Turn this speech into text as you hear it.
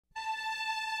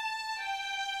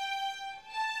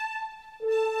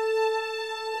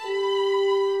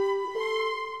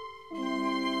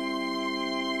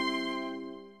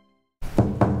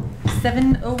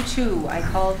7:02. I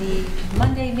call the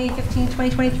Monday, May 15,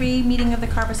 2023 meeting of the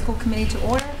Carver School Committee to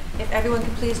order. If everyone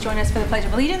could please join us for the Pledge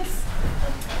of Allegiance.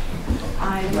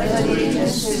 I pledge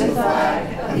allegiance to the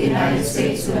flag of the United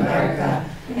States of America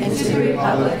and to the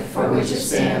republic for which it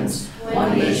stands,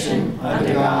 one nation,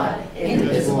 under God,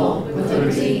 indivisible, with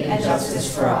liberty and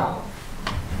justice for all.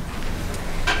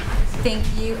 Thank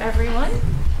you, everyone.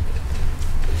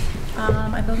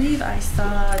 I believe I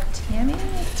saw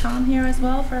Tom here as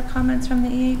well for comments from the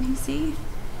EAPC.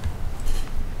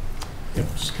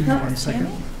 Yep, just give me 1 second.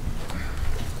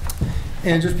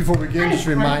 And just before we begin, just a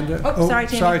reminder. Oh, sorry,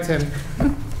 Tammy. Sorry, Tammy.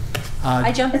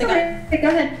 I jumped the gun. Go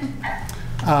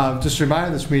ahead. Just a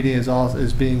reminder, this meeting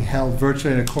is being held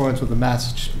virtually in accordance with the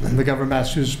Governor of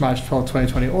Massachusetts March 12,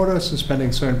 2020 order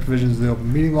suspending certain provisions of the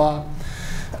open meeting law.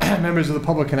 Members of the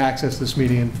public can access this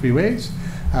meeting in 3 ways.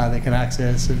 They can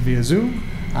access it via Zoom,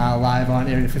 live on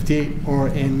Area 58, or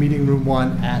in Meeting Room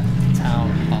 1 at the Town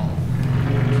Hall.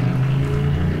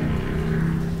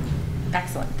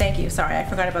 Excellent. Thank you. Sorry, I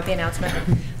forgot about the announcement.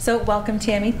 So welcome,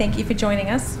 Tammy. Thank you for joining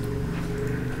us.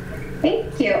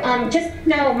 Thank you. Just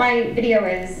know my video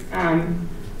is,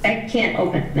 I can't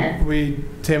open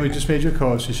it. Tammy just made your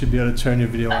call, so you should be able to turn your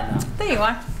video on now. There you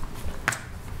are.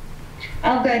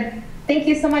 Oh, good. Thank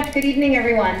you so much. Good evening,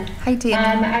 everyone. Hi, Tammy.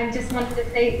 I just wanted to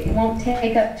say, it won't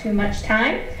take up too much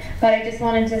time, but I just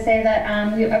wanted to say that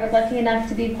I was lucky enough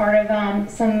to be part of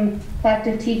some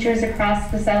collective teachers across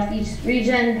the Southeast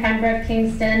region, Pembroke,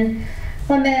 Kingston,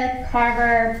 Plymouth,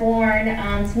 Carver, Bourne,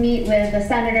 to meet with the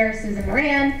Senator, Susan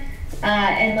Moran,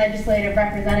 and legislative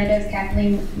representatives,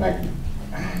 Kathleen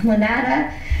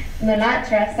Lanatra,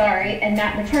 and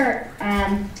Matt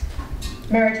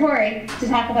Meritori, to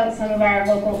talk about some of our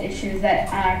local issues that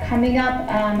are coming up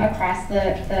across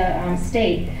the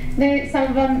state. Some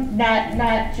of them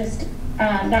not just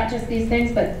these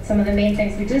things, but some of the main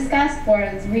things we discussed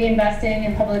was reinvesting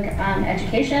in public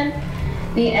education,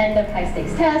 the end of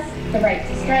high-stakes tests, the right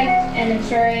to strike, and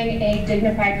ensuring a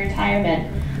dignified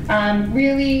retirement.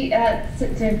 Really,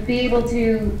 to be able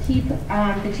to keep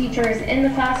the teachers in the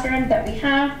classroom that we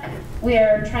have, we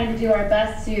are trying to do our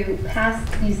best to pass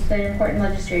the important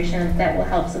legislation that will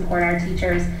help support our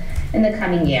teachers in the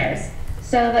coming years.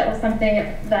 So that was something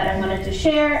that I wanted to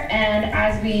share, and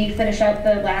as we finish out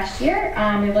the last year,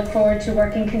 we look forward to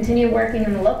continue working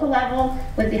in the local level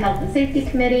with the Health and Safety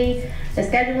Committee, the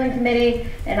Scheduling Committee,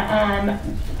 and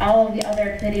all of the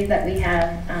other committees that we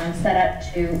have set up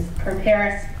to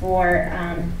prepare us for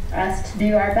us to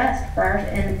do our best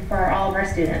for all of our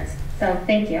students. So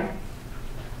thank you.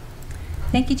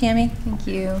 Thank you, Tammy. Thank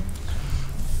you.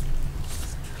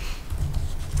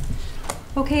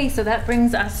 Okay, so that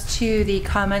brings us to the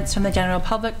comments from the general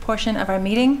public portion of our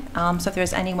meeting. So if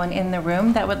there's anyone in the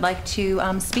room that would like to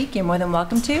speak, you're more than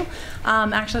welcome to.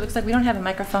 Actually, it looks like we don't have a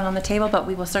microphone on the table, but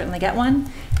we will certainly get one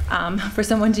for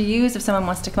someone to use if someone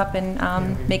wants to come up and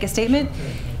make a statement.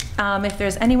 If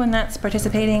there's anyone that's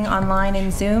participating online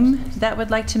in Zoom that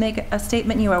would like to make a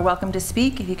statement, you are welcome to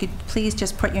speak. If you could please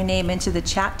just put your name into the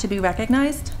chat to be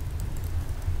recognized.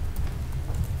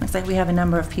 Looks like we have a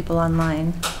number of people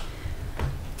online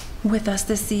with us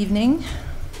this evening.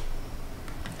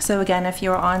 So again, if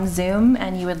you're on Zoom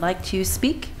and you would like to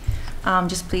speak,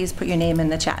 just please put your name in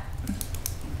the chat.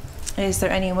 Is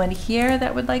there anyone here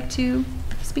that would like to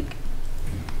speak?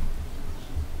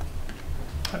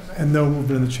 And no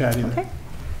movement in the chat either. Okay.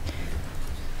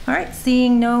 All right,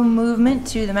 seeing no movement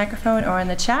to the microphone or in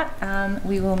the chat,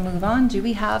 we will move on. Do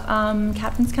we have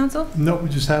Captain's Council? No,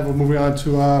 we're moving on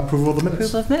to approval of the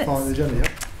minutes. Approval of minutes. Following the agenda,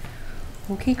 yep.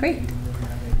 Okay, great.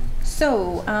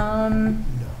 So,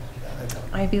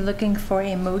 I'd be looking for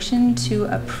a motion to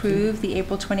approve the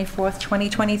April 24th,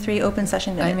 2023 open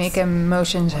session minutes. I make a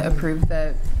motion to approve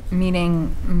the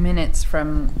meeting minutes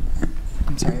from,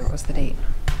 I'm sorry, what was the date?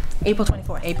 April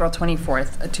 24th. April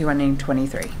 24th,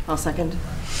 2023. I'll second.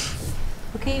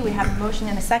 Okay, we have a motion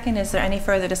and a second. Is there any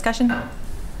further discussion?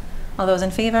 All those in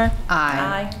favor?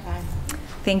 Aye. Aye.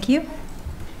 Thank you.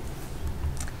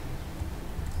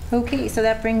 Okay, so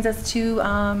that brings us to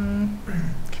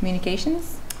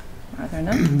communications. Are there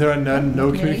none? There are none,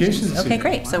 no communications. Okay,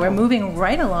 great. So we're moving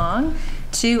right along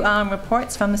to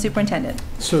reports from the superintendent.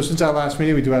 So since our last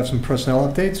meeting, we do have some personnel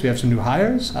updates. We have some new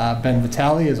hires. Ben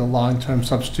Vitale is a long-term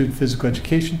substitute physical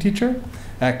education teacher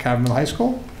at Carver Middle High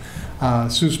School.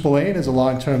 Sue Spillane is a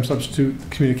long-term substitute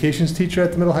communications teacher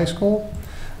at the middle high school.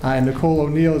 And Nicole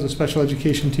O'Neill is a special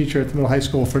education teacher at the middle high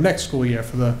school for next school year,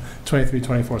 for the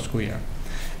 23-24 school year.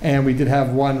 And we did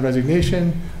have one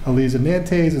resignation. Eliza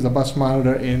Nantes is a bus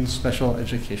monitor in special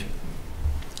education.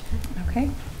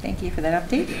 Okay, thank you for that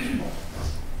update.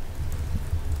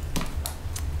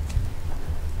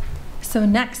 So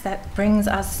next, that brings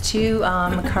us to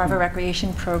Carver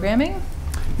Recreation Programming.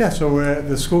 Yeah, so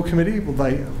the school committee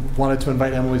wanted to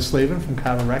invite Emily Slavin from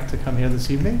Carver Rec to come here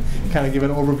this evening, kind of give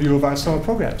an overview of our summer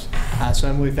programs. So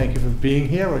Emily, thank you for being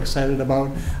here. We're excited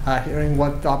about hearing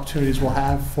what opportunities we'll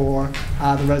have for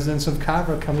the residents of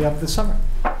Carver coming up this summer.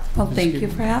 Well, thank you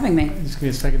for having me. Just give me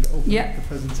a second to open up the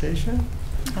presentation.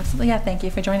 Absolutely, yeah, thank you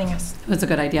for joining us. It was a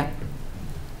good idea.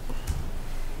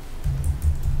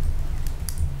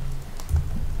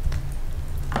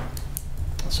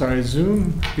 Sorry,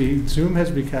 Zoom has,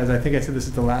 because I think I said this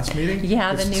at the last meeting.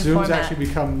 Yeah, the new Zoom's format. actually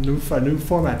become a new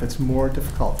format that's more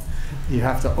difficult. You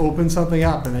have to open something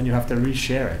up and then you have to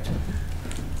reshare it.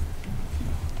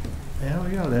 There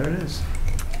we go, there it is.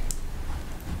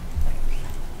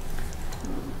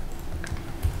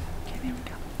 Okay, there we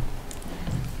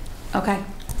go. Okay.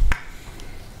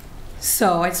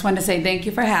 So I just wanted to say thank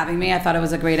you for having me. I thought it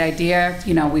was a great idea.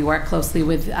 You know, we work closely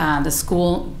with the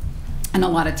school and a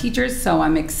lot of teachers, so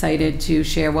I'm excited to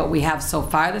share what we have so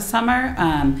far this summer.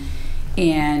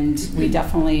 And we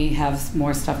definitely have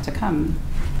more stuff to come.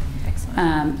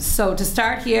 Excellent. So to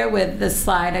start here with this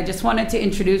slide, I just wanted to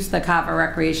introduce the Carver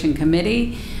Recreation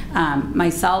Committee.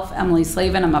 Myself, Emily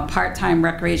Slavin, I'm a part-time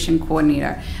recreation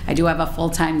coordinator. I do have a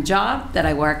full-time job that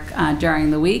I work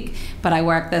during the week, but I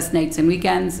work this nights and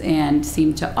weekends and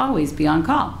seem to always be on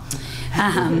call.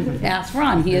 Ask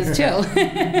Ron, he is too.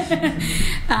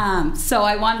 So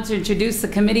I wanted to introduce the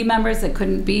committee members that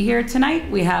couldn't be here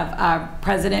tonight. We have our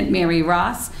president, Mary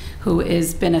Ross, who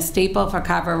has been a staple for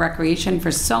Carver Recreation for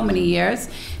so many years.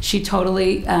 She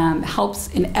totally helps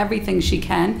in everything she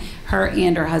can. Her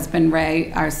and her husband,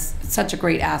 Ray, are such a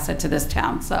great asset to this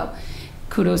town. So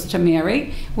kudos to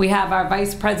Mary. We have our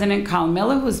vice president, Carl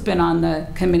Miller, who's been on the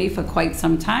committee for quite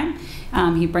some time.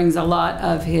 He brings a lot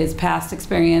of his past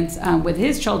experience with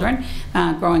his children,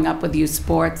 growing up with youth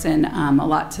sports, and a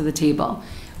lot to the table.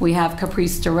 We have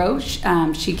Caprice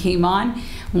DeRoche. She came on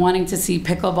wanting to see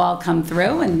pickleball come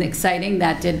through, and exciting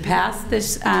that did pass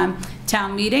this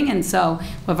town meeting, and so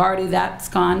that's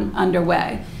gone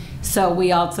underway. So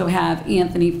we also have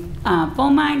Anthony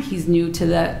Fulmine, he's new to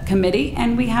the committee,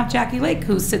 and we have Jackie Lake,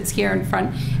 who sits here in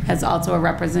front as also a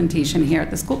representation here at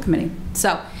the school committee.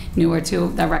 So newer to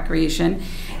the recreation.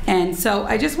 And so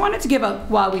I just wanted to give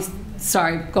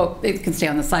it can stay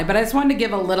on the slide, but I just wanted to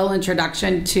give a little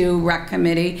introduction to Rec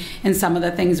Committee and some of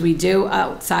the things we do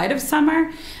outside of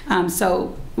summer.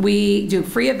 So we do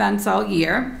free events all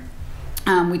year.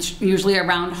 Which usually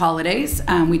around holidays.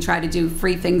 We try to do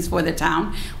free things for the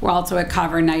town. We're also at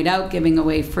Carver Night Out, giving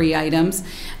away free items,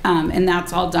 and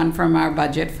that's all done from our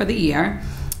budget for the year.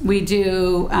 We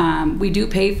do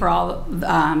pay for all,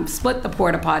 split the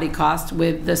porta potty cost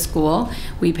with the school.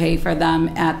 We pay for them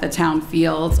at the town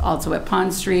fields, also at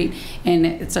Pond Street, and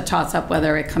it's a toss-up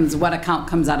whether what account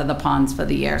comes out of the ponds for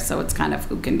the year, so it's kind of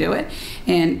who can do it.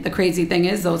 And the crazy thing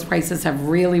is those prices have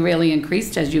really, really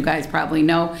increased, as you guys probably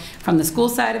know from the school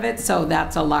side of it, so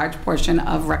that's a large portion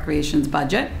of recreation's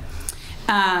budget.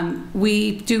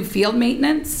 We do field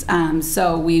maintenance,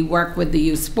 so we work with the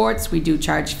youth sports, we do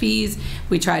charge fees,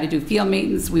 we try to do field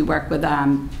maintenance, we work with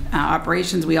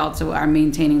operations, we also are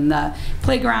maintaining the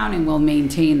playground and we'll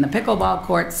maintain the pickleball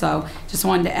court, so just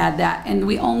wanted to add that. And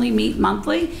we only meet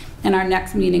monthly, and our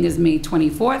next meeting is May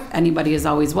 24th. Anybody is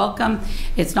always welcome.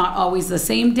 It's not always the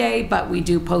same day, but we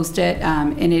do post it,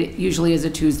 and it usually is a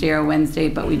Tuesday or Wednesday,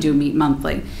 but we do meet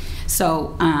monthly.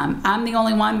 So I'm the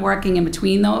only one working in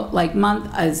between the month,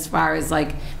 as far as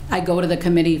I go to the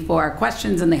committee for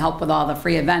questions and they help with all the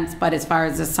free events. But as far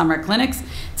as the summer clinics,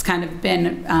 it's kind of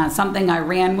been something I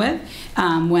ran with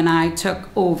when I took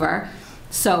over.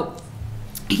 So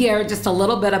here, just a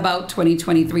little bit about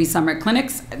 2023 summer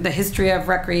clinics. The history of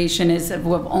recreation is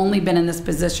we've only been in this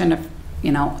position of,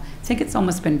 I think it's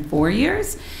almost been 4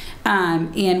 years.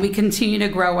 And we continue to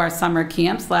grow our summer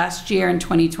camps. Last year in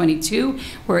 2022,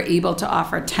 we're able to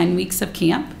offer 10 weeks of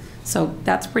camp. So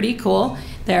that's pretty cool.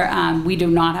 We do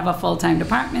not have a full-time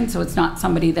department, so it's not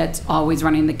somebody that's always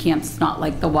running the camps. It's not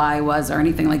like the Y was or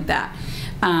anything like that.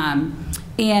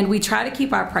 And we try to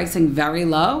keep our pricing very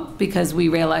low because we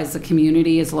realize the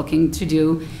community is looking to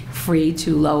do free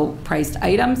to low-priced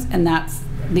items, and that's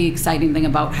the exciting thing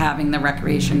about having the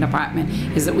recreation department,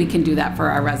 is that we can do that for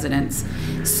our residents.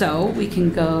 So we can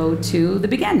go to the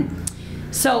begin.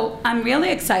 So I'm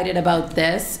really excited about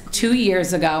this. 2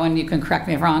 years ago, and you can correct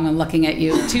me if wrong, I'm looking at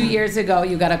you. 2 years ago,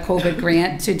 you got a COVID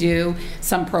grant to do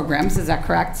some programs. Is that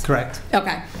correct? Correct.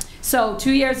 Okay. So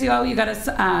 2 years ago, you got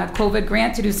a COVID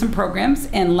grant to do some programs,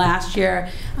 and last year,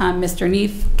 Mr.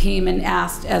 Neef came and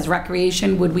asked as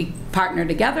Recreation, would we partner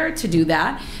together to do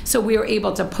that? So we were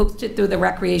able to post it through the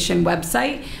Recreation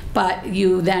website, but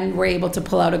you then were able to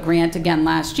pull out a grant again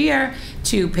last year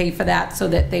to pay for that so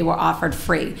that they were offered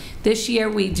free. This year,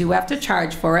 we do have to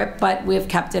charge for it, but we've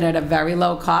kept it at a very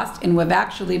low cost, and we've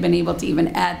actually been able to even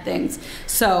add things.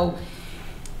 So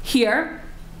here,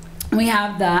 we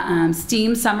have the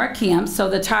STEAM summer camp. So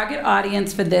the target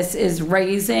audience for this is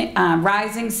rising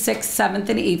 6th, 7th,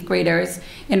 and 8th graders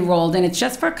enrolled, and it's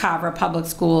just for Carver Public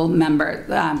School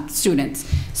students.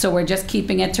 So we're just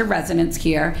keeping it to residents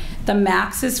here. The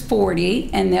max is 40,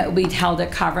 and that will be held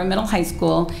at Carver Middle High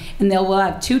School, and we'll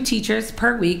have 2 teachers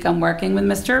per week. I'm working with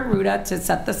Mr. Arruda to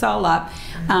set this all up,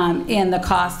 and the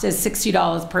cost is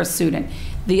 $60 per student.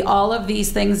 All of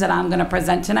these things that I'm going to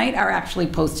present tonight are actually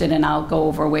posted, and I'll go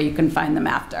over where you can find them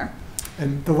after.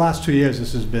 And the last 2 years,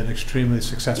 this has been extremely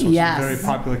successful. Yes. It's a very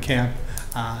popular camp,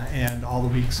 and all the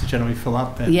weeks generally fill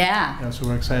up. And, Yeah. so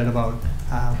we're excited about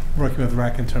working with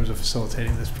Rec in terms of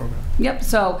facilitating this program. Yep,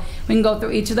 so we can go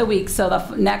through each of the weeks. So the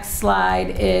next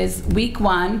slide is week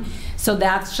 1. So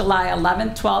that's July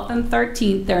 11th, 12th, and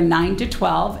 13th. They're 9 to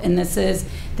 12, and this is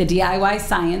the DIY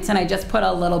science, and I just put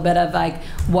a little bit of like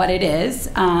what it is.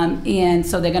 And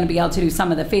so they're going to be able to do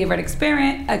some of the favorite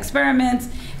experiments,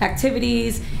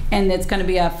 activities, and it's going to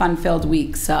be a fun-filled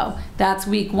week. So that's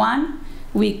week 1.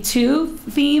 Week 2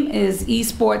 theme is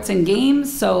esports and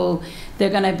games. So they're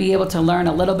going to be able to learn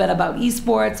a little bit about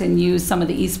esports and use some of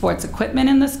the esports equipment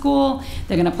in the school.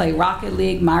 They're going to play Rocket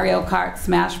League, Mario Kart,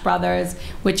 Smash Brothers,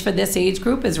 which for this age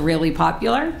group is really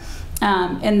popular.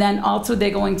 And then also they're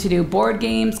going to do board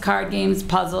games, card games,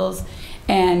 puzzles,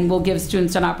 and we'll give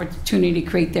students an opportunity to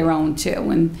create their own too.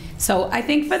 And so I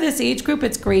think for this age group,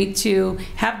 it's great to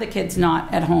have the kids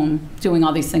not at home doing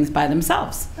all these things by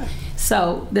themselves.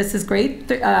 So this is great.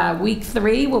 Week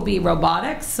 3 will be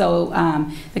robotics. So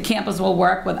the campus will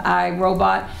work with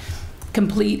iRobot,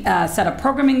 complete a set of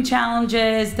programming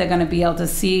challenges. They're going to be able to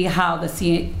see how the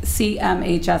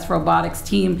CMHS robotics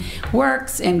team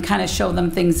works and kind of show them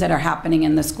things that are happening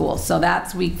in the school. So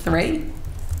that's week 3.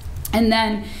 And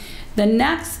then the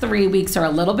next 3 weeks are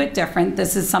a little bit different.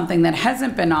 This is something that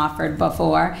hasn't been offered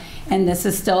before, and this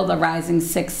is still the rising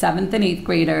 6th, 7th, and 8th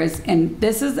graders. And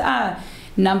this is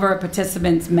number of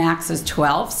participants max is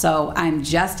 12, so I'm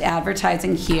just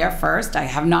advertising here first. I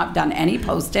have not done any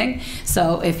posting,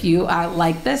 so if you are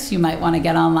like this, you might want to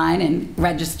get online and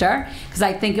register, because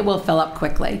I think it will fill up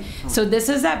quickly. So this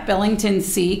is at Billington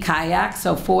Sea Kayak,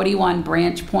 so 41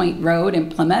 Branch Point Road in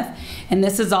Plymouth, and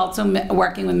this is also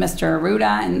working with Mr.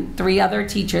 Arruda and 3 other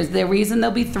teachers. The reason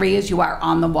there'll be 3 is you are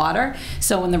on the water,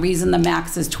 so and the reason the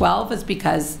max is 12 is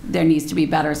because there needs to be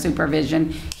better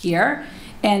supervision here.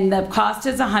 And the cost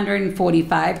is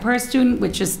 $145 per student,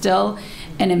 which is still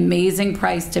an amazing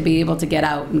price to be able to get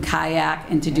out and kayak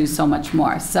and to do so much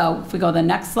more. So if we go to the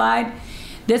next slide,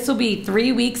 this will be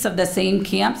 3 weeks of the same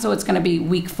camp. So it's going to be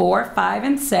week 4, 5,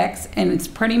 and 6, and it's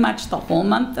pretty much the whole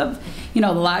month of,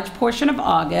 the large portion of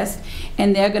August.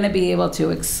 And they're going to be able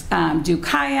to do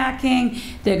kayaking.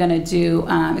 They're going to do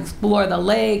explore the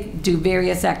lake, do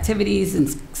various activities and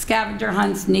scavenger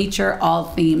hunts, nature,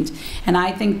 all themed. And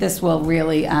I think this will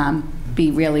really be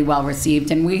really well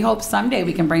received. And we hope someday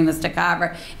we can bring this to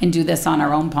Carver and do this on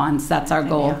our own ponds. That's our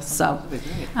goal. So,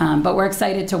 but we're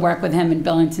excited to work with him in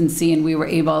Billington Sea, and we were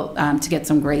able to get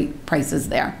some great prices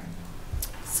there.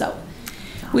 So.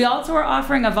 We also are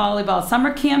offering a volleyball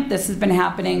summer camp. This has been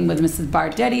happening with Mrs.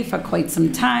 Bardetti for quite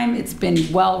some time. It's been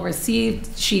well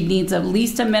received. She needs at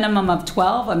least a minimum of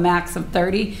 12, a max of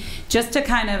 30. Just to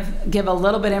kind of give a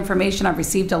little bit of information, I've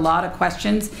received a lot of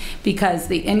questions because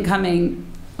the incoming,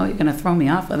 oh, you're gonna throw me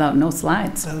off without no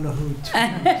slides. I don't know who.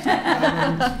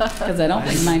 Because I don't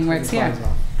think mine works here.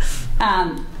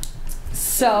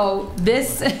 So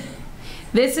this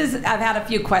is, I've had a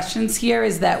few questions here,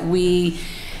 is that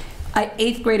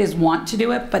 8th graders want to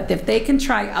do it, but if they can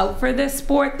try out for this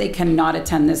sport, they cannot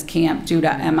attend this camp due to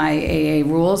MIAA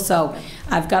rules. So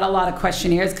I've got a lot of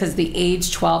questionnaires because the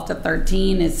age 12 to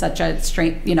 13 is such a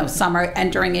straight, some are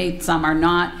entering 8th, some are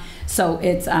not. So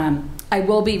it's, I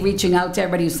will be reaching out to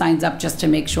everybody who signs up just to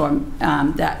make sure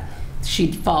that she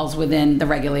falls within the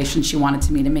regulations. She wanted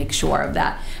me to make sure of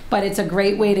that. But it's a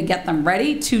great way to get them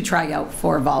ready to try out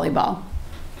for volleyball.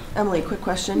 Emily, quick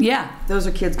question. Yeah. Those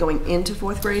are kids going into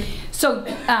 4th grade? So,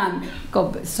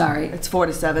 sorry. It's 4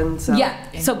 to 7, so.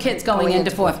 Yeah, so kids going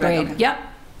into 4th grade. Okay. Yep.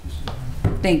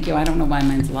 Thank you. I don't know why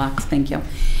mine's locked. Thank you.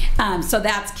 So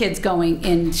that's kids going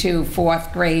into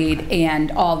 4th grade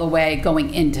and all the way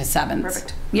going into 7th.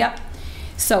 Perfect. Yep.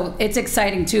 So it's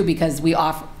exciting too because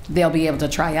they'll be able to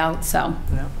try out. So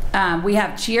we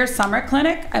have cheer summer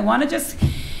clinic. I want to just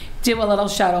do a little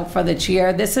shout out for the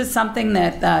cheer. This is something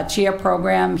that the cheer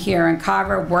program here in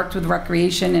Carver worked with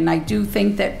recreation, and I do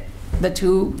think that the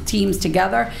two teams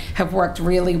together have worked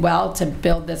really well to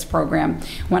build this program.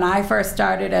 When I first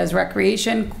started as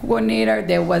recreation coordinator,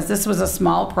 this was a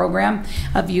small program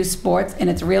of youth sports, and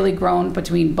it's really grown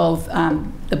between both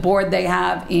the board they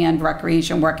have and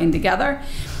recreation working together.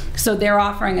 So they're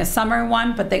offering a summer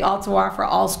one, but they also offer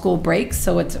all school breaks.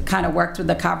 So it's kind of worked with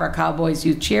the Carver Cowboys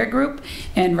Youth Cheer Group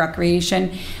and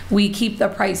recreation. We keep the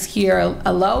price here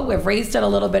low. We've raised it a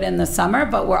little bit in the summer,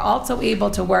 but we're also able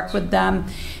to work with them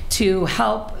to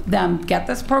help them get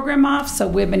this program off. So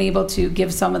we've been able to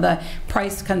give some of the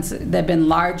price, there have been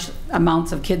large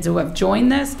amounts of kids who have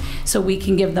joined this, so we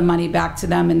can give the money back to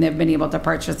them, and they've been able to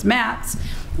purchase mats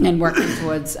and working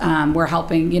towards, we're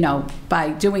helping,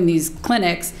 by doing these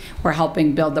clinics, we're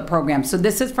helping build the program. So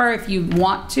this is for if you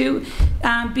want to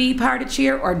be part of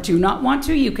cheer or do not want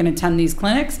to, you can attend these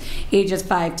clinics, ages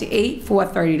 5 to 8,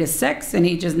 4:30 to 6, and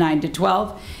ages 9 to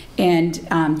 12, and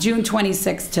June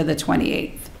 26th to the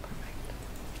 28th.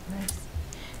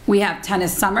 We have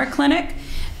tennis summer clinic.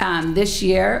 This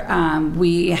year,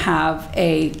 we have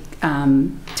a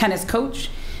tennis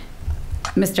coach,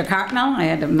 Mr. Cartmel. I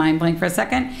had to mind blank for a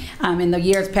second. In the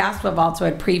years past, we've also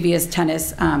had previous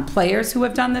tennis players who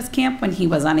have done this camp when he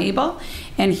was unable.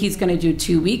 And he's going to do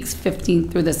 2 weeks,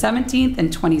 15th through the 17th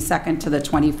and 22nd to the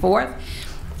 24th.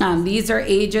 These are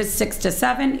ages 6 to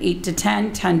 7, 8 to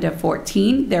 10, 10 to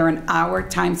 14. They're an hour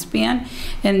time span,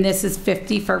 and this is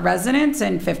 $50 for residents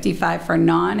and $55 for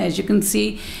non. As you can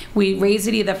see, we raise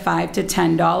it either $5 to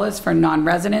 $10 for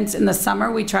non-residents. In the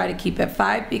summer, we try to keep it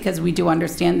 $5 because we do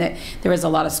understand that there is a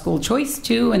lot of school choice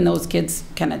too, and those kids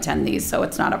can attend these, so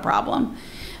it's not a problem.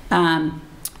 And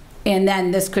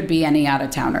then this could be any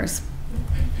out-of-towners.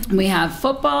 We have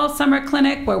football summer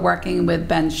clinic. We're working with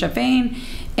Ben Shafane,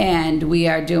 and we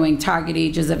are doing target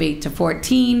ages of 8 to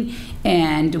 14,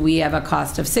 and we have a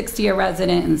cost of $60 a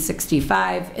resident and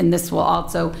 $65, and this will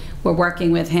also, we're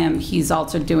working with him. He's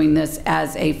also doing this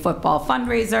as a football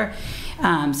fundraiser,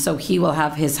 so he will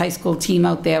have his high school team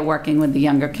out there working with the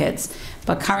younger kids.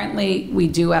 But currently, we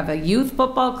do have a youth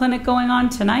football clinic going on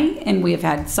tonight, and we have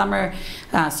had spring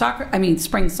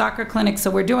soccer clinics, so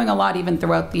we're doing a lot even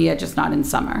throughout the year, just not in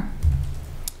summer.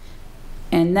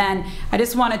 And then I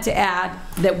just wanted to add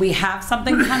that we have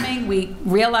something coming. We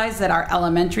realize that our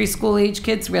elementary school age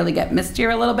kids really get missed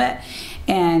here a little bit.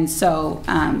 And so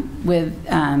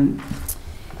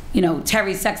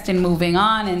Terry Sexton moving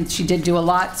on, and she did do a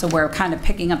lot, so we're kind of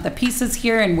picking up the pieces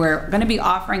here, and we're going to be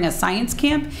offering a science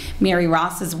camp. Mary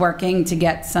Ross is working to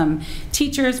get some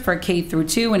teachers for K through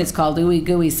 2, and it's called Ooey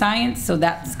Gooey Science, so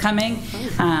that's coming.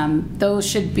 Those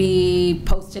should be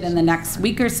posted in the next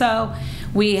week or so.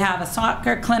 We have a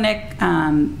soccer clinic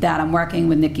that I'm working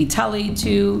with Nikki Tully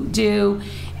to do,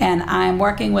 and I'm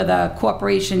working with a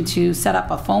corporation to set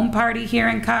up a foam party here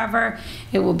in Carver.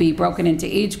 It will be broken into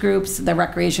age groups. The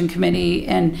Recreation Committee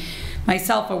and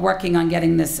myself are working on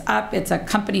getting this up. It's a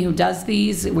company who does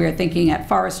these. We're thinking at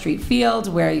Forest Street Field,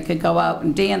 where you could go out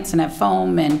and dance and have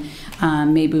foam, and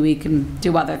maybe we can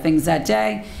do other things that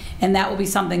day. And that will be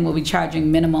something we'll be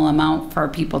charging minimal amount for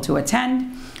people to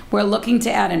attend. We're looking to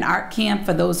add an art camp.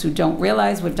 For those who don't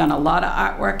realize, we've done a lot of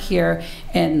artwork here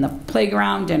in the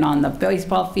playground and on the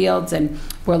baseball fields, and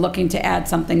we're looking to add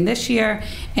something this year.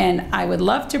 And I would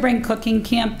love to bring cooking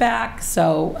camp back.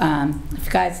 So if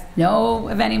you guys know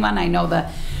of anyone, I know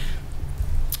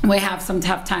we have some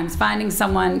tough times finding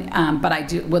someone, but I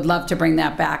would love to bring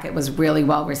that back. It was really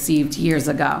well received years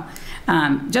ago.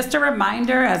 Just a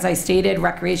reminder, as I stated,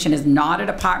 recreation is not a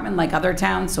department like other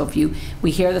towns. So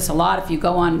we hear this a lot. If you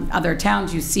go on other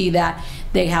towns, you see that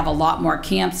they have a lot more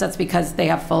camps. That's because they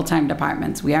have full-time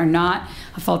departments. We are not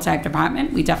a full-time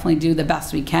department. We definitely do the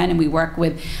best we can, and we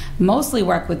mostly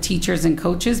work with teachers and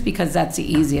coaches because that's the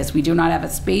easiest. We do not have a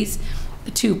space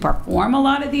to perform a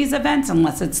lot of these events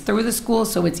unless it's through the school,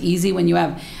 so it's easy when you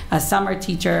have a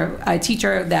teacher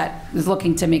that is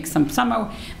looking to make some summer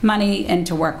money and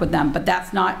to work with them. But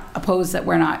that's not opposed that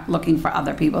we're not looking for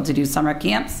other people to do summer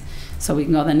camps. So we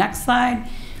can go to the next slide.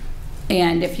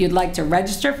 And if you'd like to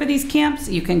register for these camps,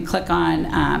 you can click on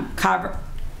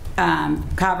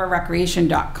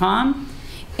carverrecreation.com,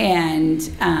 and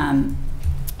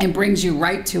it brings you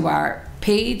right to our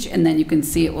page, and then you can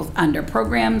see it under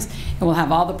programs. It will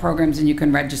have all the programs, and you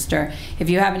can register.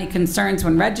 If you have any concerns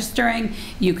when registering,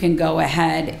 you can go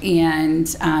ahead and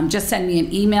just send me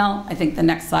an email. I think the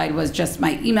next slide was just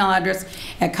my email address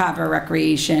at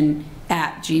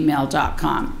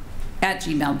carverrecreation@gmail.com.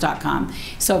 @gmail.com.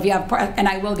 So if you have, and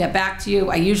I will get back to you.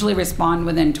 I usually respond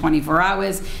within 24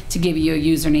 hours to give you a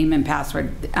username and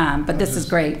password. But this is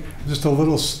great. Just a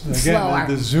little, Slower.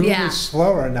 again, the Zoom Yeah. is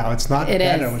slower now. It's not It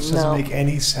better, is. which doesn't make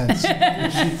any sense.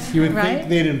 You would Right? think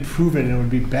they'd improve it and it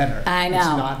would be better. I know. It's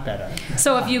not better.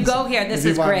 So if you go here, this If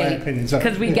you is want my great opinion. So-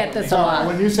 because we get this a So lot.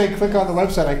 when you say click on the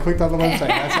website, I clicked on the website.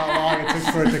 That's how long it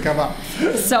took for it to come up.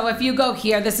 So if you go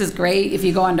here, this is great. If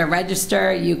you go under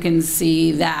register, you can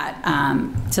see that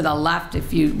to the left,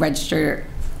 if you register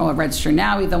or register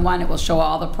now, either one, it will show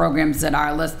all the programs that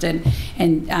are listed.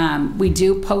 And we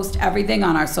do post everything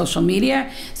on our social media,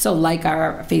 so like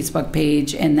our Facebook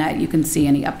page, and that you can see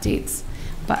any updates.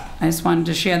 But I just wanted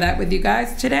to share that with you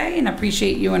guys today and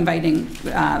appreciate you inviting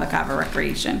the Carver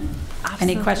Recreation.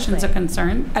 Any questions or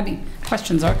concerns? I mean,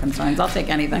 questions or concerns, I'll take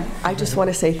anything. I just want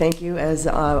to say thank you as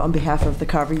on behalf of the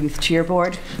Carver Youth Cheer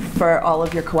Board for all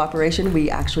of your cooperation. We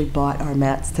actually bought our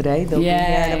mats today. They'll be here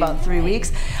in Yay. about 3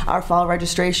 weeks. Our fall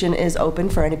registration is open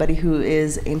for anybody who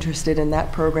is interested in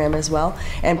that program as well.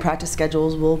 And practice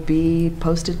schedules will be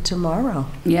posted tomorrow.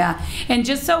 Yeah, and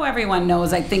just so everyone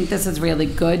knows, I think this is really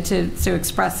good to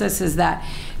express this, is that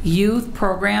youth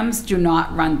programs do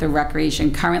not run through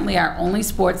recreation. Currently, our only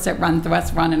sports that run through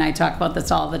us, Ron and I talk about this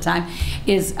all the time,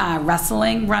 is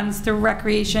wrestling runs through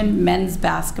recreation, men's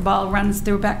basketball runs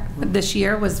through, this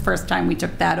year was the first time we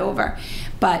took that over.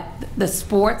 But the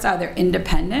sports are, they're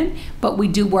independent, but we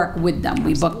do work with them.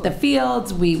 We book the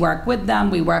fields, we work with them,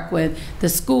 we work with the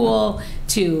school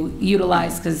to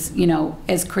utilize, because, you know,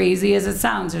 as crazy as it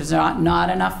sounds, there's not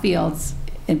enough fields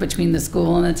in between the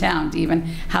school and the town to even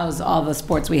house all the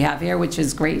sports we have here, which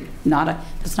is great.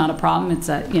 It's not a problem. It's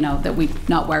a, you know, that we're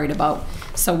not worried about.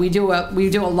 So we do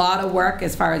a lot of work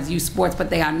as far as youth sports, but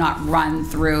they are not run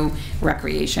through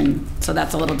recreation. So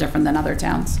that's a little different than other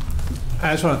towns.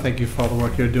 I just want to thank you for all the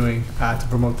work you're doing to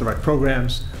promote the right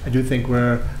programs. I do think we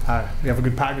have a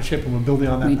good partnership, and we're building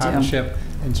on We that do. partnership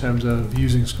in terms of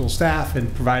using school staff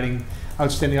and providing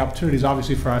outstanding opportunities,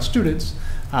 obviously for our students,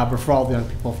 but for all the young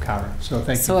people of Carver. So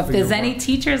thank you. So if for your there's any work.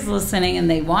 teachers listening and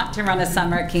they want to run a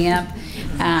summer camp,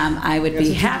 I would be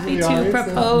Yes, happy teachers in the to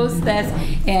audience, propose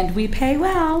this, and we pay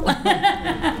well.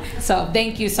 So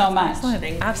thank you so much.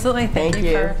 Absolutely. Thank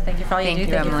you. Thank you for all you Thank do.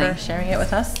 you, Thank you Emily. for sharing it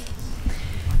with us.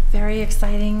 Very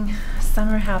exciting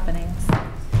summer happenings.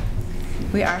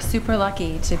 We are super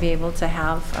lucky to be able to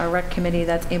have a rec committee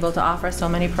that's able to offer so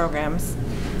many programs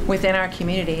within our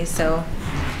community. So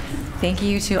thank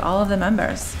you to all of the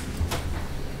members.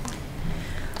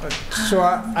 So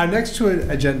our next two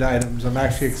agenda items,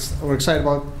 we're excited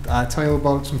about telling you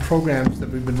about some programs that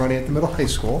we've been running at the middle high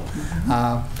school.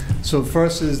 So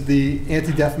first is the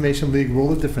Anti-Defamation League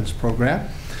Rule of Difference program,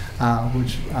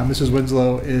 which Mrs.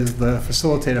 Winslow is the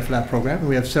facilitator for that program. And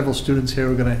we have several students here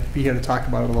who are going to be here to talk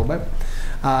about it a little bit.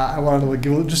 I wanted to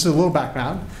give just a little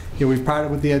background. We've partnered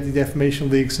with the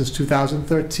Anti-Defamation League since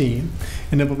 2013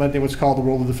 in implementing what's called the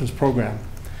Rule of Difference program.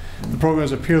 The program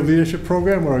is a peer leadership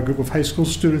program where a group of high school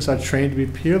students are trained to be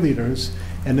peer leaders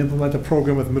and implement a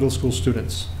program with middle school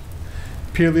students.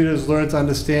 Peer leaders learn to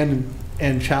understand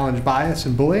and challenge bias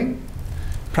and bullying,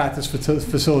 practice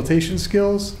facilitation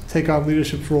skills, take on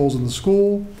leadership roles in the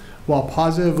school, while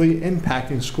positively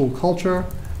impacting school culture,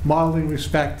 modeling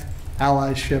respect,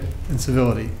 allyship, and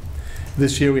civility.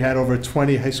 This year we had over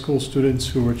 20 high school students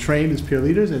who were trained as peer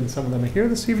leaders, and some of them are here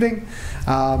this evening.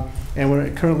 And we're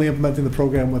currently implementing the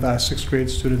program with our 6th grade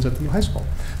students at the new high school.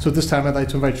 So at this time I'd like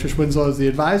to invite Trish Winslow as the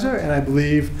advisor, and I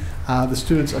believe the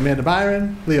students Amanda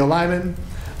Byron, Leo Lyman,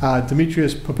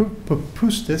 Demetrius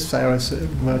Papustis, I always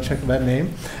want to check that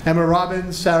name, Emma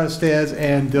Robbins, Sarah Stairs,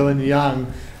 and Dylan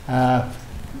Young.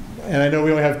 And I know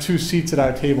we only have 2 seats at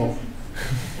our table.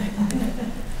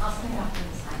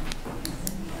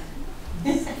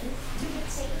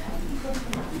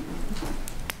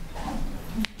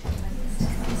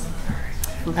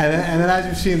 And then as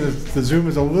you've seen, the Zoom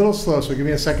is a little slow, so give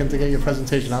me a second to get your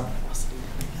presentation up.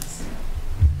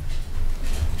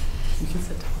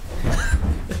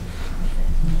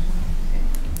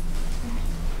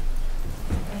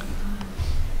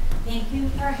 Thank you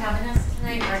for having us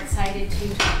tonight. We're excited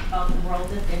to talk about the World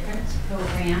of Difference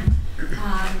program.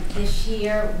 This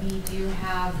year we do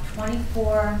have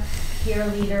 24 peer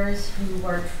leaders who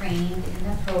were trained in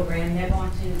the program.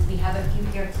 We have a few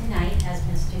here tonight, as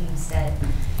Mr. Hughes said.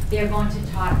 They're going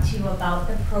to talk to you about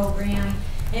the program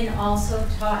and also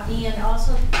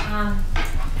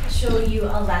show you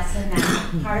a lesson,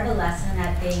 part of the lesson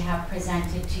that they have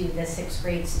presented to the 6th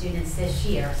grade students this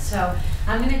year. So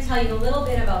I'm going to tell you a little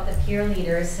bit about the peer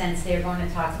leaders since they're going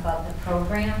to talk about the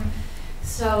program.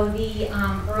 So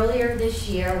earlier this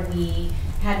year we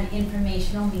had an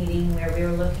informational meeting where we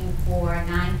were looking for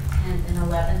 9th, 10th, and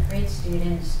 11th grade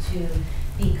students to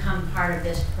become part of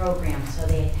this program. So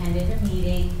they attended a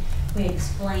meeting, we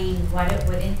explained what it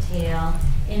would entail,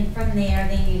 and from there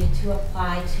they needed to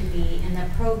apply to be in the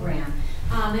program.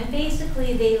 And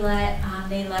basically they let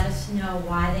us know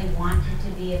why they wanted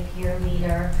to be a peer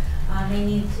leader. They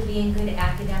need to be in good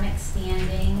academic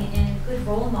standing and good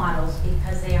role models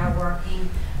because they are working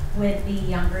with the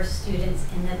younger students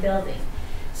in the building.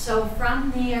 So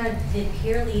from there, the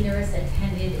peer leaders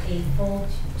attended a full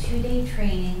 2-day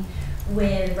training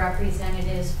with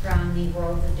representatives from the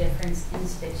World of Difference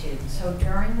Institute. So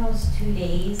during those 2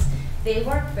 days, they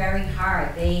worked very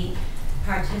hard. They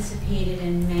participated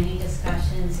in many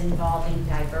discussions involving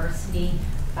diversity,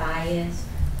 bias,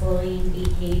 bullying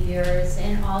behaviors,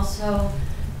 and also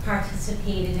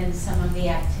participated in some of the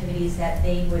activities that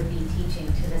they would be teaching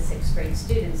to the 6th grade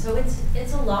students. So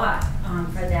it's a lot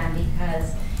for them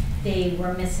because they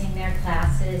were missing their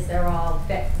classes. They're all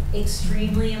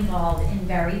extremely involved and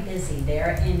very busy.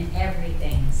 They're in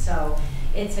everything. So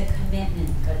it's a commitment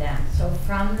for them. So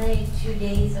from the 2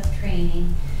 days of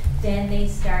training, then they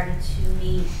started to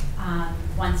meet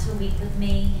once a week with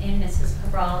me and Mrs.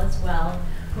 Cabral as well,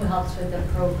 who helps with the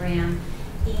program.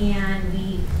 And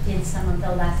we did some of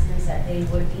the lessons that they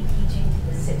would be teaching to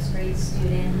the 6th grade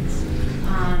students.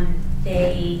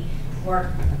 They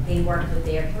worked with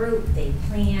their group, they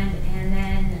planned, and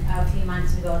then a few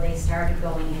months ago they started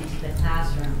going into the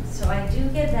classroom. So I do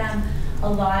give them a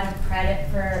lot of credit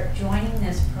for joining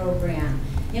this program.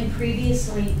 In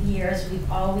previous years,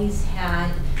 we've always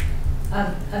had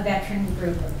a veteran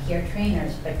group of peer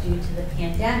trainers, but due to the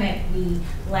pandemic,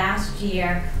 last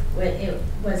year it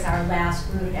was our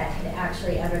last group that had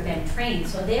actually ever been trained.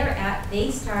 So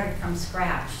they started from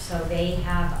scratch. So they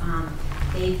have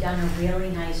they've done a really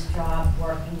nice job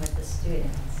working with the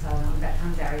students. So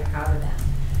I'm very proud of them.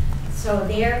 So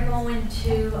they're going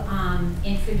to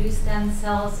introduce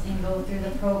themselves and go through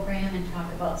the program and talk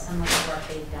about some of the work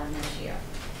they've done this year.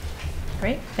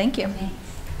 Great, thank you. Thanks.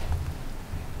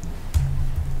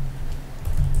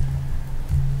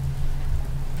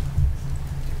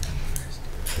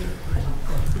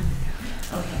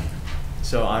 Okay.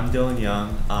 So I'm Dylan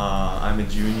Young. I'm a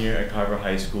junior at Carver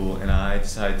High School, and I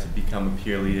decided to become a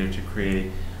peer leader to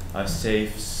create a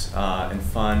safe and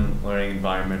fun learning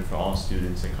environment for all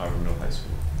students at Carver Middle High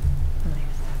School.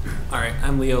 All right,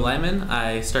 I'm Leo Lyman.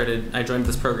 I joined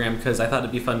this program because I thought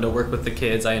it'd be fun to work with the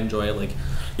kids. I enjoy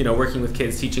working with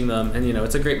kids, teaching them, and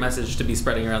it's a great message to be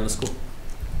spreading around the school.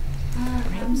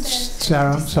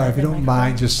 Sarah, I'm sorry, if you don't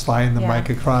mind just sliding the mic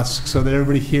across so that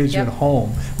everybody hears you at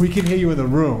home. We can hear you in the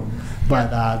room, but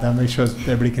that makes sure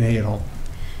everybody can hear you at home.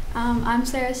 I'm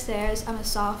Sarah Stairs. I'm a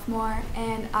sophomore,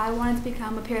 and I wanted to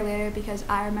become a peer leader because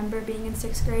I remember being in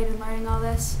 6th grade and learning all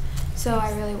this, so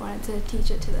I really wanted to teach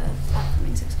it to the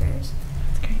upcoming 6th graders.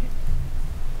 That's great.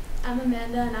 I'm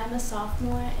Amanda, and I'm a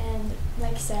sophomore, and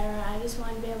like Sarah, I just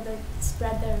want to be able to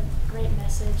spread the great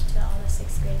message to all the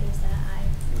 6th graders that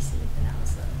I received when I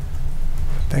was little.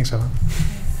 Thanks, Emma.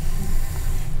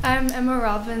 I'm Emma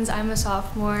Robbins. I'm a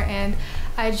sophomore, and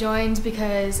I joined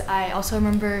because I also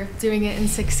remember doing it in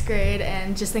 6th grade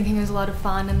and just thinking it was a lot of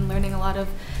fun and learning a lot of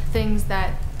things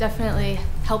that definitely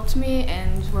helped me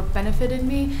and benefited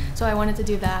me. So I wanted to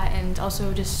do that and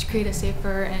also just create a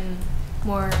safer and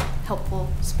more helpful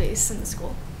space in the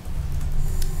school.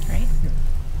 Great.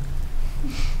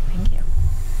 Thank you.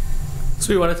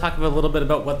 So we want to talk a little bit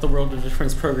about what the World of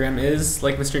Difference program is.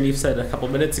 Like Mr. Neef said a couple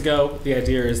minutes ago, the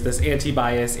idea is this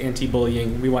anti-bias,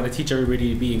 anti-bullying. We want to teach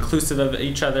everybody to be inclusive of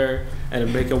each other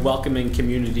and make a welcoming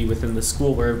community within the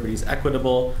school where everybody's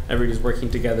equitable, everybody's working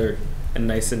together in a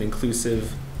nice and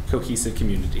inclusive, cohesive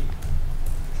community.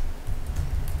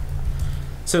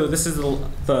 So this is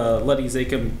the Letty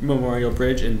Zakim Memorial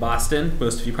Bridge in Boston.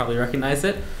 Most of you probably recognize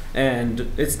it. And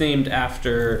it's named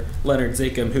after Leonard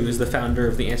Zakim, who is the founder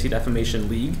of the Anti-Defamation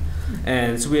League.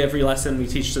 And so every lesson we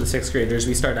teach to the 6th graders,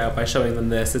 we start out by showing them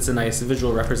this. It's a nice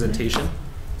visual representation.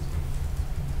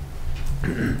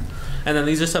 And then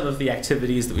these are some of the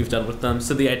activities that we've done with them.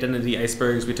 So the identity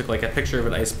icebergs, we took like a picture of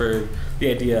an iceberg. The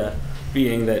idea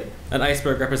being that an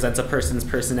iceberg represents a person's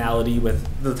personality with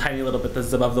the tiny little bit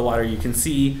that's above the water you can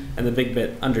see and the big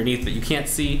bit underneath that you can't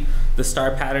see. The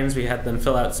star patterns, we had them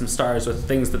fill out some stars with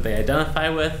things that they identify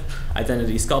with.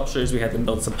 Identity sculptures, we had them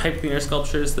build some pipe cleaner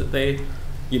sculptures that they,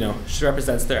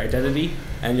 represents their identity.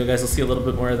 And you guys will see a little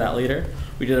bit more of that later.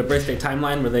 We did a birthday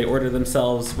timeline where they order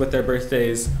themselves with their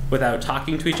birthdays without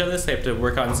talking to each other, so they have to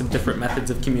work on some different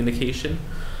methods of communication.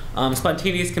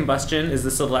 Spontaneous combustion is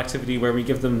this little activity where we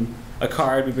give them a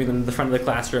card, we bring them to the front of the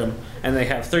classroom, and they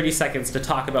have 30 seconds to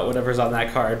talk about whatever's on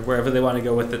that card. Wherever they want to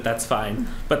go with it, that's fine.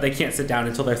 But they can't sit down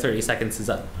until their 30 seconds is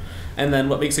up. And then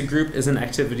what makes a group is an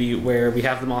activity where we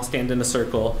have them all stand in a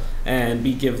circle and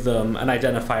we give them an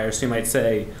identifier. So you might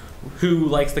say, who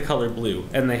likes the color blue?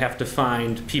 And they have to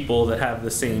find people that have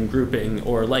the same grouping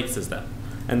or likes as them.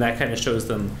 And that kind of shows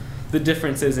them the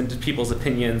differences in people's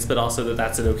opinions, but also that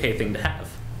that's an okay thing to have.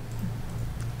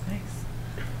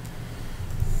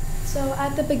 So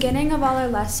at the beginning of all our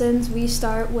lessons, we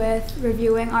start with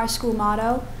reviewing our school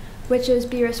motto, which is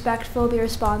be respectful, be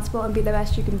responsible, and be the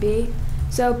best you can be.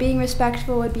 So being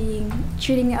respectful would be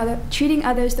treating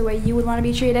others the way you would want to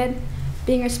be treated.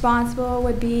 Being responsible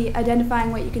would be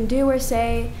identifying what you can do or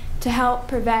say to help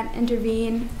prevent,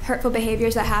 intervene hurtful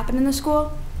behaviors that happen in the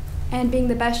school. And being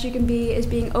the best you can be is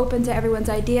being open to everyone's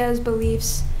ideas,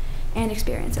 beliefs, and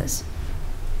experiences.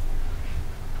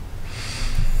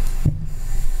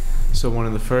 So one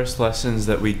of the first lessons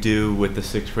that we do with the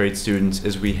 6th grade students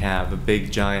is we have a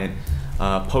big giant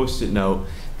post-it note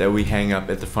that we hang up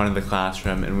at the front of the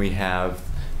classroom, and we have,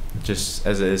 just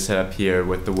as it is set up here,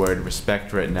 with the word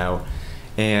respect written out.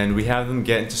 And we have them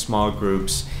get into small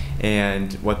groups,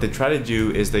 and what they try to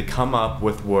do is they come up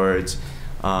with words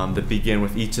that begin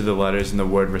with each of the letters in the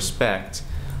word respect.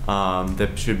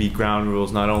 That should be ground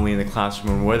rules not only in the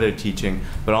classroom where they're teaching,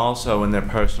 but also in their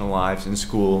personal lives, in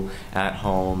school, at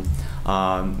home.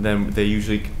 Then they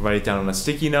usually write it down on a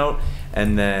sticky note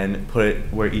and then put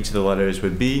it where each of the letters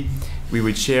would be. We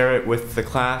would share it with the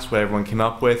class, what everyone came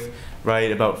up with,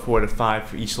 write about 4 to 5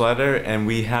 for each letter, and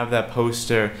we have that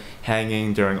poster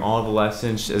hanging during all the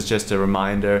lessons as just a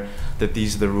reminder that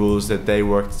these are the rules that they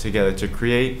worked together to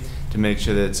create to make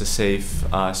sure that it's a safe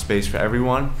space for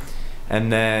everyone. And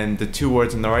then the 2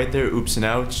 words on the right there, oops and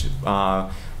ouch,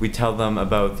 we tell them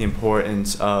about the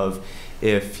importance of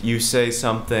if you say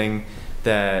something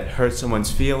that hurts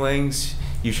someone's feelings,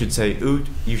 you should say oot,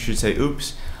 you should say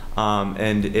oops.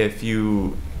 And if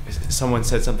someone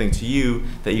said something to you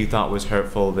that you thought was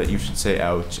hurtful, that you should say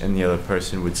ouch, and the other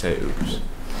person would say oops.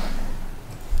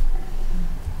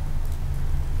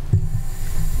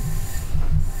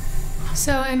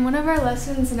 So in one of our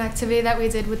lessons, an activity that we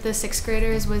did with the 6th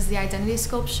graders was the identity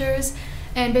sculptures.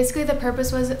 And basically the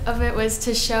purpose of it was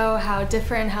to show how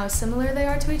different and how similar they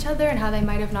are to each other and how they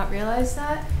might have not realized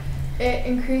that. It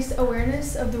increased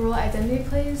awareness of the role identity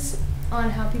plays on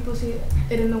how people see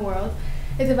it in the world.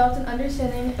 It developed an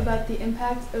understanding about the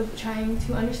impact of trying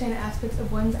to understand aspects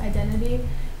of one's identity,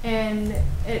 and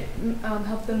it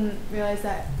helped them realize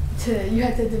that you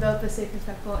had to develop a safe,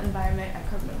 respectful environment at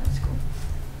Carver High School.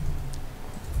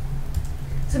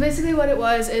 So basically what it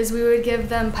was is we would give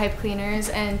them pipe cleaners,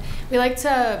 and we like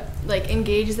to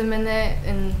engage them in it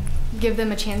and give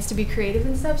them a chance to be creative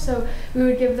and stuff. So we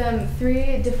would give them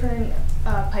 3 different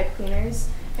pipe cleaners,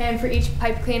 and for each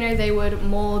pipe cleaner they would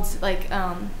mold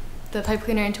the pipe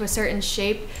cleaner into a certain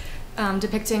shape,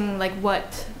 depicting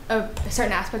what a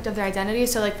certain aspect of their identity.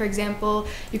 So for example,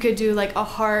 you could do a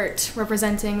heart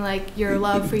representing your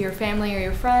love for your family or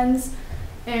your friends,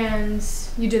 and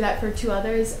you do that for 2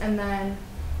 others, and then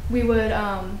we would,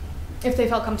 if they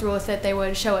felt comfortable with it, they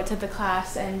would show it to the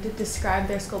class and describe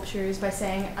their sculptures by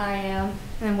saying I am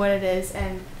and what it is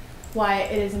and why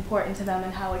it is important to them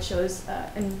and how it shows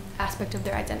an aspect of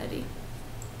their identity.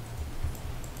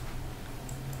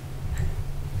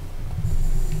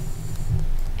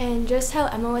 And just how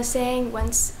Emma was saying,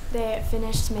 once they're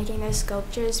finished making their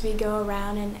sculptures, we go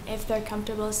around, and if they're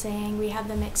comfortable saying, we have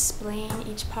them explain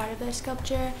each part of their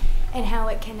sculpture and how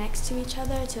it connects to each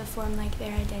other to form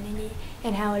their identity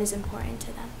and how it is important to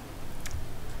them.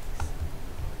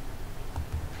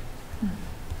 And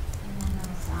then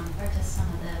those are just some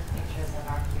of the pictures of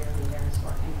our peer leaders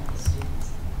working with the students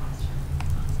in the classroom.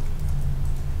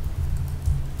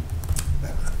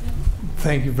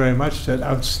 Thank you very much. That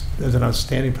was an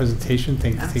outstanding presentation.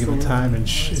 Thank you for taking the time and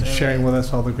sharing with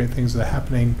us all the great things that are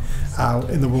happening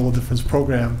in the World of Difference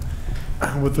program,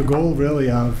 with the goal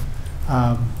really of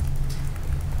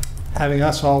having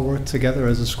us all work together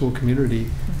as a school community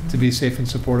to be safe and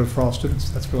supportive for all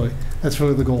students. That's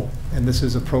really the goal. And this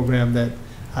is a program that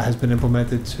has been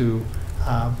implemented to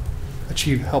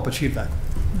help achieve that.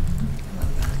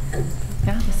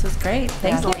 Yeah, this was great.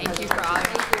 Thank you. Thank you for all your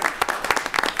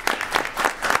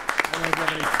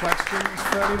Any questions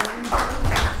for anybody?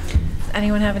 Does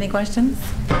anyone have any questions?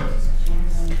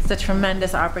 It's a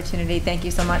tremendous opportunity. Thank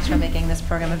you so much for making this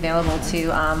program available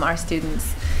to our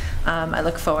students. I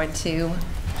look forward to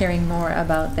hearing more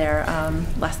about their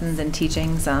lessons and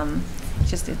teachings.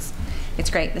 It's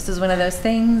great. This is one of those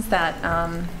things that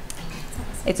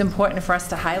it's important for us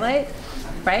to highlight,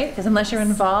 right? Because unless you're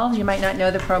involved, you might not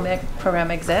know the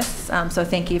program exists. So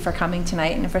thank you for coming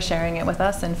tonight and for sharing it with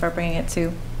us and for bringing it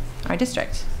to our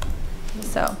district.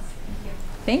 So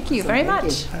thank you very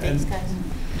much. Thanks, guys.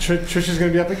 Trisha's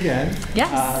going to be up again.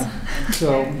 Yes.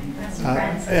 So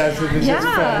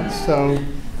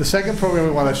the second program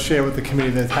we want to share with the committee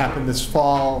that happened this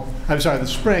spring,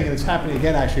 and it's happening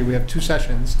again actually, we have 2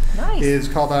 sessions, is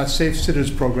called our Safe Sitters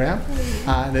program.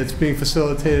 And it's being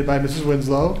facilitated by Mrs.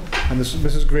 Winslow, and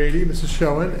Mrs. Grady, Mrs.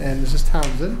 Schoen, and Mrs.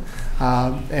 Townsend.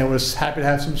 And we're happy to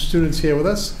have some students here with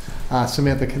us.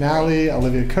 Samantha Canali,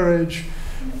 Olivia Courage,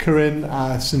 Corinne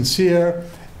Sincere,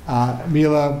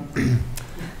 Mila,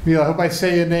 I hope I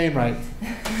say your name right.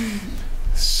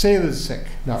 Salesic.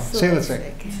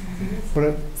 Salesic.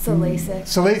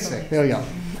 There we go.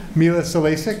 Mila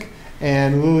Salesic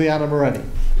and Liliana Moretti.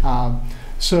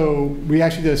 So we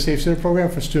actually did a Safe Sitter program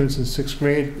for students in 6th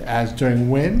grade as during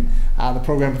WIN. The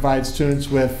program provides students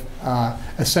with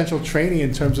essential training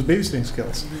in terms of babysitting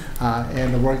skills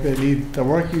and the work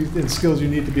and skills you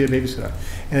need to be a babysitter.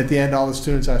 And at the end, all the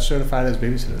students are certified as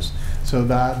babysitters. So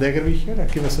they're going to be here to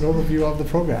give us an overview of the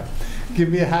program. Give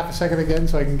me a half a second again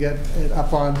so I can get it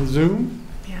up on the Zoom.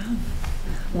 Yeah.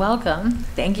 Welcome.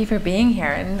 Thank you for being here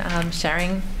and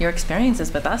sharing your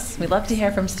experiences with us. We love to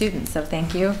hear from students, so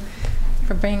thank you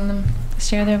for bringing them to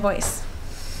share their voice.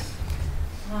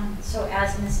 So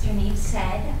as Mr. Neef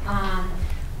said,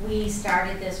 we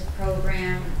started this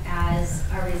program as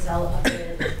a result of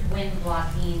the wind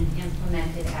blocking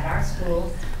implemented at our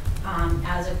school.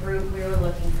 As a group, we were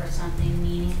looking for something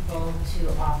meaningful to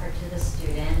offer to the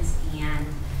students, and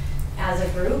as a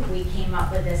group, we came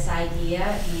up with this idea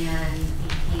and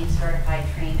became certified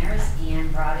trainers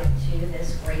and brought it to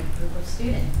this great group of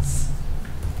students.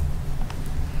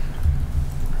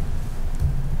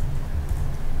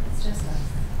 It's just us.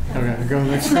 Okay, go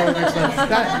next slide.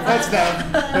 That's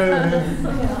them.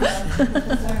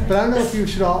 But I don't know if you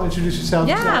should all introduce yourselves.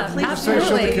 Yeah,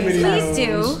 absolutely. Please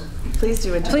do. Please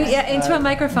do it. Please, yeah, into a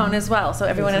microphone as well, so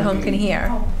everyone at home can hear.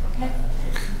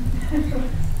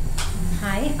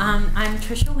 Hi, I'm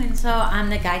Trisha Winslow. I'm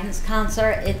the guidance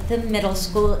counselor at the middle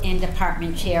school and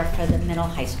department chair for the middle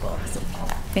high school.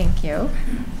 Thank you.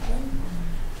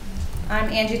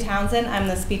 I'm Angie Townsend. I'm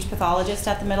the speech pathologist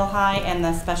at the middle high and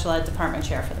the special ed department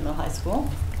chair for the middle high school.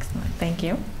 Excellent. Thank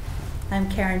you. I'm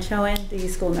Karen Schoen, the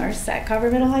school nurse at Carver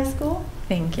Middle High School.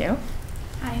 Thank you.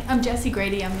 Hi, I'm Jessie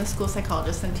Grady. I'm the school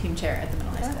psychologist and team chair at the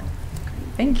middle high school.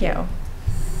 Thank you.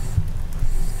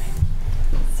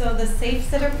 So the Safe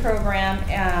Sitter program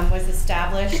was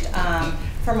established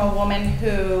from a woman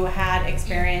who had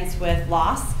experience with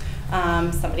loss.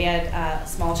 Somebody had, a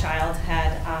small child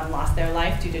had lost their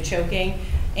life due to choking,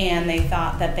 and they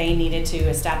thought that they needed to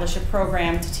establish a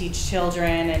program to teach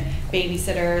children and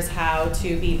babysitters how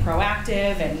to be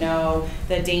proactive and know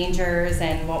the dangers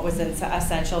and what was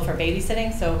essential for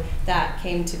babysitting. So that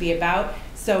came to be about.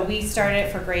 So we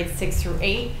started for grades 6 through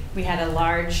 8. We had a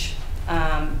large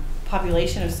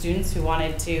population of students who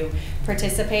wanted to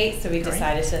participate, so we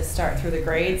decided to start through the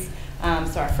grades.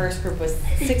 So our first group was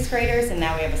 6th graders, and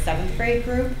now we have a 7th grade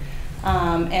group.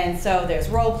 And so there's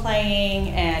role playing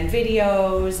and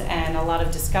videos and a lot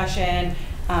of discussion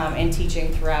and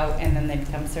teaching throughout, and then they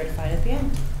become certified at the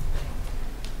end.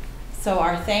 So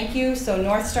our thank you, so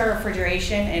North Star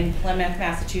Refrigeration in Plymouth,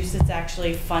 Massachusetts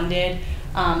actually funded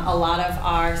a lot of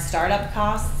our startup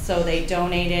costs. So they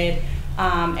donated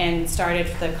and started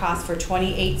the cost for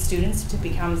 28 students to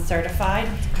become certified.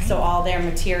 So all their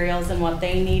materials and what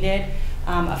they needed.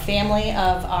 A family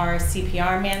of our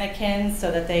CPR mannequins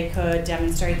so that they could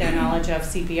demonstrate their knowledge of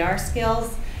CPR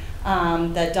skills.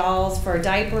 The dolls for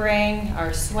diapering,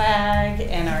 our swag,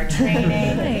 and our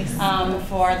training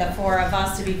for the 4 of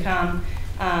us to become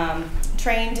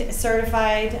trained,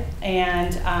 certified,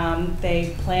 and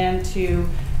they plan to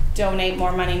donate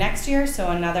more money next year, so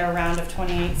another round of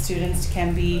 28 students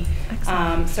can be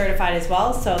certified as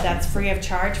well. So that's free of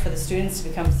charge for the students to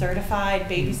become certified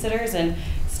babysitters and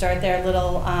start their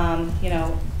little,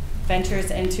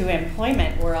 ventures into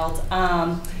employment world.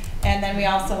 And then we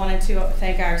also wanted to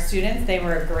thank our students. They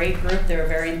were a great group. They were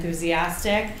very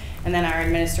enthusiastic. And then our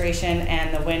administration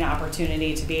and the WIN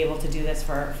opportunity to be able to do this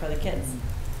for the kids.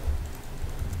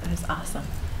 That is awesome.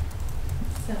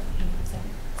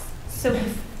 So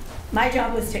my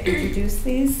job was to introduce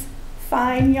these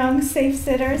fine young safe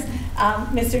sitters.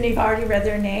 Mr. Neve already read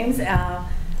their names. I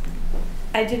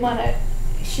did want to,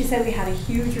 she said we had a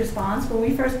huge response. When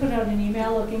we first put out an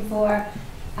email looking for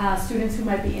students who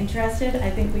might be interested. I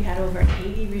think we had over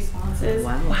 80 responses in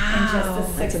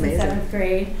just the 6th and 7th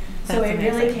grade. So it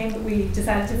really came, we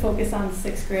decided to focus on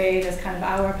 6th grade as kind of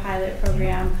our pilot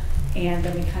program, and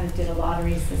then we kind of did a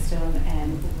lottery system,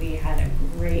 and we had a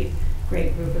great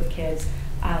group of kids.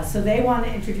 So they want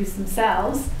to introduce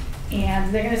themselves,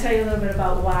 and they're going to tell you a little bit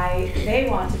about why they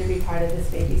wanted to be part of this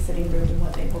babysitting group and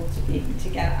what they hope to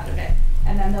get out of it.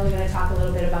 And then they're going to talk a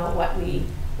little bit about what we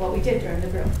did during the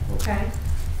group, okay?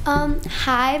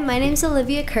 Hi, my name's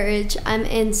Olivia Courage. I'm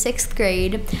in 6th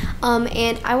grade,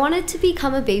 and I wanted to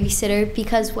become a babysitter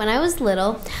because when I was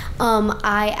little,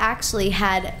 I actually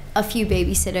had a few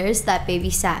babysitters that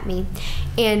babysat me,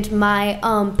 and my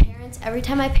every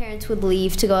time my parents would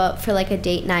leave to go out for like a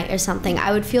date night or something,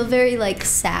 I would feel very like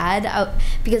sad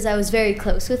because I was very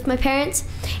close with my parents,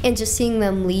 and just seeing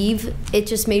them leave, it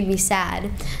just made me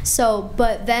sad. So,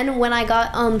 but then when I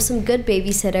got some good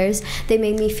babysitters, they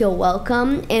made me feel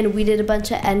welcome, and we did a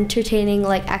bunch of entertaining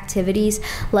like activities,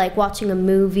 like watching a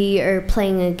movie or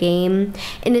playing a game,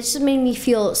 and it just made me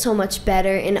feel so much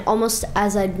better, and almost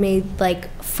as I'd made like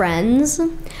friends.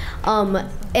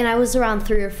 And I was around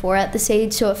 3 or 4 at this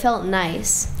age, so it felt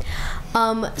nice.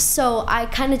 So I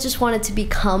kind of just wanted to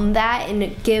become that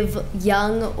and give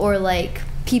young or like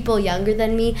people younger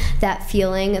than me that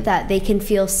feeling that they can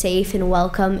feel safe and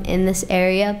welcome in this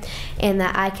area, and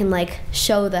that I can like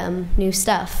show them new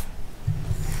stuff.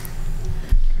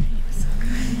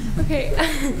 Okay.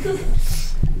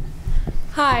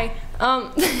 Hi,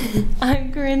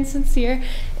 I'm Corinne Sincere,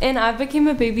 and I became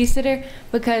a babysitter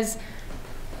because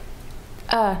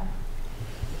I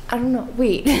don't know,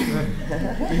 wait.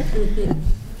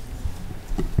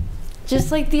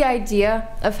 Just like the idea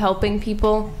of helping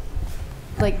people,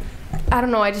 like, I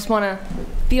don't know, I just want to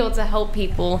be able to help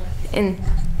people and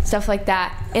stuff like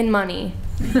that, and money.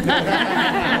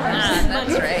 That's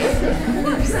right.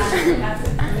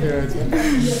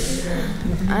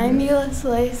 I'm Eula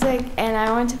Solasik, and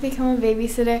I want to become a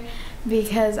babysitter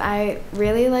because I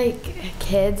really like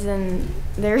kids and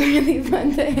they're really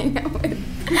fun to hang out with.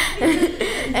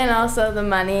 And also the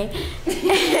money.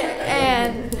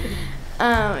 And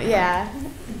yeah.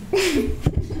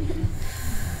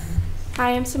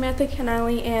 Hi, I'm Samantha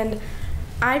Kennelly, and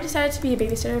I decided to be a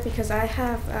babysitter because I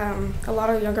have a lot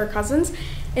of younger cousins,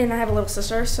 and I have a little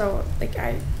sister, so like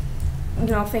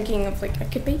thinking of like I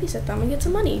could babysit them and get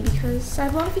some money because I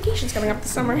have a lot of vacations coming up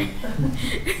this summer.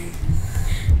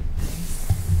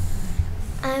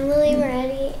 I'm Lily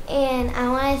Moretti, and I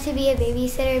wanted to be a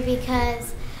babysitter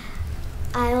because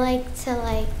I like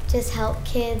to just help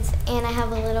kids, and I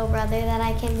have a little brother that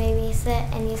I can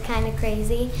babysit, and he's kind of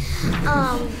crazy.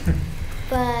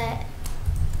 But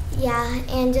yeah,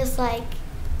 and just like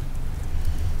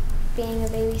being a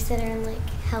babysitter and like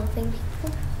helping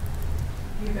people.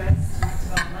 You guys talked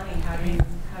about money. How do you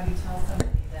tell somebody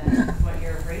that what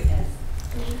your rate is?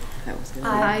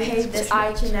 I paid this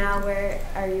much an hour.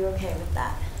 Are you okay with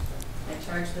that? I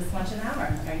charge this much an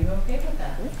hour. Are you okay with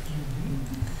that?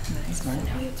 Nice. Can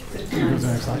you go to the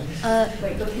next slide?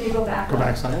 Wait, can you go back? Go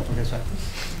back slide. Okay, sorry.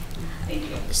 Thank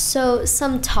you. So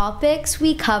some topics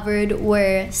we covered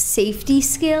were safety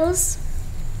skills.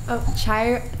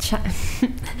 Child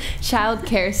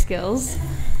care skills.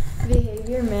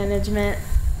 Behavior management.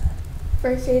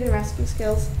 First aid and rescue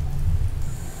skills.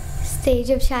 Stage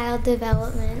of child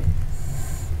development.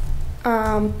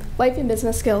 Life and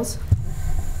business skills.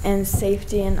 And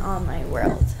safety in online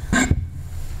world.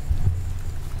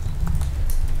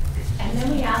 And then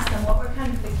we asked them what were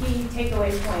kind of the key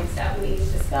takeaway points that we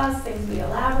discussed, things we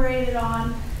elaborated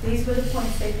on. These were the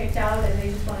points they picked out, and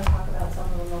they just want to talk about some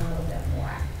of them a little bit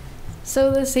more.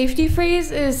 So the safety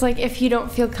phrase is like if you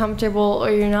don't feel comfortable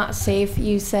or you're not safe,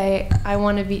 you say, I'm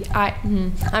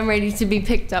ready to be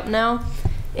picked up now.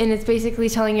 And it's basically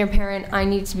telling your parent, I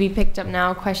need to be picked up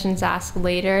now, questions asked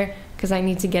later, because I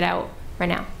need to get out right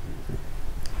now.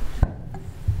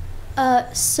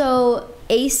 So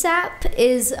ASAP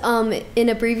is an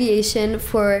abbreviation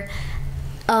for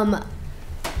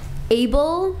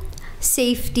able,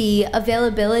 safety,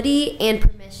 availability, and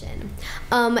permission.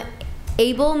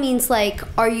 Able means like,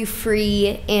 are you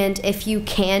free and if you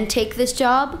can take this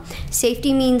job.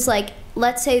 Safety means like,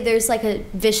 let's say there's like a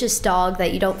vicious dog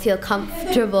that you don't feel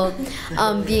comfortable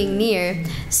being near.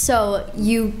 So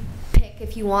you pick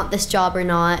if you want this job or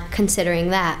not, considering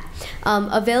that.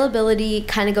 Availability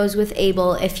kind of goes with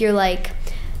able. If you're like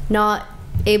not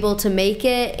able to make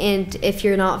it and if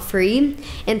you're not free.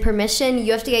 And permission,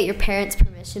 you have to get your parents'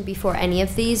 permission before any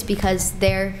of these because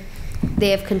they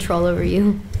have control over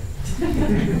you.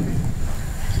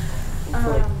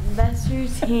 Best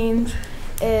routines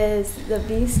is the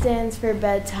B stands for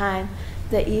bedtime,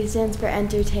 The E stands for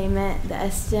entertainment, the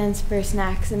S stands for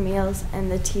snacks and meals,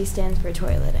 and the T stands for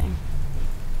toileting.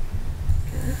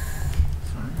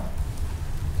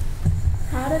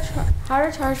 How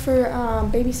to charge for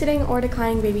babysitting or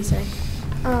declining babysitting?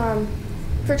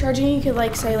 For charging, you could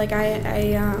like say like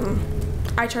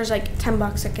I charge like $10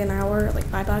 like an hour, like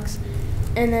 $5,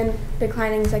 and then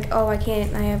declining is like, oh, I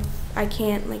can't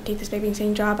like take this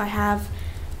babysitting job. I have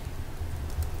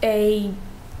a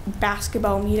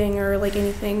basketball meeting or like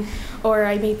anything, or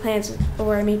I made plans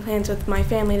with my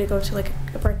family to go to like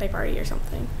a birthday party or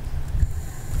something.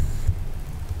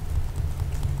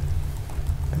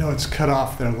 I know it's cut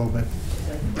off there a little bit.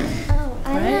 Oh,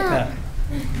 I know. Yeah.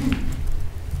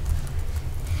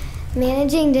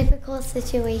 Managing difficult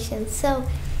situations. So,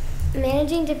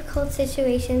 managing difficult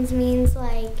situations means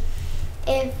like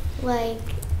if like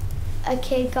a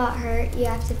kid got hurt, you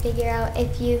have to figure out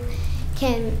if you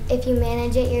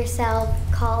manage it yourself,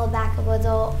 call a backup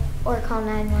adult or call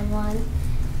 911.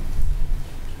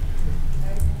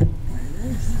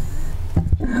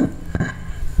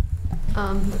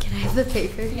 Can I have the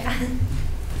paper? Yeah.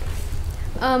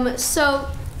 So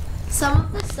some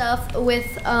of the stuff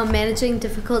with managing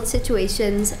difficult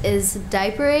situations is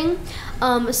diapering.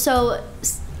 So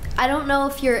I don't know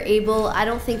if you're able, I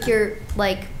don't think you're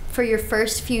like, for your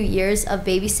first few years of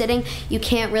babysitting, you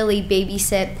can't really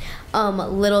babysit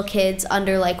little kids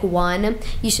under like 1.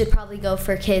 You should probably go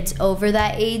for kids over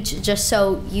that age just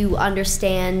so you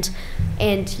understand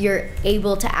and you're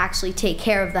able to actually take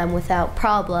care of them without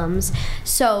problems.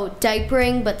 So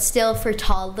diapering, but still for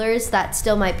toddlers, that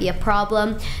still might be a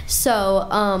problem. So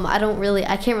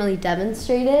I can't really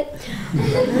demonstrate it.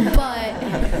 But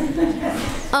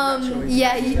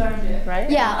yeah, right?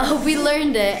 Yeah, we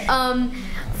learned it.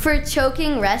 For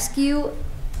choking rescue,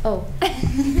 Okay.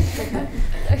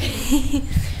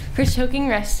 For choking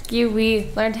rescue,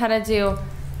 we learned how to do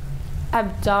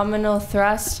abdominal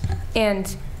thrust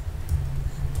and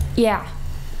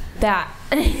that.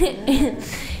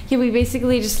 Yeah, we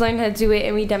basically just learned how to do it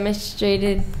and we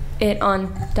demonstrated it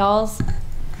on dolls.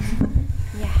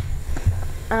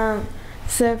 Yeah.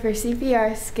 So for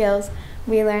CPR skills,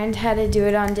 we learned how to do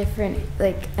it on different,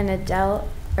 like an adult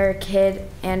or a kid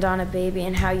and on a baby,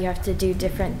 and how you have to do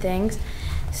different things.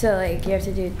 So like you have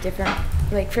to do different,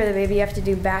 like for the baby you have to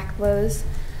do back blows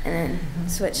and then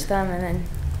switch them and then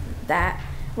that.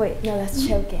 Wait, no, that's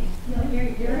choking. No, you're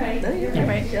right. No, you're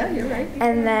right. Yeah, you're right.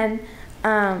 And then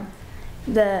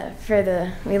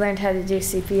we learned how to do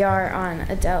CPR on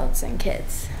adults and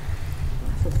kids.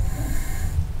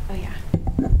 Oh yeah.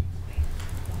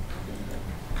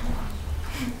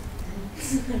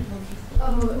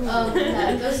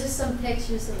 Yeah, those are some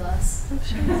pictures of us.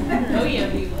 Oh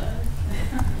yeah, we were.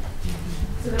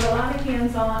 So there were a lot of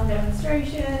hands-on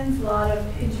demonstrations, a lot of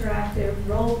interactive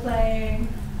role-playing.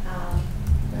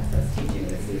 That's us teaching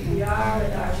the CPR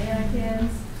with our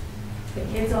mannequins. The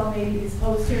kids all made these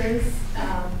posters,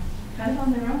 kind of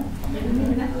on their own.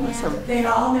 Awesome. They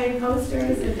all made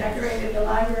posters and decorated the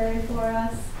library for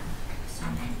us.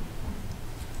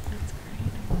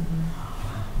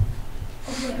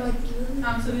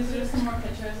 So these are just some more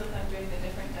pictures of them doing the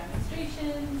different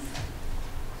demonstrations.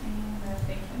 And I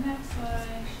think the next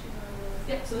slide shows,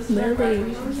 yep, so this is our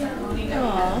graduation ceremony that we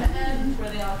had at the end, where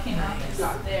they all came out and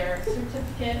got their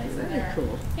certificates and their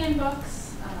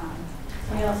handbooks.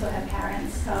 We also had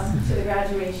parents come to the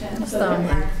graduation, so their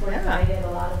parents were invited.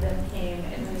 A lot of them came,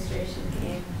 administration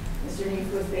came, Mr.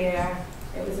 Neef was there.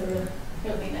 It was a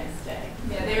really nice day.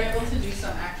 Yeah, they were able to do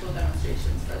some actual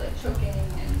demonstrations for like choking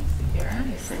and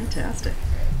CPR. Fantastic.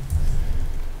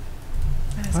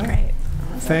 That's great.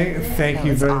 Thank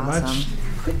you very much.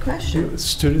 Quick question.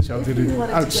 Students, y'all did an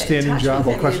outstanding job.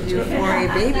 What questions? For a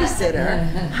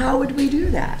babysitter, how would we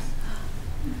do that?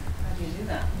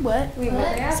 What?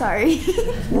 Sorry.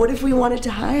 What if we wanted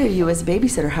to hire you as a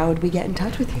babysitter? How would we get in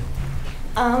touch with you?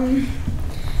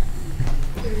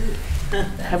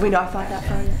 Have we not thought that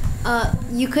far yet?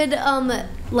 You could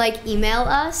like email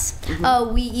us.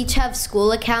 We each have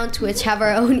school accounts which have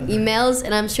our own emails,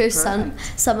 and I'm sure some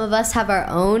of us have our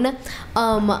own.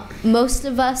 Most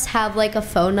of us have like a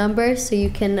phone number, so you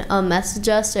can message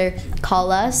us or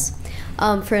call us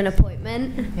for an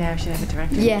appointment. Yeah, we should have a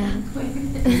directory. Yeah.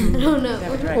 I don't know.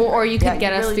 Or you could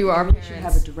get us through our parents. Should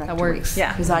have a directory. That works.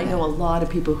 Yeah. Because I know a lot of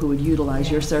people who would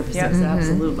utilize your services. Yep.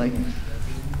 Absolutely.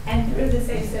 And through the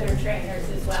Safe Sitter trainers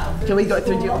as well. Can we go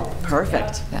through you?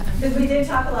 Perfect. Because we did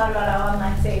talk a lot about our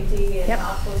online safety and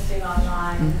not posting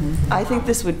online. I think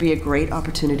this would be a great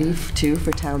opportunity too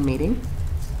for town meeting.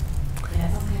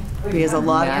 Because a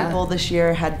lot of people this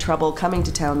year had trouble coming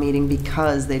to town meeting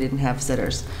because they didn't have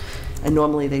sitters. and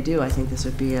normally they do, I think this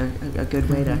would be a good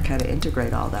way to kind of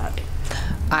integrate all that.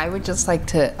 I would just like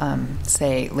to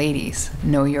say, ladies,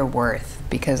 know your worth,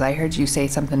 because I heard you say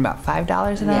something about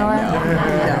 $5 an hour.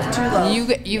 No, too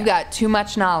low. You've got too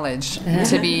much knowledge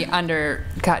to be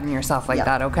undercutting yourself like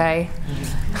that, okay?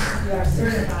 You are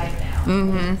certified now.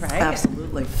 Mm-hmm. Right?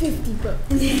 Absolutely. 50 bucks.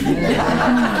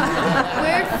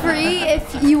 We're free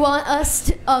if you want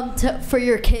us to for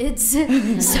your kids.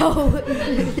 So.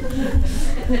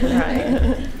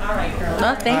 Right. All right, girls.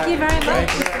 Well, thank you very much.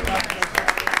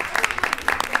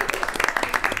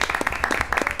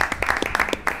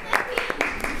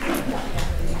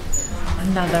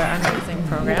 Another amazing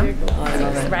program,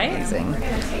 right? Amazing.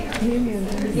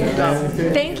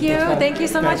 Thank you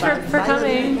so much for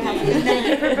coming. Thank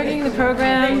you for bringing the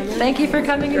program. Thank you for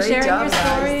coming and sharing your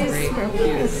stories.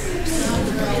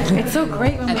 It's so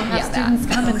great when we have students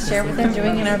come and share what they're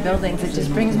doing in our buildings. It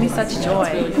just brings me such joy.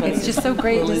 It's just so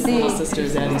great to see. My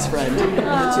sister's Addie's friend. The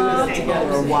two of them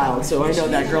together are wild, so I know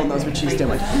that girl knows what she's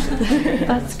doing.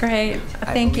 That's great.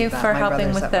 Thank you for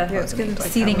helping with the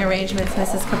seating arrangements,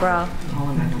 Mrs. Cabral.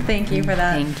 Thank you for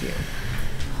that. Thank you.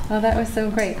 Oh, that was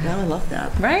so great. No, I love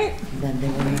that. Right?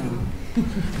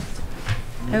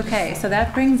 Okay, so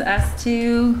that brings us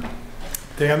to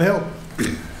Day on the Hill.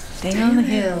 Day on the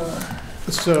Hill.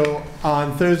 So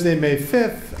on Thursday, May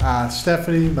 5th,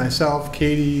 Stephanie, myself,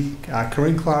 Katie,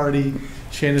 Corinne Clarity,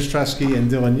 Shannon Stresky, and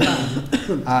Dylan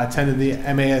Young attended the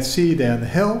MASC Day on the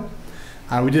Hill.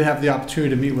 We did have the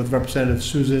opportunity to meet with Representative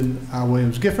Susan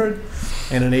Williams-Gifford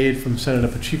and an aide from Senator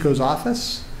Pacheco's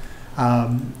office.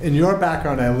 In your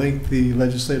background, I linked the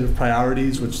legislative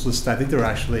priorities, which list, I think there were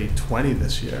actually 20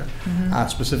 this year,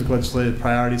 specific legislative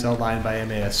priorities outlined by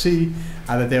MASC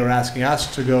that they were asking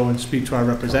us to go and speak to our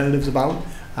representatives about,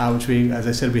 which we, as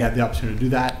I said, we had the opportunity to do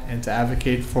that and to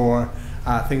advocate for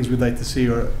things we'd like to see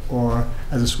or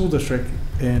as a school district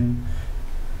in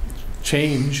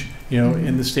change,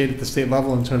 in the state at the state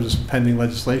level in terms of some pending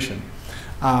legislation.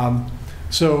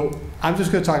 So I'm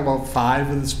just going to talk about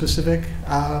 5 of the specific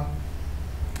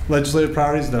legislative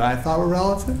priorities that I thought were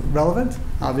relevant.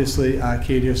 Obviously,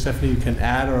 Katie or Stephanie, you can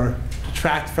add or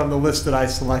detract from the list that I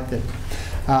selected.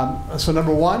 So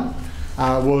number 1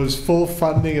 was full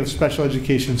funding of special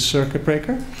education circuit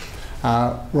breaker.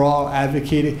 We're all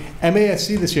advocating.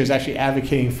 MASC this year is actually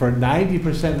advocating for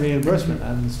 90% reimbursement.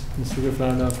 And Mr. Griffin, I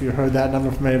don't know if you heard that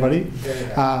number from anybody.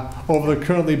 Over the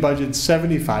currently budgeted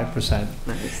 75%.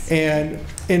 Nice. And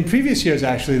in previous years,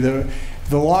 actually,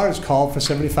 the law is called for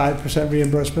 75%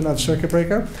 reimbursement of circuit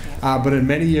breaker, but in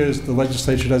many years the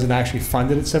legislature doesn't actually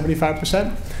fund it at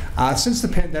 75%. Since the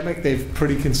pandemic, they've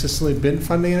pretty consistently been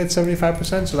funding it at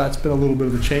 75%, so that's been a little bit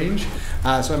of a change.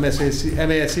 So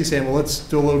MASC saying, well, let's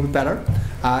do a little bit better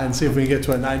and see if we can get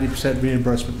to a 90%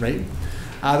 reimbursement rate.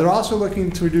 They're also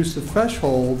looking to reduce the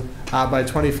threshold by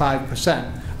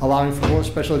 25%, allowing for more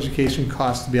special education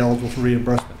costs to be eligible for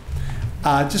reimbursement.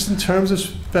 Just in terms of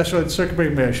special ed circuit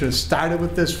breaker, I should have started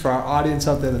with this for our audience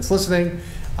out there that's listening.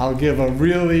 I'll give a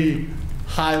really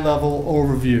high-level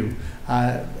overview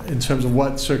in terms of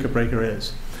what circuit breaker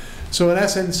is. So in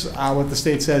essence, what the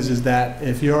state says is that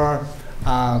if you have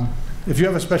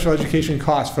a special education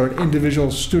cost for an individual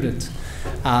student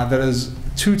that is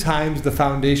 2 times the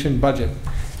foundation budget,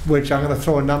 which I'm going to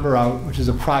throw a number out, which is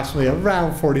approximately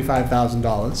around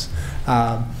 $45,000,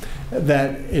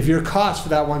 that if your cost for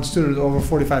that one student is over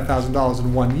 $45,000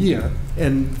 in 1 year,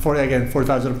 and again,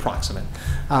 45 is approximate,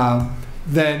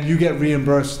 then you get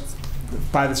reimbursed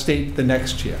by the state the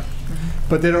next year.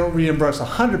 But they don't reimburse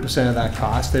 100% of that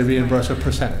cost, they reimburse a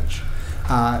percentage.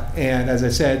 And as I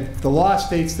said, the law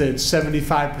states that it's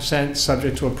 75%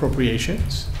 subject to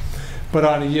appropriations, but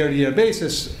on a year-to-year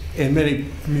basis, in many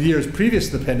years previous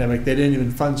to the pandemic, they didn't even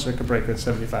fund circuit breaker at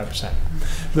 75%.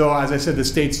 Though, as I said, the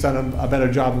state's done a better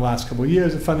job in the last couple of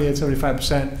years of funding at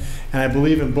 75%, and I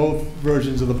believe in both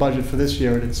versions of the budget for this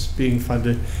year, it's being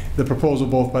funded, the proposal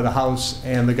both by the House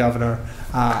and the governor.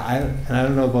 And I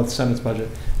don't know about the Senate's budget.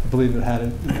 I believe it had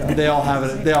it. They all have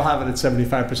it. They all have it at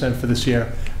 75% for this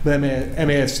year. But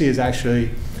MASC is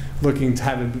actually looking to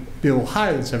have it be a little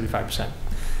higher than 75%.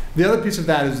 The other piece of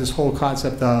that is this whole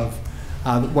concept of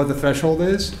what the threshold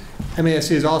is. MASC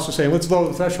is also saying, let's lower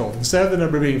the threshold. Instead of the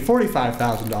number being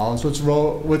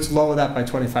 $45,000, let's lower that by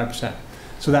 25%.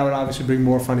 So that would obviously bring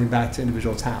more funding back to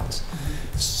individual towns.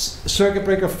 Circuit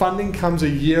breaker funding comes a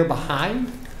year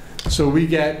behind. So we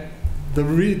get the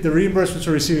reimbursements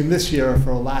we're receiving this year are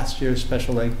for last year's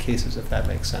special ed cases, if that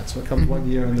makes sense. So it comes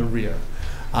 1 year in the rear.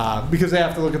 Because they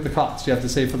have to look at the cost. You have to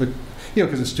say for the,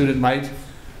 because a student might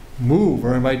move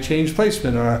or it might change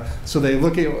placement, or so they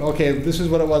look at, okay, this is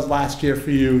what it was last year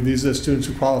for you. These are the students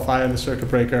who qualify on the circuit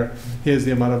breaker. Here's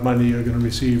the amount of money you're going to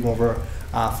receive over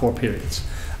 4 periods.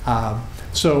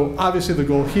 So obviously the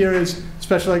goal here is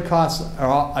special ed costs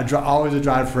are always a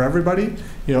drive for everybody.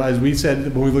 You know, as we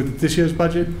said when we looked at this year's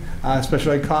budget,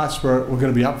 special ed costs were going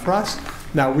to be up for us.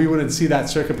 Now we wouldn't see that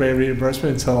circuit breaker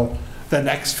reimbursement until the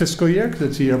next fiscal year because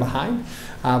it's a year behind.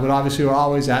 But obviously we're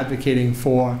always advocating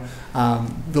for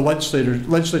the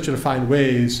legislature to find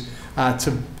ways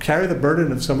to carry the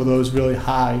burden of some of those really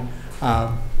high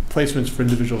placements for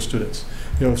individual students.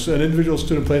 You know, so an individual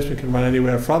student placement can run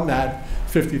anywhere from that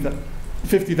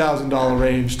 $50,000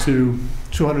 range to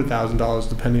 $200,000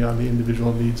 depending on the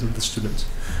individual needs of the students.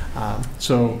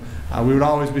 So we would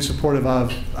always be supportive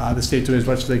of the state doing as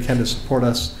much as they can to support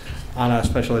us on our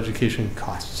special education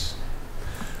costs.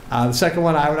 The second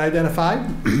one I would identify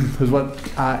is what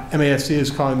MASC is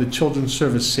calling the Children's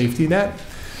Service Safety Net.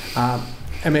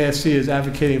 MASC is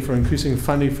advocating for increasing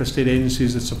funding for state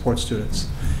agencies that support students.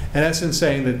 In essence,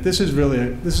 saying that this is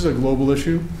a global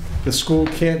issue. The school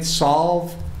can't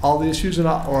solve all the issues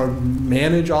or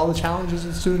manage all the challenges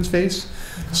that students face,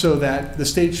 so that the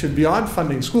state should, beyond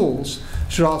funding schools,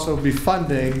 should also be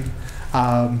funding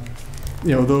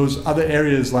those other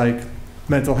areas like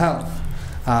mental health,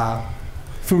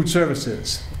 food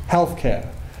services, healthcare.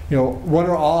 You know, what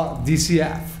are all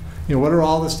DCF? You know, what are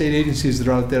all the state agencies that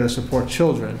are out there to support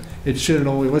children? It shouldn't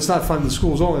only, let's not fund the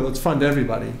schools only, let's fund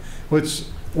everybody. Let's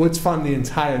fund the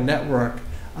entire network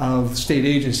of state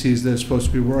agencies that are supposed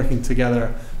to be working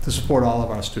together to support all of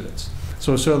our students.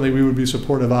 So certainly we would be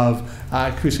supportive of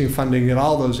increasing funding in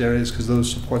all those areas because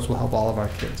those supports will help all of our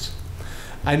kids.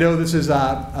 I know this is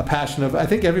a passion of, I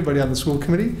think, everybody on the school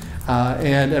committee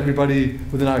and everybody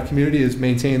within our community is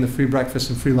maintaining the free breakfast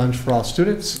and free lunch for all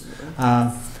students.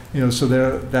 So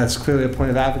that's clearly a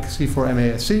point of advocacy for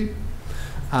MASC.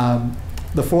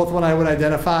 The fourth one I would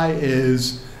identify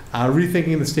is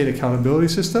rethinking the state accountability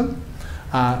system.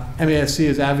 MASC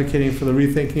is advocating for the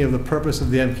rethinking of the purpose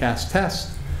of the MCAS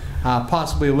test,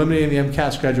 possibly eliminating the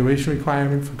MCAS graduation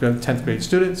requirement for 10th grade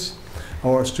students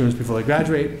or students before they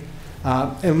graduate,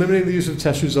 and limiting the use of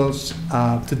test results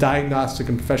to diagnostic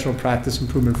and professional practice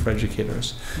improvement for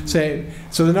educators. So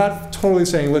they're not totally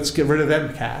saying let's get rid of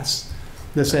MCAS.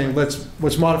 They're saying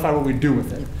let's modify what we do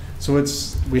with it. So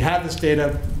we have this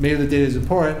data, maybe the data is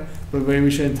important, but maybe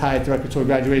we shouldn't tie it directly to a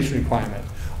graduation requirement.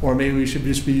 Or maybe we should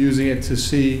just be using it to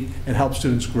see and help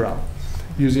students grow,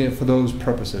 using it for those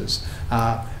purposes,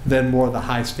 then more the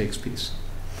high stakes piece.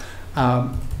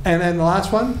 And then the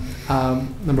last one,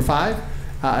 number 5,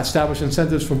 establish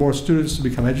incentives for more students to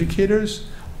become educators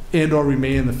and or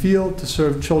remain in the field to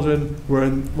serve children where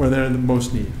they're in the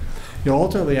most need. You know,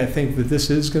 ultimately, I think that this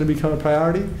is going to become a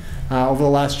priority. Over the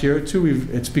last year or two,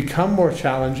 it's become more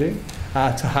challenging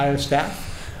to hire staff.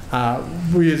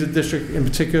 We as a district in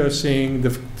particular are seeing the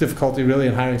difficulty really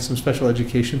in hiring some special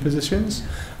education positions,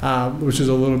 which is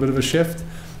a little bit of a shift.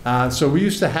 So we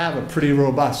used to have a pretty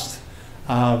robust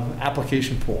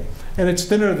application pool, and it's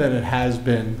thinner than it has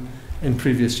been in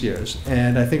previous years.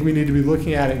 And I think we need to be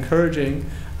looking at encouraging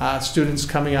students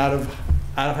coming out of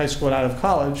high school and out of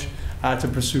college to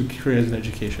pursue careers in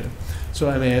education. So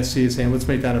MASC is saying let's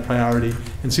make that a priority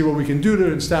and see what we can do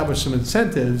to establish some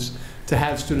incentives to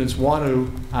have students want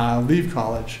to leave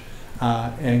college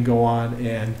and go on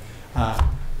and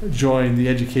join the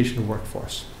education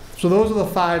workforce. So those are the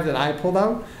 5 that I pulled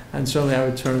out, and certainly I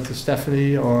would turn it to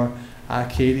Stephanie or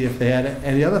Katie if they had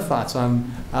any other thoughts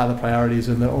on the priorities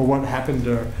or what happened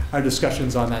or our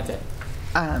discussions on that day.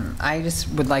 I just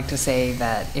would like to say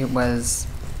that it was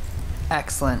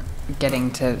excellent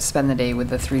getting to spend the day with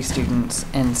the 3 students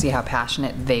and see how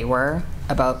passionate they were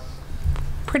about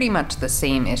pretty much the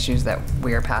same issues that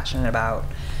we're passionate about,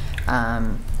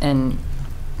 and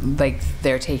like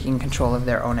they're taking control of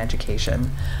their own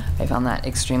education. I found that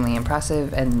extremely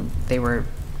impressive, and they were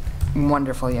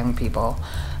wonderful young people,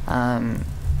 and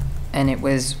it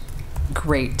was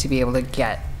great to be able to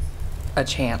get a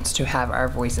chance to have our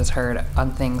voices heard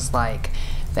on things like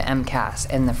the MCAS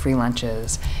and the free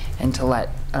lunches, and to let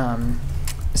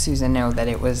Susan know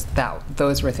that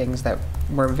those were things that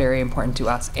were very important to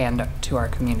us and to our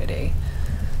community.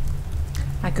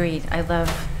 Agreed. I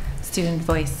love student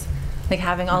voice. Like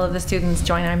having all of the students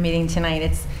join our meeting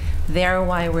tonight, they're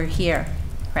why we're here,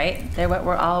 right? They're what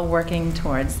we're all working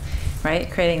towards,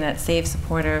 right? Creating that safe,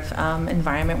 supportive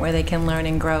environment where they can learn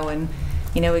and grow and,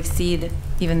 exceed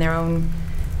even their own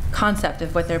concept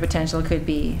of what their potential could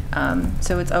be.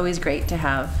 So it's always great to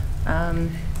have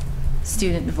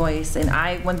student voice. And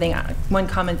one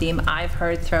common theme I've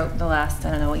heard throughout the last,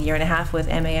 year and a half with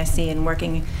MASC and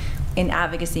working in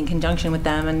advocacy in conjunction with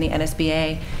them and the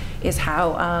NSBA is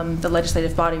how the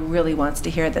legislative body really wants to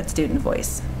hear that student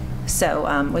voice. So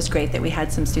it was great that we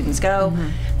had some students go.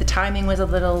 The timing was a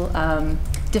little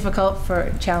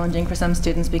challenging for some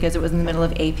students because it was in the middle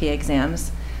of AP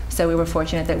exams. So we were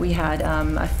fortunate that we had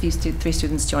three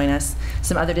students join us.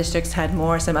 Some other districts had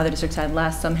more, some other districts had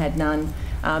less, some had none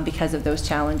because of those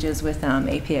challenges with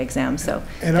AP exams. So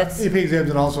and AP exams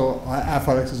and also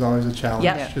athletics is always a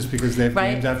challenge, just because they have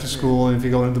games after school, and if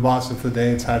you go into Boston for the day,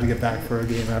 it's hard to get back for a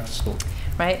game after school.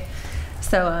 Right.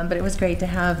 So, but it was great to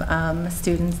have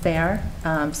students there.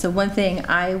 So one thing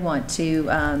I want to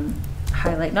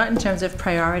highlight, not in terms of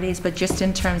priorities, but just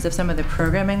in terms of some of the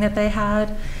programming that they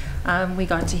had. We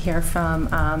got to hear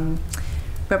from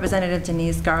Representative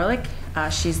Denise Garlick.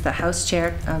 She's the House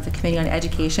Chair of the Committee on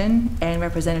Education, and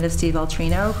Representative Steve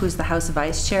Altrino, who's the House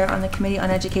Vice Chair on the Committee on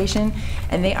Education.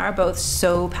 And they are both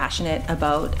so passionate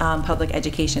about public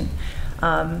education.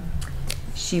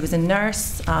 She was a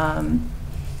nurse.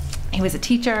 He was a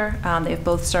teacher. They've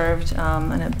both served in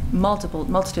a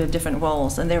multitude of different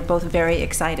roles, and they're both very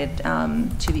excited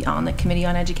to be on the Committee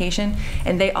on Education.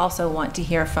 And they also want to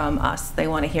hear from us. They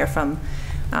want to hear from,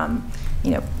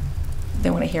 they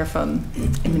want to hear from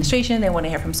administration. They want to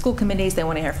hear from school committees. They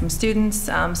want to hear from students.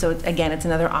 So again, it's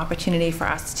another opportunity for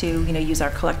us to, use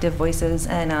our collective voices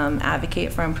and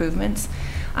advocate for improvements.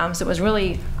 So it was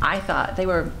really, I thought, they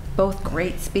were both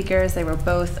great speakers. They were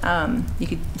both, you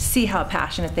could see how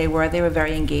passionate they were. They were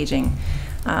very engaging.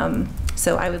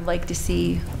 So I would like to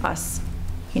see us,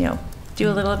 do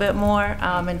a little bit more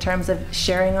in terms of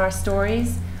sharing our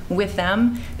stories with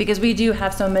them, because we do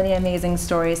have so many amazing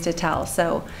stories to tell.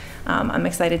 So I'm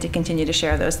excited to continue to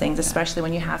share those things, especially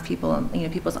when you have people,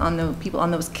 people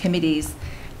on those committees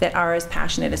that are as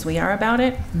passionate as we are about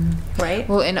it, right?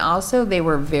 Well, and also they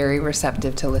were very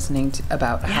receptive to listening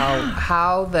about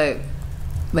how they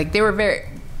were very,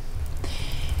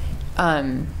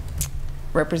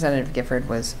 Representative Gifford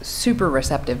was super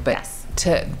receptive, but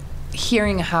to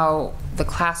hearing how the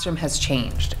classroom has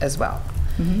changed as well.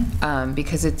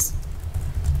 Because it's,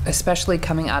 especially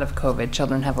coming out of COVID,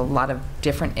 children have a lot of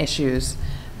different issues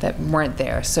that weren't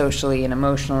there socially and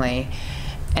emotionally.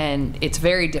 And it's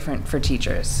very different for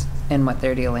teachers and what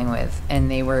they're dealing with. And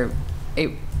they were,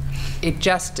 it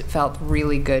just felt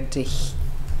really good to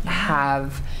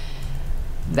have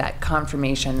that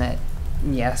confirmation that,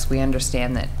 yes, we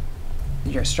understand that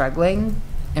you're struggling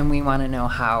and we want to know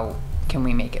how can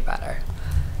we make it better.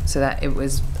 So that it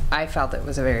was, I felt it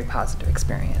was a very positive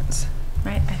experience.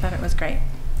 Right, I thought it was great.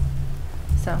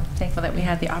 So thankful that we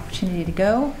had the opportunity to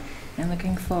go, and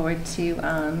looking forward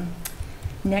to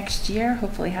next year,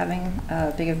 hopefully having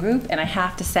a bigger group. And I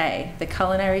have to say, the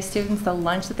culinary students, the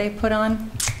lunch that they put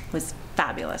on was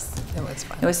fabulous. It was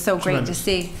fun. It was so great to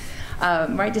see.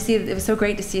 It was so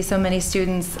great to see so many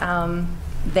students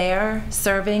there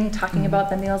serving, talking about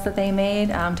the meals that they made,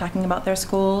 talking about their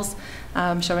schools,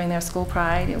 showing their school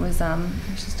pride. It was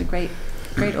just a great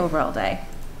overall day.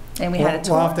 And we had a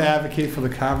tour. We'll have to advocate for the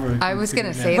Carver. I was going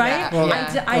to say that. Well,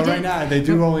 Yeah. right now, they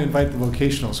do only invite the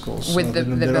vocational schools. With the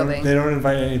building. They don't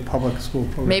invite any public school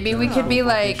programs. Maybe we could be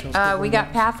like, we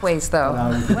got pathways though.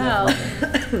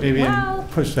 Maybe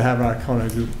push to have our culinary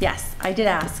group. Yes, I did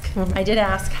ask. I did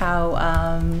ask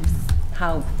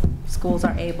how schools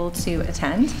are able to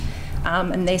attend.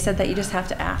 And they said that you just have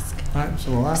to ask. All right,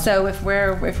 so we'll ask. So if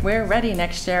we're ready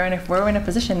next year, and if we're in a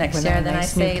position next year, then I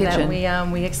say that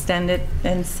we extend it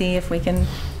and see if we can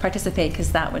participate,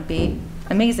 because that would be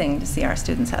amazing to see our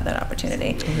students have that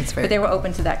opportunity. But they were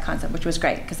open to that concept, which was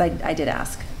great, because I did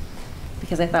ask,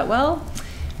 because I thought, well,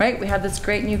 right, we have this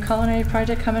great new culinary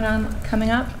project coming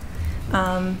up.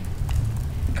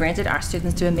 Granted, our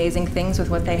students do amazing things with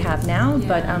what they have now,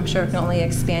 but I'm sure it can only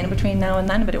expand between now and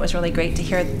then. But it was really great to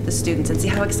hear the students and see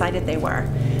how excited they were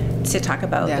to talk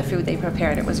about the food they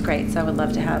prepared. It was great. So I would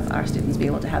love to have our students be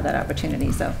able to have that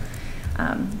opportunity. So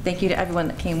thank you to everyone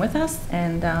that came with us,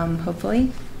 and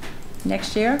hopefully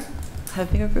next year have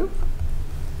a bigger group.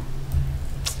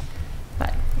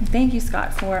 But thank you,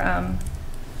 Scott, for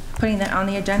putting that on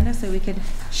the agenda so we could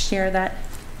share that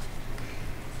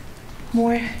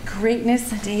more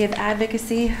greatness, a day of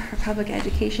advocacy for public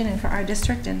education and for our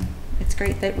district. And it's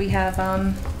great that we have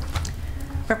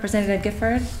Representative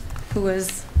Gifford, who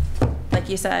was, like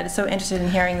you said, so interested in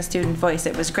hearing the student voice.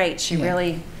 It was great. She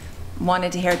really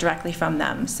wanted to hear directly from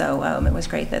them. So it was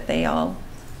great that they all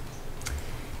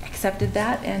accepted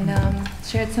that and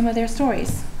shared some of their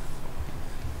stories.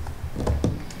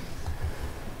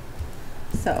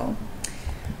 So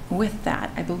with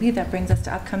that, I believe that brings us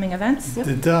to upcoming events.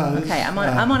 It does. Okay, I'm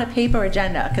on a paper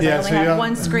agenda because I only have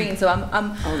one screen, so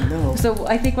Oh, no. So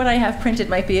I think what I have printed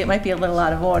might be a little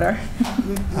out of order.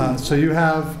 So you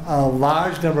have a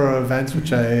large number of events,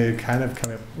 which I kind of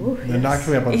come up. They're not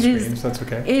coming up on the screen, so that's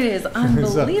okay. It is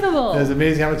unbelievable. It's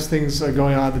amazing how much things are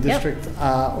going on in the district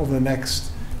over the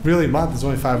next really month. There's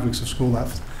only 5 weeks of school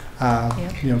left.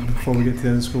 You know, before we get to the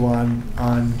end of school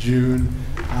on June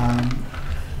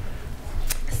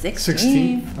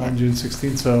 16th. On June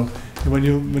 16th. So when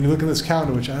you look at this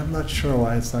calendar, which I'm not sure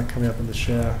why it's not coming up in the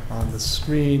share on the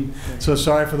screen. So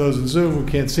sorry for those in Zoom who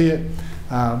can't see it.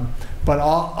 But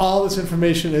all this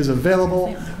information is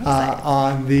available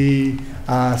on the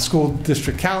school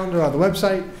district calendar on the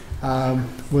website,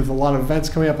 with a lot of events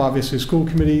coming up. Obviously, school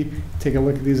committee, take a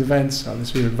look at these events.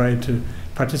 Obviously, you're invited to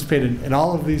participate in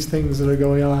all of these things that are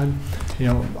going on. You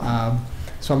know,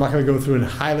 so I'm not going to go through and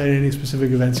highlight any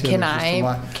specific events here. Can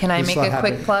I make a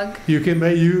quick plug? You can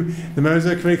make the members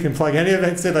of the committee can plug any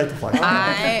events they'd like to plug.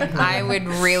 I would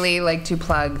really like to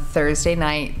plug Thursday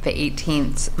night, the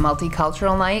 18th,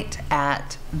 multicultural night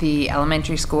at the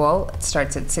elementary school. It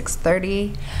starts at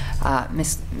 6:30.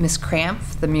 Miss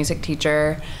Crampf, the music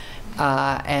teacher,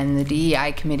 and the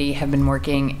DEI committee have been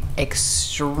working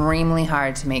extremely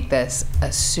hard to make this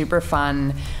a super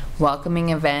fun, welcoming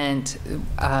event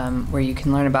where you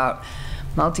can learn about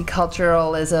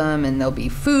multiculturalism, and there'll be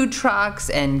food trucks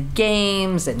and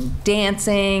games and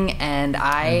dancing and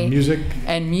music,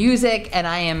 and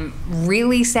I am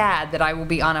really sad that I will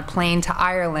be on a plane to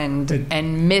Ireland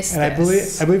and miss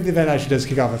this. I believe the event actually does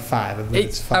kick off at 5. I believe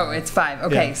it's 5. Oh, it's 5.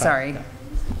 Okay, yeah, 5. Sorry. Yeah.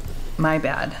 My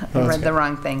bad. I read the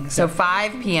wrong thing. So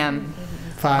 5 p.m.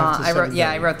 5 to 7:30.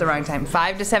 I wrote the wrong time.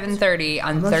 5 to 7:30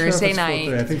 on Thursday night.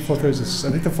 I think 4:30 is.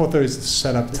 I think the 4:30 is the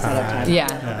setup time.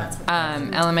 Yeah.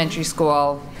 Elementary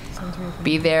school.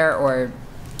 Be there or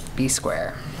be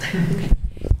square.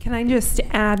 Can I just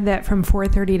add that from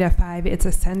 4:30 to 5, it's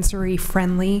a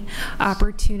sensory-friendly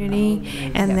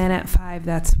opportunity, and then at 5,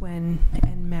 that's when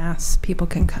en masse people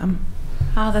can come.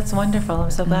 Oh, that's wonderful.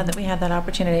 I'm so glad that we had that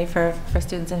opportunity for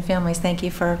students and families. Thank you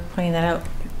for pointing that out.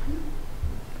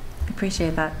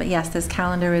 Appreciate that. But yes, this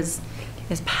calendar is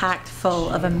packed full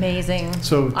of amazing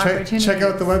opportunities. Check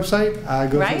out the website.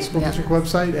 Go to the school district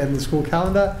website and the school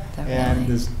calendar. Definitely. And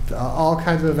there's all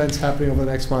kinds of events happening over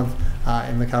the next month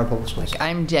in the Carver Public Schools.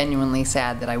 I'm genuinely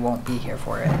sad that I won't be here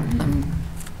for it.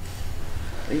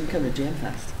 You can come to Jam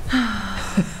Fest.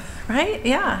 Right?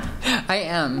 Yeah. I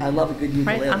am. I love a good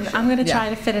ukulele. Right? I'm going to try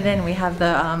to fit it in. We have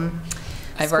the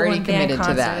I've already committed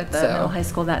to that. At the middle high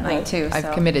school that night too.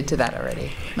 I've committed to that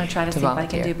already. I'm going to try to see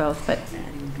volunteer. if I can do both, but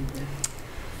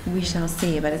we shall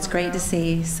see. But it's great to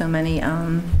see so many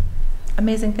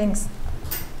amazing things.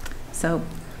 So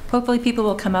hopefully people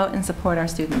will come out and support our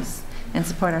students and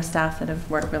support our staff that have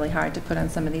worked really hard to put on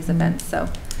some of these events. So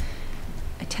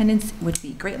attendance would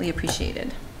be greatly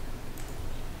appreciated.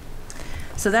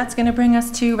 So that's going to bring us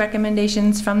to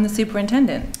recommendations from the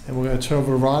superintendent. And we're going to turn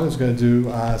over to Ron, who's going to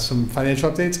do some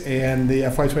financial updates and the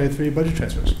FY23 budget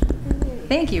transfers.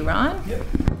 Thank you, Ron. Yep.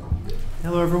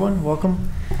 Hello, everyone.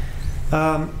 Welcome.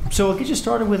 So I'll get you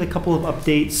started with a couple of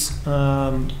updates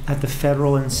at the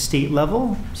federal and state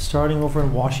level. Starting over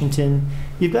in Washington,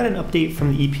 you've got an update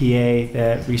from the EPA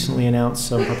that recently announced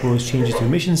some proposed changes to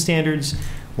emission standards.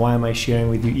 Why am I sharing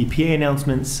with you EPA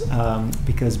announcements?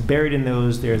 Because buried in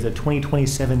those, there's a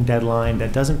 2027 deadline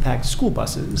that does impact school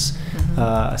buses.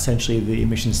 Essentially, the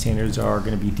emission standards are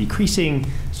going to be decreasing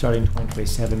starting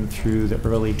 2027 through the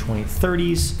early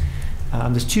 2030s.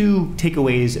 There's 2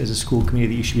 takeaways as a school committee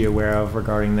that you should be aware of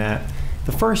regarding that.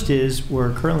 The first is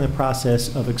we're currently in the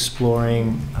process of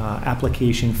exploring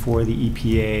application for the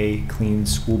EPA Clean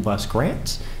School Bus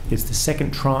Grant. It's the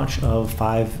second tranche of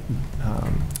 $5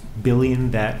 billion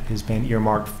that has been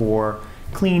earmarked for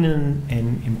clean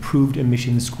and improved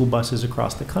emissions school buses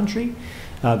across the country.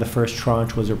 The first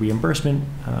tranche was a reimbursement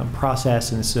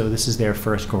process, and so this is their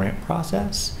first grant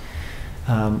process.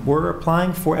 We're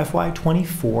applying for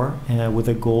FY24 with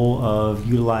a goal of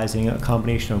utilizing a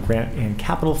combination of grant and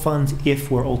capital funds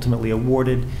if we're ultimately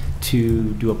awarded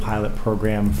to do a pilot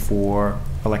program for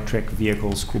electric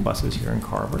vehicle school buses here in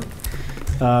Carver.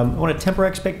 I want to temper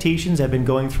expectations. I've been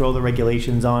going through all the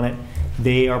regulations on it.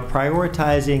 They are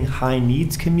prioritizing high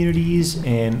needs communities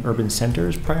and urban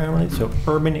centers primarily, so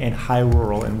urban and high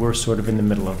rural, and we're sort of in the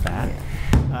middle of that.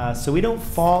 So we don't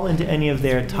fall into any of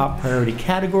their top priority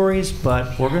categories,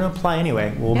 but we're going to apply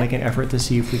anyway. We'll make an effort to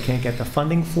see if we can't get the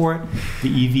funding for it. The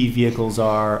EV vehicles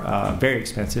are very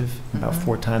expensive, about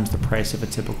 4 times the price of a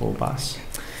typical bus.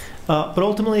 But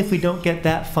ultimately, if we don't get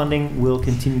that funding, we'll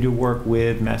continue to work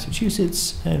with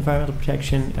Massachusetts Environmental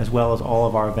Protection as well as all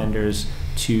of our vendors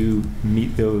to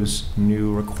meet those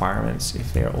new requirements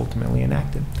if they are ultimately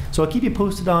enacted. So I'll keep you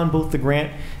posted on both the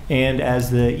grant and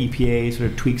as the EPA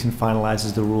sort of tweaks and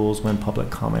finalizes the rules when public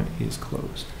comment is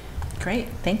closed. Great,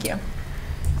 thank you.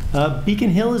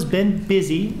 Beacon Hill has been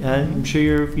busy. I'm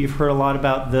sure you've heard a lot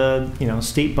about the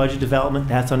state budget development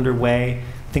that's underway.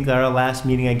 I think that at our last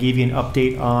meeting I gave you an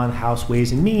update on House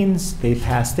Ways and Means. They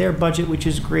passed their budget, which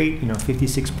is great,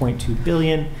 $56.2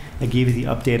 billion. I gave you the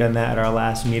update on that at our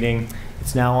last meeting.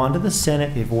 It's now on to the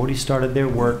Senate. They've already started their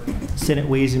work. Senate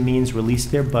Ways and Means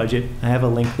released their budget. I have a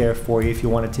link there for you if you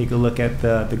want to take a look at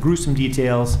the gruesome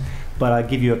details, but I'll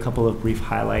give you a couple of brief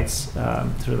highlights,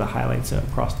 sort of the highlights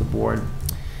across the board.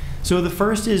 So the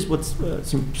first is what's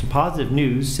some positive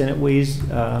news. Senate Ways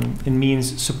and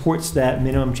Means supports that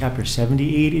minimum Chapter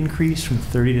 70 aid increase from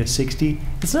 30 to 60.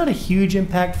 It's not a huge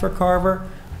impact for Carver,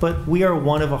 but we are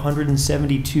one of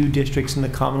 172 districts in the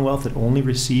Commonwealth that only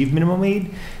receive minimum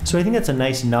aid. So I think that's a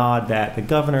nice nod that the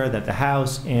governor, that the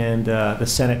House, and the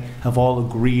Senate have all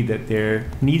agreed that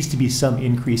there needs to be some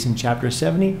increase in Chapter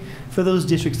 70 for those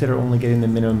districts that are only getting the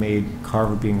minimum aid,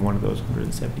 Carver being one of those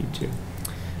 172.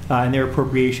 And their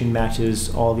appropriation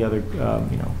matches all the other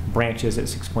branches at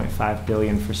 $6.5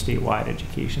 billion for statewide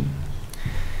education.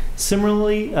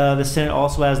 Similarly, the Senate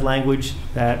also has language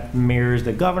that mirrors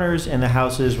the governor's and the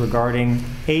House's regarding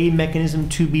a mechanism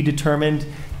to be determined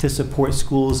to support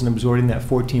schools in absorbing that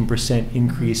 14%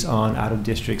 increase on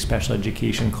out-of-district special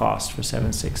education costs for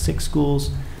 766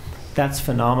 schools. That's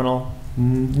phenomenal.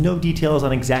 No details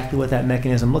on exactly what that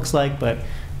mechanism looks like, but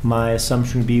my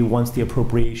assumption would be once the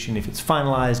appropriation, if it's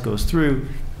finalized, goes through,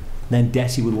 then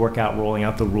DESE would work out rolling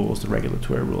out the rules, the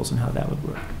regulatory rules, and how that would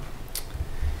work.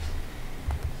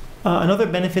 Another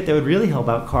benefit that would really help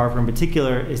out Carver in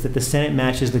particular is that the Senate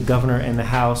matches the governor and the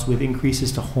House with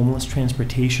increases to homeless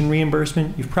transportation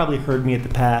reimbursement. You've probably heard me at the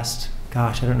past,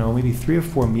 gosh, I don't know, maybe 3 or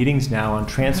 4 meetings now on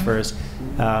transfers,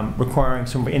 requiring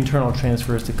some internal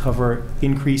transfers to cover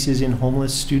increases in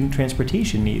homeless student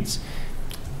transportation needs.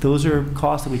 Those are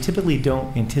costs that we typically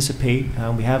don't anticipate.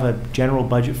 We have a general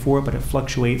budget for it, but it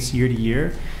fluctuates year to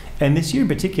year. And this year in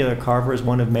particular, Carver is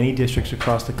one of many districts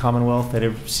across the Commonwealth that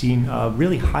have seen a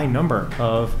really high number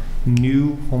of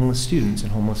new homeless students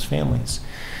and homeless families.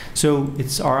 So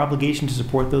it's our obligation to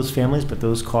support those families, but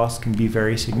those costs can be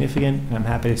very significant. And I'm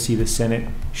happy to see the Senate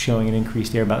showing an increase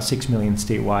there, about $6 million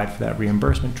statewide for that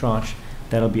reimbursement tranche.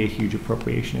 That'll be a huge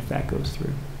appropriation if that goes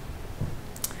through.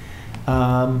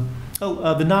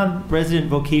 The non-resident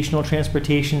vocational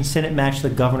transportation, Senate matched the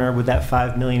governor with that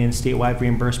 $5 million in statewide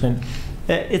reimbursement.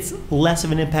 It's less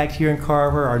of an impact here in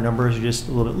Carver. Our numbers are just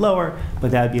a little bit lower,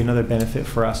 but that would be another benefit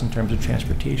for us in terms of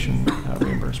transportation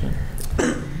reimbursement.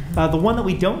 The one that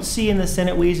we don't see in the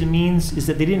Senate Ways and Means is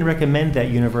that they didn't recommend that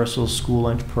universal school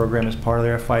lunch program as part of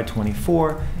their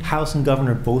FY24. House and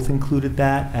Governor both included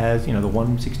that as the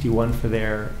 161 for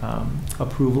their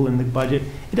approval in the budget.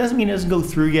 It doesn't mean it doesn't go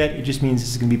through yet. It just means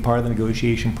this is going to be part of the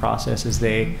negotiation process as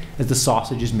the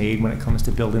sausage is made when it comes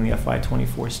to building the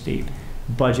FY24 state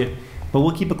budget. But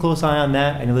we'll keep a close eye on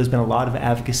that. I know there's been a lot of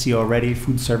advocacy already.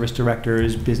 Food service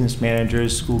directors, business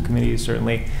managers, school committees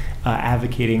certainly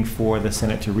advocating for the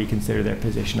Senate to reconsider their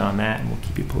position on that, and we'll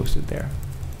keep you posted there.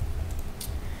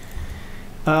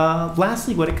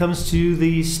 Lastly, when it comes to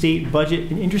the state budget,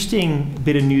 an interesting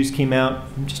bit of news came out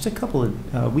just a couple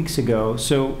of weeks ago.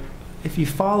 So if you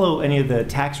follow any of the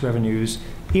tax revenues,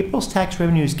 April's tax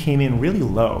revenues came in really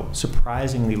low,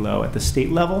 surprisingly low at the state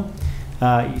level. You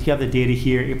have the data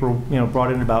here. April,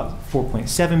 brought in about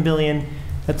 $4.7 billion.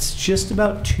 That's just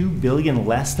about $2 billion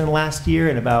less than last year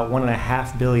and about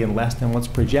 $1.5 billion less than what's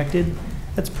projected.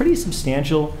 That's pretty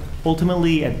substantial.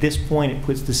 Ultimately, at this point, it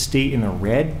puts the state in the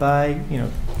red by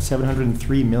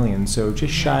 $703 million. So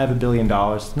just shy of $1 billion.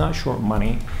 It's not short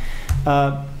money.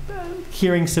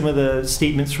 Hearing some of the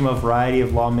statements from a variety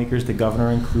of lawmakers, the governor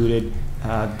included,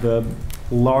 the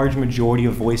large majority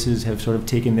of voices have sort of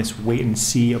taken this wait and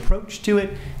see approach to it,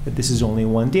 that this is only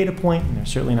one data point, and they're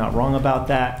certainly not wrong about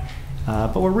that.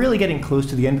 But we're really getting close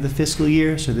to the end of the fiscal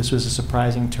year, so this was a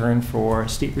surprising turn for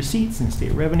state receipts and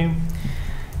state revenue.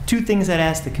 2 things I'd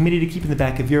ask the committee to keep in the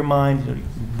back of your mind,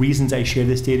 reasons I share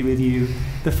this data with you.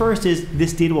 The first is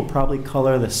this data will probably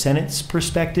color the Senate's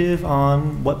perspective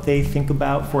on what they think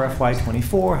about for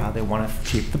FY24, how they want to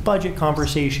shape the budget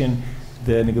conversation,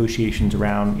 the negotiations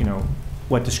around,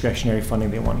 what discretionary funding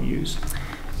they want to use.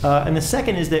 And the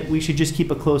second is that we should just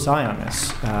keep a close eye on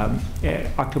this.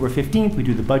 October 15th, we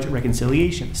do the budget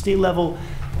reconciliation at the state level.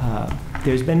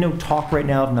 There's been no talk right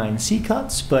now of 9C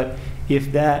cuts, but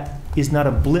if that is not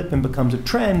a blip and becomes a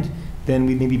trend, then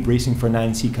we may be bracing for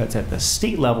 9C cuts at the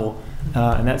state level,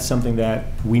 and that's something that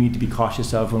we need to be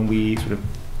cautious of when we sort of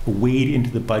wade into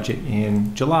the budget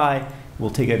in July. We'll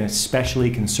take an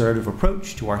especially conservative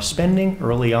approach to our spending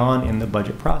early on in the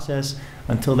budget process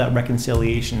until that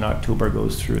reconciliation in October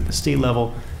goes through at the state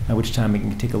level, at which time we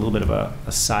can take a little bit of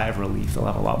a sigh of relief. They'll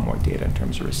have a lot more data in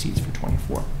terms of receipts for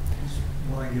 24.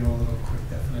 I want to give a little quick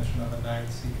definition of a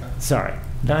 9C cut. Sorry.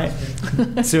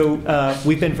 So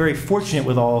we've been very fortunate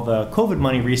with all the COVID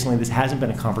money recently. This hasn't been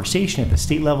a conversation at the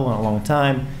state level in a long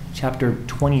time. Chapter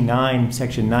 29,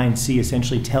 Section 9C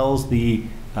essentially tells the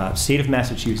state of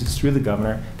Massachusetts through the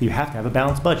governor that you have to have a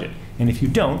balanced budget. And if you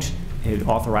don't, it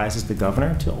authorizes the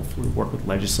governor to hopefully work with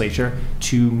legislature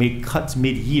to make cuts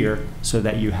mid-year so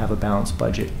that you have a balanced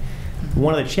budget.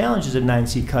 One of the challenges of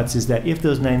 9C cuts is that if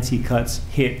those 9C cuts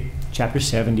hit Chapter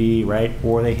 70, right,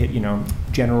 or they hit,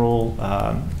 general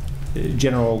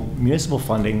municipal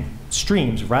funding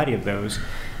streams, a variety of those,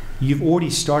 you've already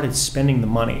started spending the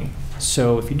money.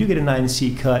 So if you do get a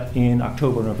 9C cut in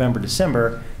October, November,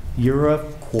 December, you're a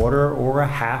quarter or a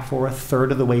half or a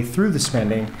third of the way through the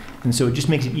spending, and so it just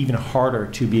makes it even harder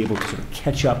to be able to sort of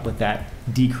catch up with that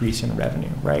decrease in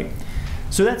revenue, right?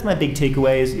 So that's my big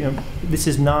takeaway is, this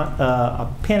is not a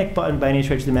panic button by any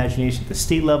stretch of the imagination at the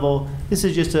state level. This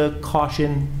is just a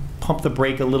caution, pump the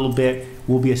brake a little bit.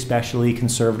 We'll be especially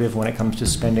conservative when it comes to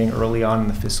spending early on in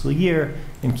the fiscal year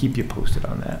and keep you posted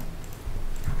on that.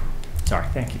 Sorry,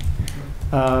 thank you.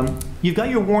 You've got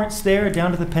your warrants there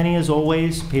down to the penny as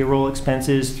always, payroll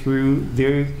expenses through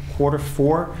their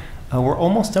Q4. We're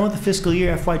almost done with the fiscal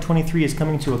year. FY23 is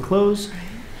coming to a close.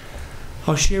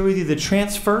 I'll share with you the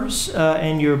transfers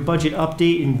and your budget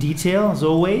update in detail, as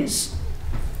always.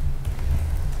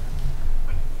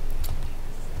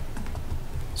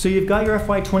 So you've got your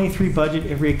FY23 budget,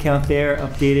 every account there,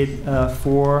 updated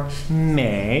for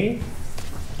May.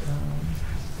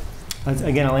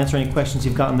 Again, I'll answer any questions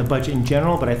you've got on the budget in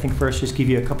general, but I think first just give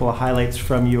you a couple of highlights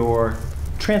from your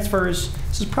transfers.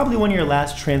 This is probably one of your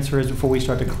last transfers before we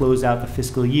start to close out the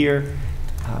fiscal year.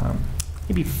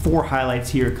 Maybe 4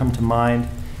 highlights here come to mind.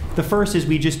 The first is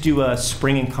we just do a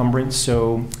spring encumbrance,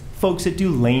 so folks that do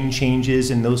lane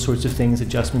changes and those sorts of things,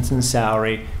 adjustments in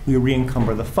salary, we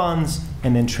re-encumber the funds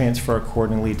and then transfer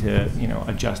accordingly to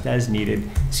adjust as needed.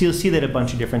 So you'll see that a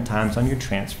bunch of different times on your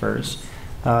transfers.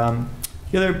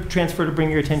 The other transfer to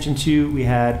bring your attention to, we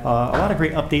had a lot of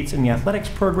great updates in the athletics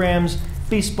programs,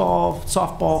 baseball,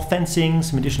 softball, fencing,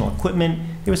 some additional equipment.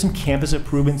 There were some campus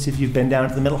improvements if you've been down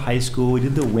to the middle high school. We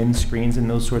did the wind screens and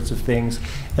those sorts of things,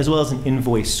 as well as an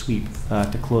invoice sweep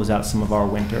to close out some of our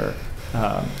winter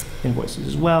invoices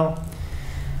as well.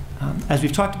 As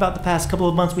we've talked about the past couple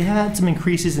of months, we had some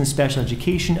increases in special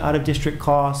education out-of-district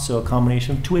costs, so a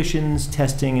combination of tuitions,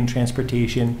 testing, and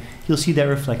transportation. You'll see that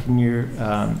reflected in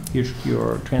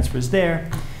your transfers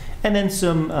there. And then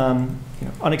some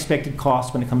unexpected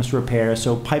costs when it comes to repairs,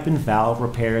 so pipe and valve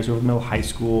repairs over the middle high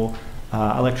school,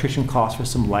 electrician costs for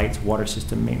some lights, water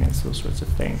system maintenance, those sorts of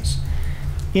things.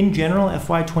 In general,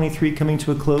 FY23 coming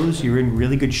to a close, you're in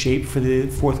really good shape for the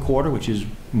Q4, which is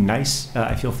nice.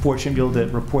 I feel fortunate to be able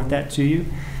to report that to you.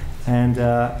 And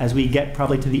as we get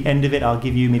probably to the end of it, I'll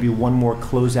give you maybe one more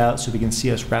closeout so we can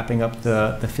see us wrapping up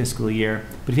the fiscal year.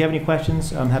 But if you have any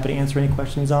questions, I'm happy to answer any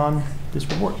questions on this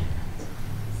report.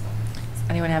 Does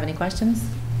anyone have any questions?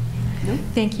 No.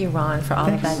 Thank you, Ron, for all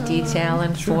of that detail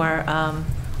and for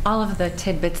all of the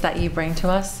tidbits that you bring to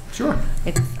us. Sure.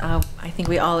 It's, I think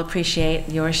we all appreciate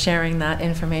your sharing that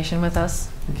information with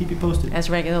us. We'll keep you posted. As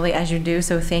regularly as you do,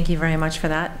 so thank you very much for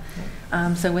that.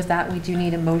 So with that, we do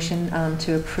need a motion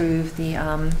to approve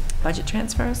the budget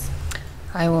transfers.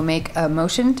 I will make a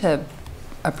motion to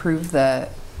approve the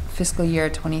fiscal year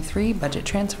 23 budget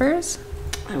transfers.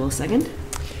 I will second.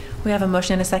 We have a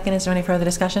motion and a second. Is there any further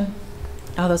discussion?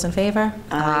 All those in favor?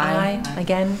 Aye. Aye.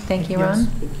 Again, thank you, Ron.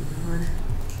 Thank you, Ron.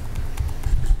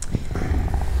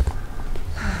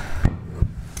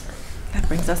 That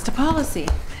brings us to policy.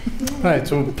 All right,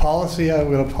 so policy, we're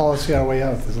going to policy our way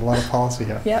out. There's a lot of policy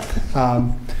here. Yep.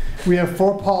 We have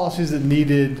 4 policies that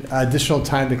needed additional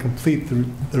time to complete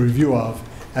the review of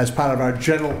as part of our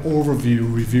general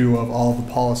overview review of all of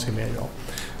the policy manual.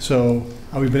 So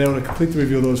we've been able to complete the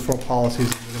review of those 4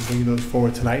 policies, and we're going to bring those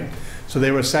forward tonight. So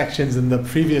there were sections in the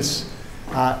previous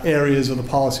areas of the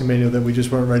policy manual that we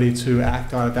just weren't ready to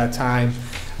act on at that time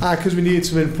because we needed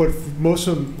some input, most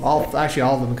of them, actually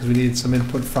all of them, because we needed some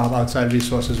input from outside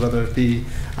resources, whether it be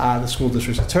the school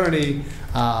district's attorney,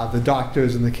 the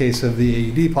doctors in the case of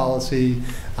the AED policy,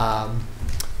 and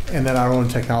then our own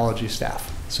technology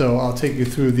staff. So I'll take you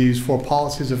through these 4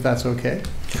 policies if that's okay.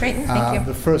 Great, thank you.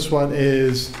 The first one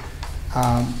is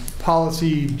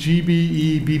policy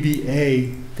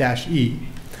GBEBBA-E,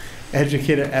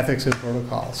 educator ethics and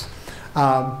protocols.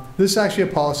 This is actually a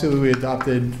policy that we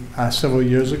adopted several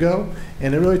years ago,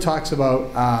 and it really talks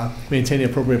about maintaining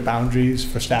appropriate boundaries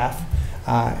for staff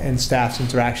and staff's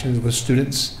interactions with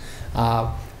students.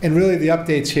 And really the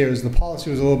updates here is the policy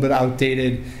was a little bit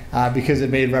outdated because it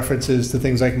made references to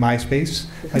things like MySpace.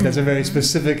 Like that's a very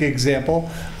specific example.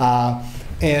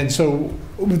 And so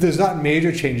there's not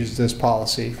major changes to this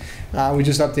policy. We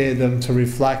just updated them to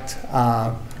reflect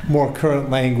more current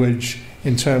language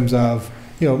in terms of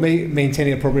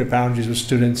maintaining appropriate boundaries with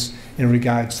students in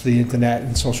regards to the internet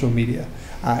and social media.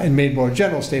 And made more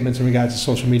general statements in regards to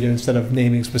social media instead of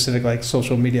naming specific like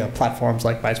social media platforms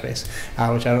like MySpace,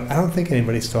 which I don't think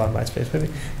anybody's still on MySpace.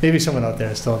 Maybe someone out there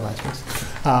is still on MySpace.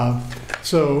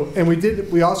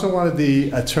 We also wanted the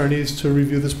attorneys to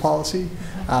review this policy,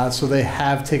 so they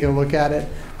have taken a look at it.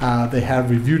 They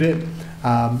have reviewed it.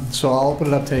 So I'll open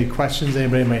it up to any questions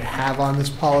anybody might have on this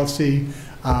policy.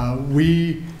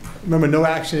 Remember, no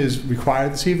action is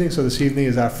required this evening, so this evening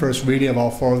is our first reading of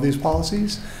all 4 of these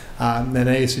policies. Then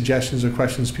any suggestions or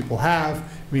questions people have,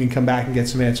 we can come back and get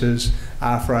some answers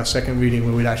for our second reading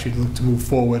where we'd actually look to move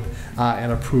forward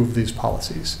and approve these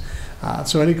policies.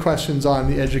 So any questions on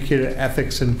the educator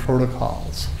ethics and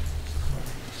protocols?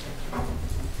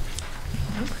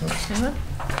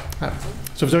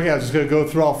 So if it's okay, I'm just going to go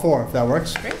through all 4 if that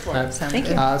works. Great. Thank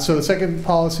you. So the second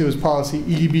policy was policy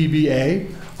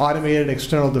EBBA, automated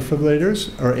external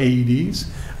defibrillators, or AEDs.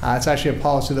 It's actually a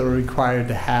policy that we're required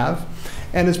to have.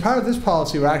 And as part of this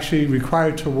policy, we're actually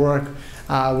required to work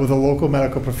with a local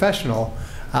medical professional,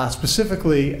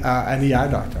 specifically an ER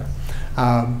doctor.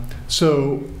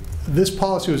 So this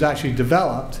policy was actually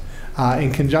developed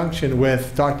in conjunction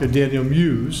with Dr. Daniel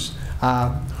Muse,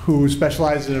 who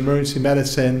specializes in emergency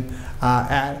medicine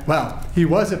he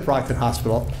was at Brockton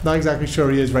Hospital. Not exactly sure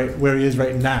where he is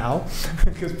right now,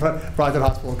 because Brockton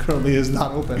Hospital currently is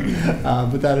not open,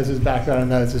 but that is his background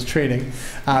and that is his training.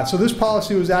 So this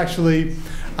policy was actually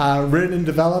written and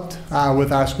developed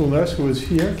with our school nurse who is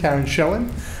here, Karen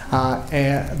Schoen,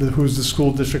 who's the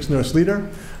school district's nurse leader,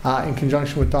 in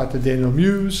conjunction with Dr. Daniel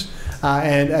Muse.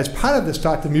 And as part of this,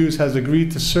 Dr. Muse has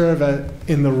agreed to serve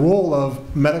in the role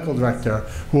of medical director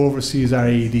who oversees our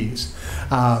AEDs.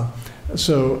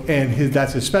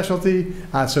 That's his specialty.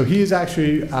 So he has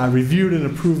actually reviewed and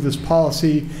approved this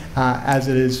policy as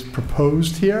it is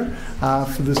proposed here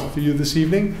for you this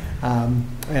evening. And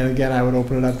again, I would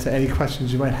open it up to any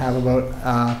questions you might have about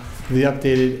the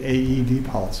updated AED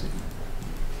policy.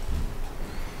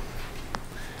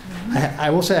 I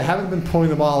will say I haven't been pulling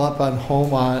them all up on home,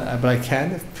 but I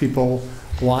can if people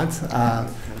want,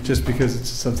 just because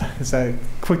it's a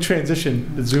quick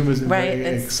transition that Zoom isn't very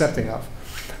accepting of.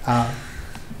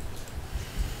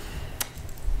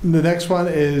 The next one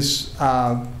is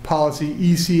policy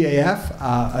ECAF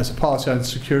as a policy on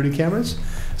security cameras.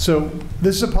 So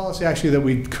this is a policy actually that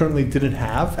we currently didn't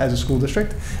have as a school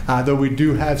district, though we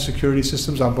do have security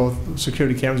systems on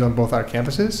security cameras on both our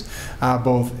campuses,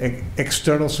 both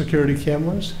external security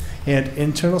cameras and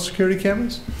internal security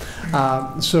cameras.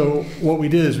 So what we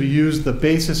did is we used the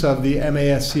basis of the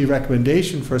MASC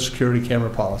recommendation for a security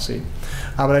camera policy.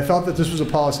 But I felt that this was a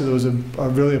policy that was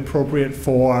really appropriate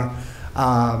for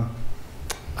our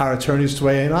attorneys to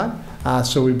weigh in on.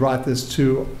 So we brought this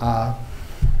to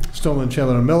Stoneman,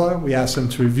 Chandler, and Miller. We asked them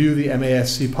to review the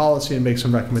MASC policy and make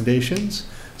some recommendations.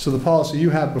 So the policy you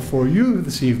have before you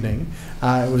this evening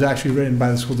was actually written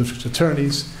by the school district's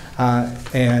attorneys,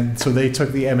 and so they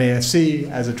took the MASC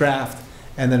as a draft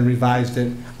and then revised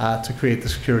it to create the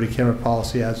security camera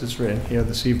policy as it's written here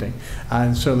this evening.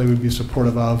 And certainly we'd be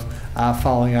supportive of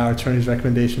following our attorney's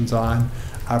recommendations on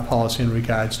our policy in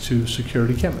regards to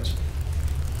security cameras.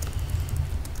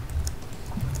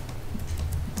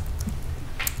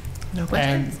 No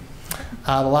questions.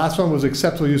 And the last one was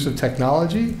acceptable use of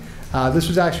technology. This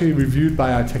was actually reviewed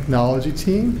by our technology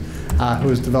team, who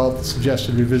has developed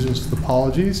suggested revisions to the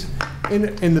policies.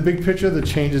 In the big picture, the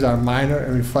changes are minor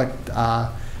and reflect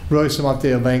really some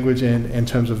updated language in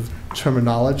terms of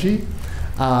terminology.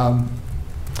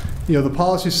 The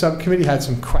policy subcommittee had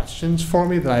some questions for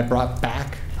me that I brought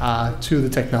back to the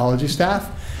technology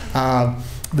staff.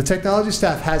 The technology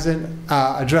staff hasn't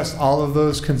addressed all of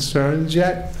those concerns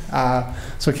yet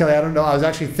So Kelly, I don't know, I was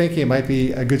actually thinking it might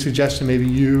be a good suggestion, maybe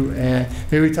you and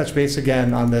maybe we touch base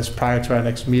again on this prior to our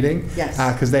next meeting. Yes.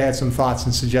 Because they had some thoughts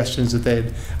and suggestions that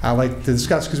they'd like to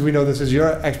discuss, because we know this is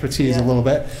your expertise a little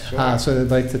bit. Sure. So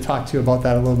they'd like to talk to you about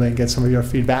that a little bit and get some of your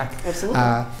feedback. Absolutely.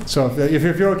 So if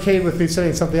you're okay with me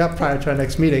setting something up prior to our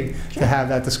next meeting to have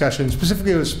that discussion,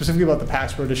 specifically about the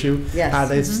password issue.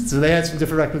 Yes. So they had some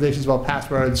different recommendations about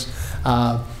passwords.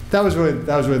 That was really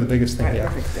the biggest thing here.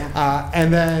 Perfect, yeah.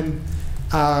 And then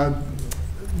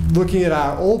looking at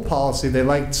our old policy, they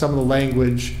liked some of the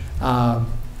language. I'm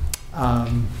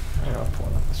going to pull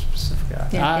up the specific.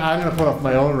 I'm going to pull up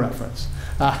my own reference.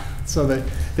 So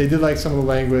they did like some of the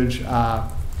language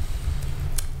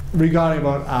regarding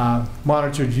about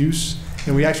monitored use.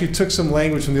 And we actually took some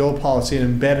language from the old policy and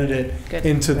embedded it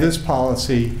into this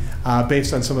policy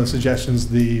based on some of the suggestions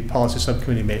the policy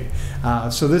subcommittee made.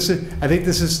 So I think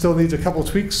this still needs a couple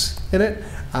tweaks in it.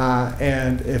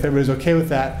 And if everybody's okay with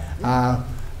that,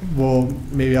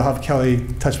 maybe I'll have Kelly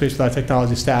touch base with our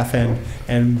technology staff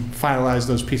and finalize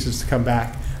those pieces to come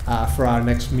back for our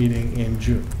next meeting in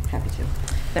June. Happy to.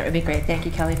 That would be great. Thank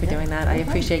you, Kelly, for doing that. I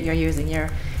appreciate your using your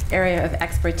area of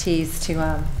expertise to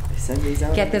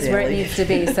get this where it needs to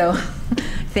be. So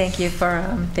thank you for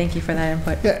that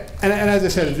input. Yeah, and as I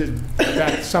said,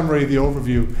 that summary, the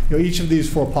overview, each of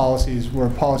these 4 policies were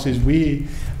policies we,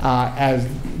 as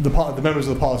the members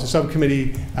of the policy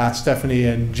subcommittee, Stephanie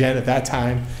and Jen at that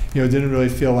time, didn't really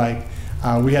feel like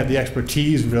we had the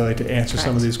expertise really to answer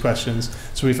some of these questions.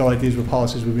 So we felt like these were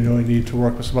policies we really needed to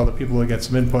work with some other people to get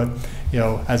some input.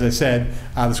 As I said,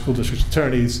 the school district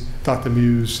attorneys, Dr.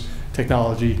 Muse,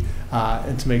 technology,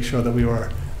 and to make sure that we were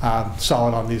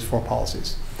solid on these 4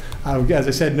 policies. As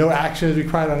I said, no action is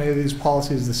required on any of these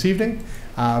policies this evening,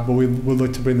 but we will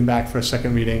look to bring them back for a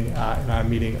second reading in our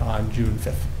meeting on June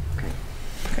 5th.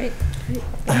 Great.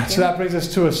 So that brings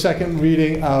us to a second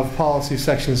reading of policy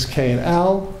sections K and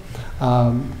L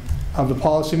of the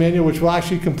policy manual, which will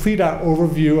actually complete our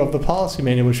overview of the policy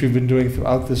manual, which we've been doing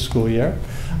throughout this school year.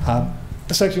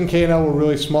 Section K and L were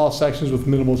really small sections with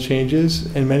minimal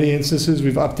changes. In many instances,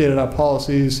 we've updated our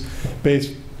policies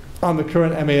based on the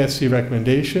current MASC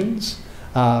recommendations.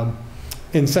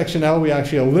 In Section L, we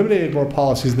actually eliminated more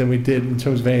policies than we did in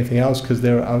terms of anything else because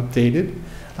they were outdated.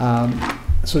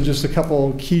 So just a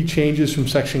couple key changes from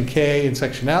Section K and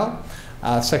Section L.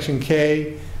 Section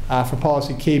K for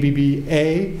policy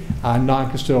KBBA,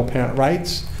 non-custodial parent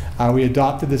rights. We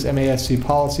adopted this MASC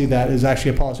policy that is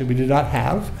actually a policy we did not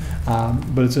have,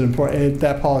 but it's an important,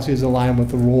 that policy is aligned with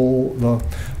the role,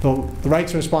 the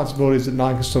rights and responsibilities that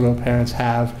non-custodial parents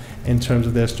have in terms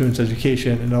of their students'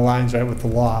 education, and aligns right with the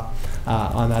law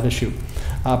on that issue.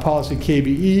 Policy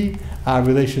KBE,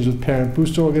 relations with parent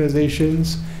booster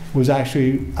organizations, was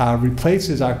actually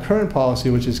replaces our current policy,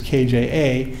 which is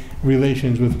KJA,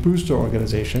 relations with booster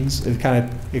organizations. It kind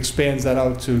of expands that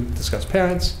out to discuss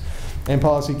parents. And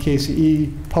policy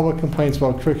KCE, public complaints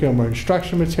about curriculum or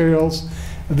instruction materials.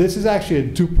 This is actually a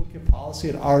duplicate policy.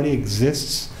 It already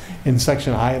exists in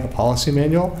Section I of the policy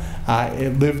manual.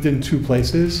 It lived in 2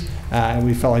 places, and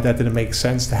we felt like that didn't make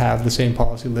sense to have the same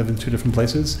policy live in 2 different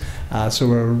places. So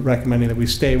we're recommending that we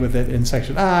stay with it in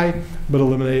Section I, but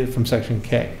eliminate it from Section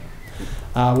K.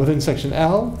 Within Section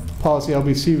L, policy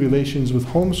LBC, relations with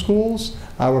homeschools,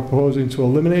 we're proposing to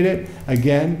eliminate it.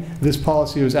 Again, this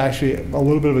policy was actually a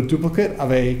little bit of a duplicate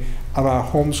of our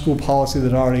homeschool policy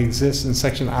that already exists in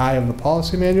Section I of the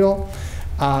policy manual.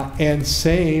 And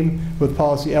same with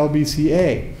policy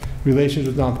LBCA, relations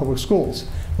with non-public schools.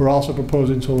 We're also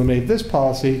proposing to eliminate this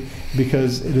policy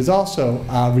because it is also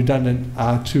redundant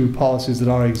to policies that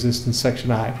already exist in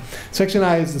Section I. Section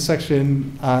I is the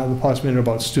section of the policy manual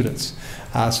about students.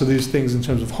 So these things in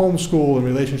terms of homeschool and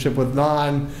relationship with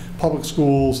non-public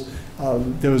schools,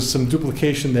 there was some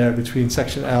duplication there between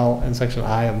Section L and Section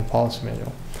I of the policy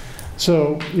manual.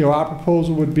 So, our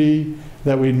proposal would be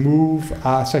that we'd move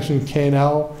Section K and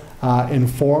L in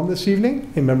form this evening.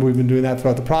 And remember, we've been doing that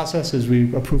throughout the process as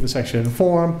we approve the section in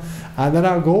form. And then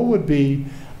our goal would be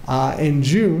in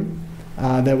June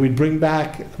that we'd bring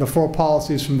back the 4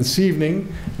 policies from this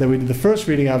evening that we did the first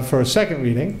reading of for a second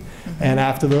reading. And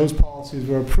after those policies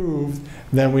were approved,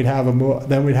 then we'd have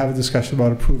a discussion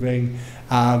about approving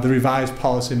the revised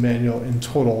policy manual in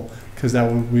total, because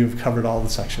we've covered all the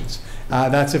sections.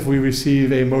 That's if we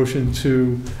receive a motion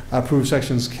to approve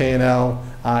sections K and L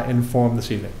in form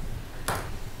this evening.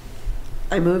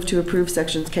 I move to approve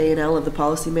sections K and L of the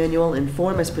policy manual in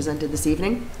form as presented this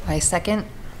evening. I second.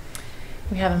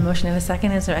 We have a motion and a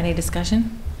second. Is there any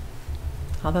discussion?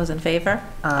 All those in favor?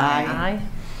 Aye. Aye.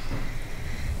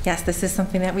 Yes, this is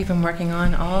something that we've been working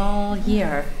on all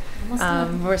year.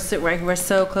 We're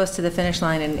so close to the finish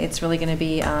line, and it's really going to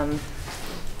be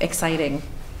exciting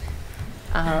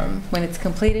when it's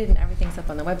completed and everything's up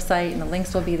on the website, and the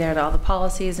links will be there to all the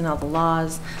policies and all the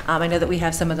laws. I know that we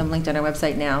have some of them linked on our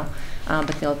website now,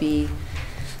 but they'll be,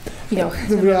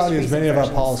 the reality is many of our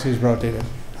policies rotated.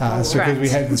 So because we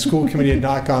had the school committee had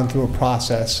not gone through a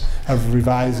process of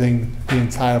revising the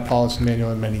entire policy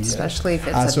manual in many years. Especially if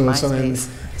it's so MySpace.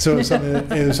 It was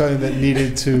something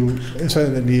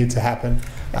that needed to happen.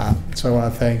 So I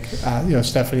want to thank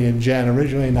Stephanie and Jen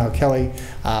originally, and now Kelly,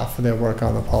 for their work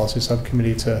on the policy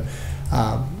subcommittee to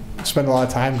spend a lot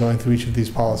of time going through each of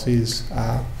these policies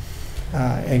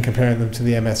and comparing them to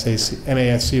the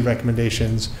MASC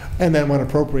recommendations, and then when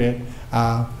appropriate,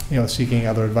 seeking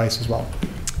other advice as well.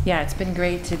 Yeah, it's been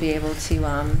great to be able to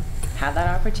have that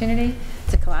opportunity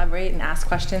to collaborate and ask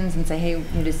questions and say, hey,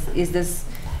 is this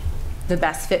the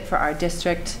best fit for our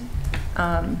district?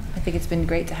 I think it's been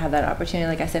great to have that opportunity.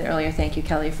 Like I said earlier, thank you,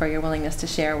 Kelly, for your willingness to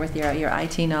share with your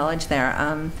IT knowledge there.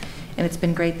 And it's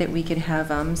been great that we could have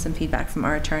some feedback from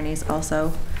our attorneys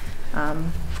also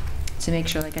to make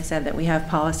sure, like I said, that we have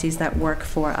policies that work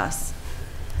for us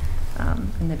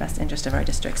in the best interest of our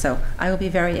district. So I will be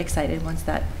very excited once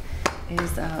that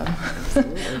is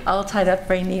all tied up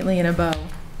very neatly in a bow.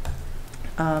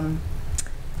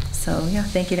 So yeah,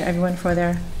 thank you to everyone for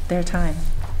their time.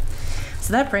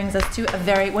 So that brings us to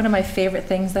one of my favorite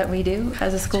things that we do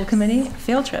as a school committee,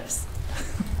 field trips.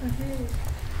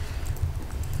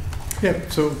 Yeah,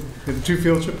 so we have 2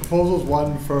 field trip proposals,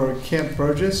 one for Camp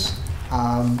Burgess.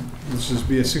 This will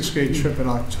be a 6th grade trip in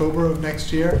October of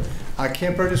next year.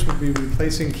 Camp Burgess will be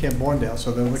replacing Camp Borndale,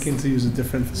 so they're looking to use a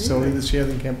different facility this year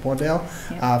than Camp Borndale,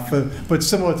 but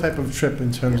similar type of trip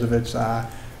in terms of its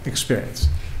experience.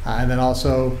 And then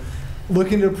also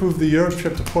looking to approve the Europe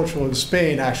trip to Portugal and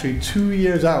Spain, actually 2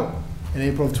 years out in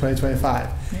April of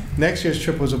 2025. Next year's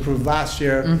trip was approved last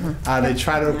year. They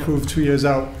try to approve 2 years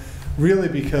out, really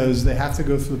because they have to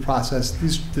go through the process.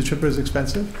 The trip is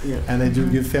expensive, and they do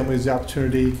give families the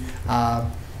opportunity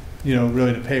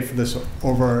really to pay for this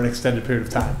over an extended period of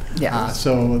time.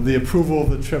 So the approval of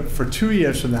the trip for 2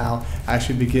 years from now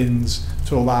actually begins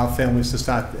to allow families to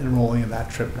start enrolling in that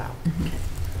trip now.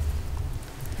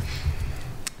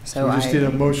 So we just did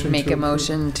a motion make a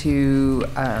motion to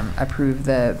approve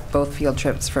both field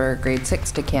trips for grade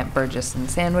 6 to Camp Burgess and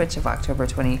Sandwich of October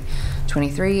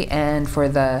 2023, and for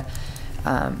the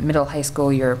middle high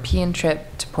school European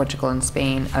trip to Portugal and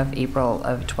Spain of April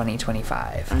of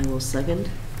 2025. I will second.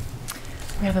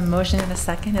 We have a motion and a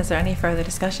second. Is there any further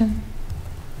discussion?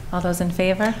 All those in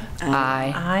favor?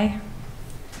 Aye. Aye.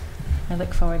 I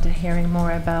look forward to hearing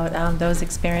more about those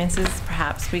experiences.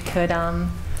 Perhaps we could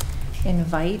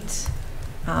invite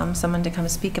someone to come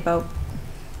speak about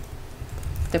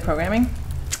the programming,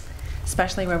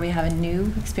 especially where we have a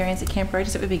new experience at Camp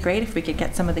Burgess. It would be great if we could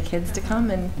get some of the kids to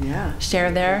come and share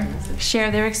their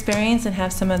experience, and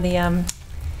have some of the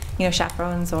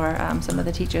chaperones or some of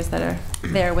the teachers that are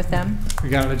there with them. We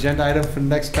got an agenda item for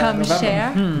next November. Come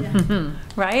share,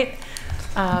 right?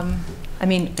 I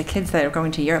mean, the kids that are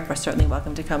going to Europe are certainly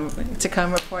welcome to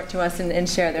come report to us and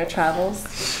share their travels.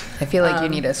 I feel like you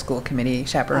need a school committee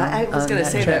chaperone. I was going to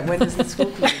say that. When does the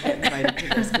school committee get invited to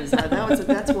this? Because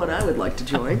that's one I would like to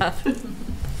join.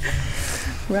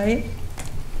 Right?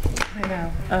 I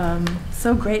know.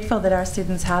 So grateful that our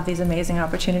students have these amazing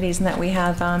opportunities, and that we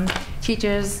have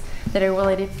teachers that are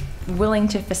willing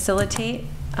to facilitate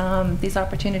these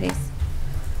opportunities.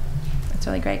 It's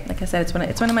really great. Like I said,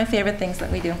 it's one of my favorite things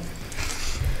that we do.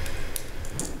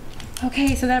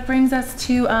 Okay, so that brings us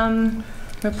to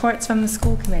reports from the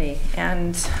school committee,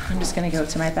 and I'm just going to go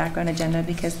to my background agenda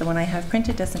because the one I have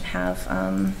printed doesn't have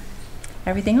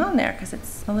everything on there because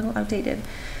it's a little outdated.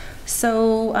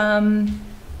 So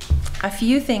a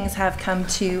few things have come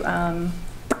to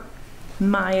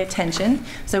my attention.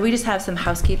 So we just have some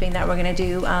housekeeping that we're going to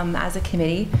do as a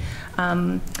committee.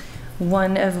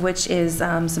 One of which is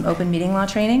some open meeting law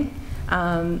training.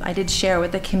 I did share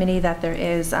with the committee that there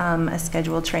is a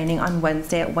scheduled training on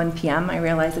Wednesday at 1 p.m. I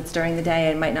realize it's during the day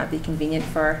and might not be convenient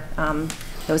for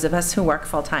those of us who work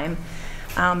full-time,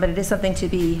 but it is something to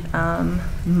be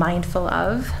mindful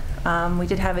of. We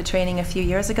did have a training a few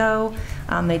years ago.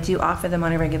 They do offer them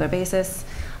on a regular basis.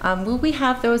 Will we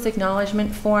have those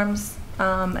acknowledgement forms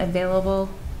available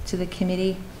to the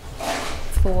committee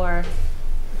for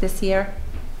this year?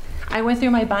 I went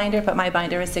through my binder, but my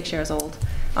binder is 6 years old.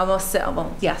 Almost,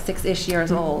 well, yeah, 6-ish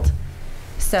years old.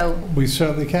 So we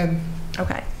certainly can.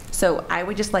 Okay. So I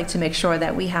would just like to make sure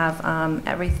that we have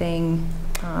everything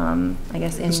I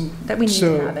guess, that we need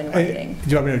to have in writing. Do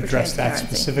you want me to for address that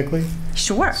transparency. specifically?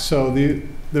 Sure. So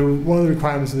one of the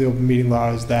requirements of the open meeting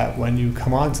law is that when you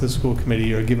come onto the school committee,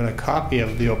 you're given a copy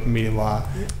of the open meeting law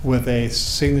with a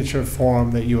signature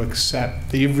form that you accept,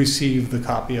 that you've received the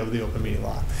copy of the open meeting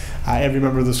law. Every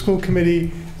member of the school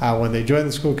committee, when they join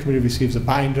the school committee, receives a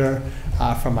binder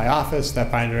from my office.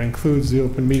 That binder includes the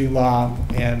open meeting law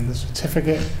and the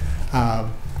certificate.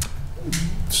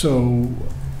 So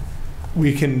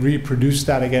we can reproduce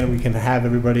that again. We can have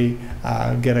everybody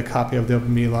get a copy of the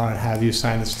open meeting law and have you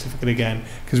sign the certificate again,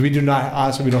 because we don't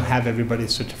have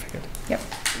everybody's certificate. Yep.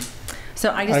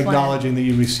 So I just acknowledging that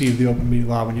you received the open meeting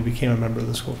law when you became a member of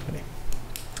the school committee.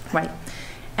 Right.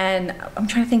 And I'm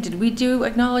trying to think, did we do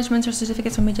acknowledgements or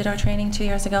certificates when we did our training 2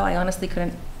 years ago? I honestly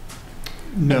couldn't.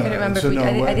 No, I couldn't remember so if we,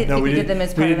 I didn't think we did them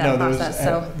as part of that process.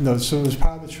 So it was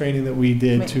part of the training that we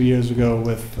did 2 years ago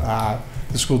with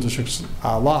the school district's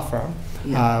law firm.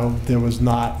 There was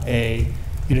not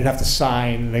you didn't have to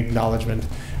sign an acknowledgement.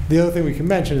 The other thing we can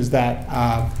mention is that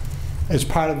as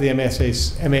part of the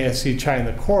MASC Charting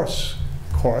the Course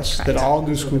that all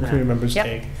new school committee members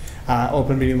take,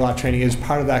 open meeting law training is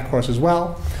part of that course as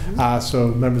well. So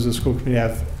members of the school committee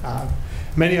have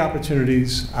many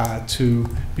opportunities to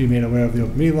be made aware of the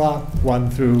open meeting law. One,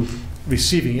 through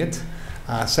receiving it.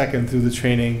 Second, through the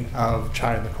training of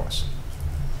charting the course.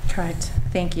 Correct.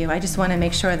 Thank you. I just want to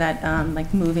make sure that,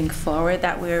 like, moving forward,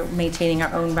 that we're maintaining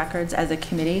our own records as a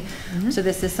committee. So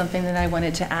this is something that I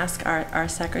wanted to ask our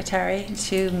secretary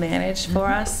to manage for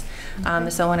us.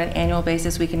 So on an annual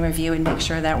basis, we can review and make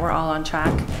sure that we're all on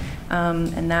track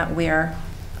and that we're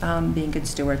being good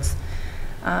stewards.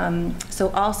 So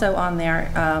also on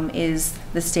there is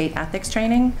the state ethics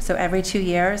training. So every 2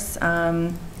 years,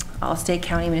 all state,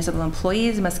 county, municipal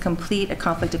employees must complete a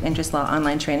conflict of interest law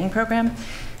online training program.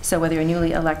 So whether you're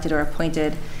newly elected or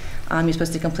appointed, you're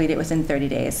supposed to complete it within 30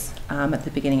 days at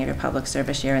the beginning of your public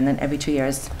service year, and then every 2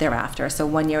 years thereafter. So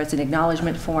 1 year it's an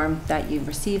acknowledgement form that you've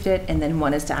received it, and then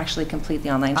one is to actually complete the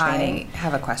online training. I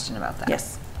have a question about that.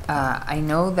 Yes. I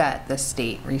know that the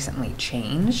state recently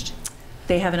changed.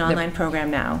 They have an online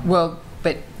program now. Well,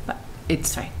 but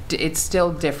it's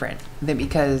still different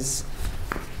because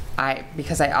I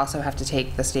also have to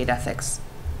take the state ethics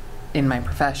in my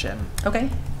profession. Okay.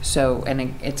 So,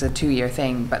 and it's a 2-year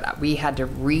thing, but we had to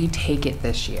retake it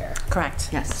this year. Correct.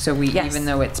 Yes. So even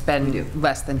though it's been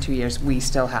less than 2 years, we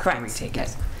still have to retake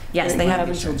it. Yes, they have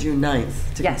until June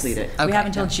 9th to complete it. We have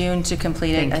until June to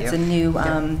complete it. It's a new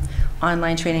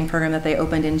online training program that they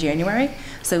opened in January.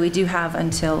 So we do have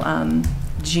until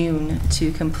June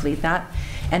to complete that.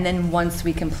 And then once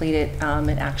we complete it,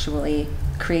 it actually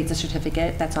creates a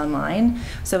certificate that's online.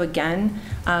 So again,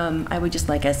 I would just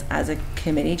like us as a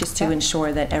committee just to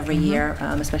ensure that every year,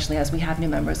 especially as we have new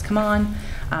members come on,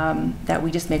 that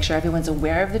we just make sure everyone's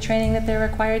aware of the training that they're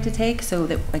required to take, so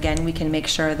that again we can make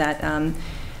sure that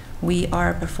we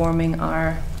are performing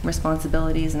our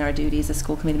responsibilities and our duties as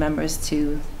school committee members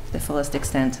to the fullest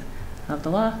extent of the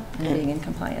law and being in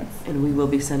compliance. And we will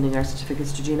be sending our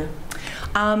certificates to Gina?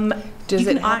 You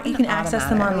can access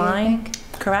them online,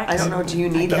 correct? I don't know, do you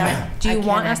need that? Do you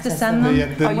want us to send them?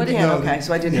 Okay,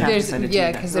 so I didn't have to send it to you.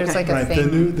 Yeah, because there's like a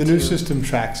thing. The new system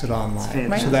tracks it online.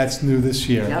 Right. So that's new this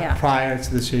year. Yeah. Prior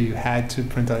to this year, you had to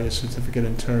print out your certificate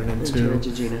and turn it Enter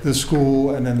into the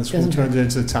school, and then the school turns it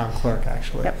into the town clerk,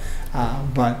 actually. Yep.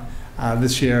 But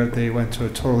this year, they went to a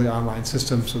totally online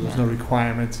system, so there's no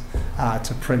requirement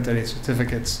to print any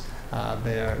certificates.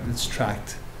 It's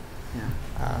tracked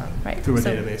through a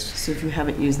database. So if you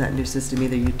haven't used that new system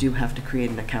either, you do have to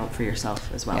create an account for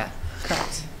yourself as well. Yeah,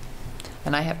 correct.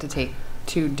 And I have to take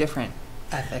 2 different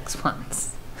ethics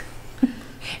ones.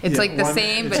 It's like the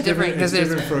same but different because it's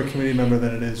different for a committee member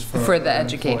than it is for the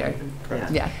educator.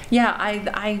 Yeah. Yeah,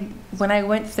 I when I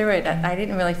went through it, I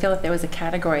didn't really feel that there was a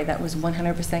category that was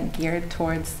 100% geared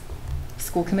towards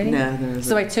school committee. No, there isn't.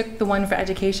 So I took the one for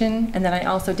education, and then I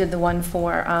also did the one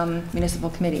for municipal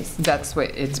committees. That's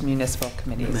what it's municipal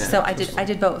committees. Yeah. So I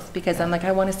did both because I'm like,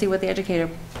 I want to see what the educator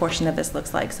portion of this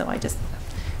looks like. So I just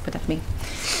put that for me.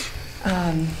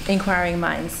 Inquiring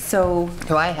minds. So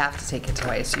I have to take it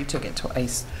twice. You took it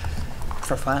twice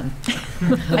for fun.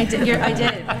 I did. You're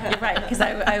right. Because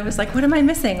I was like, what am I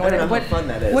missing? I don't know how fun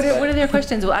that is. What are their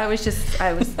questions? Well, I was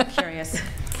curious.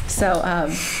 So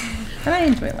and I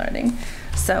enjoy learning.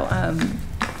 So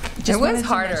it was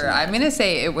harder. I'm going to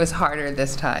say it was harder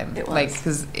this time. It was. Like,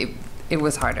 because it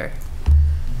was harder.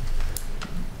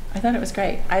 I thought it was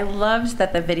great. I loved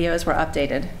that the videos were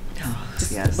updated.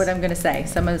 Yes. What I'm going to say.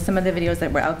 Some of the videos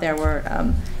that were out there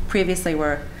were previously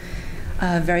were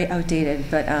very outdated,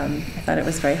 but I thought it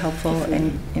was very helpful.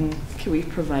 And can we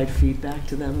provide feedback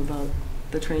to them about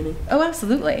the training? Oh,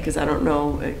 absolutely. Because I don't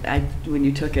know, when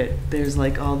you took it, there's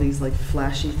like all these like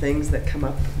flashy things that come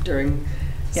up during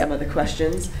some of the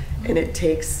questions, and it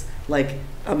takes like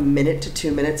a minute to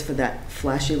 2 minutes for that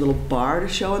flashy little bar to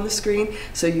show on the screen.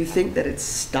 So you think that it's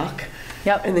stuck,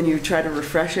 and then you try to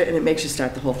refresh it, and it makes you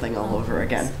start the whole thing all over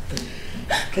again.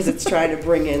 Because it's trying to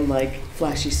bring in like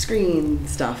flashy screen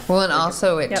stuff. Well, and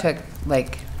also it took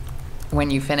like,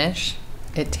 when you finish,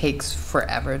 it takes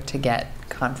forever to get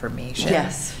confirmation.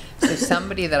 Yes. So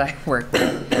somebody that I worked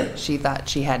with, she thought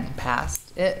she hadn't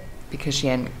passed it because she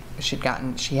hadn't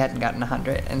gotten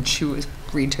 100, and she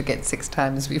retook it 6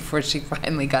 times before she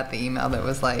finally got the email that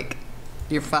was like,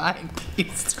 "You're fine,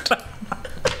 please stop."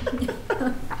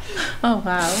 Oh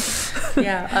wow.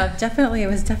 Yeah, definitely. It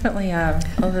was definitely a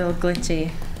little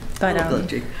glitchy, but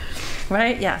glitchy.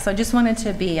 Right? Yeah. So I just wanted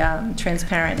to be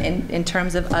transparent in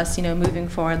terms of us, moving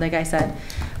forward. Like I said,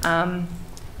 right?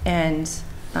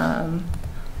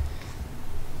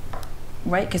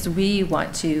 Because we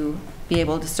want to be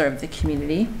able to serve the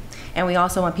community, and we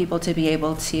also want people to be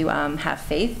able to have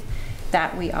faith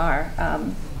that we are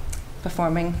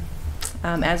performing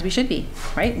as we should be,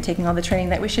 right? And taking all the training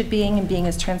that we should be and being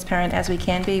as transparent as we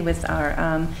can be with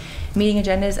our meeting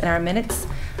agendas and our minutes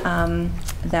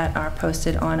that are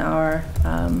posted on our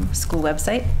school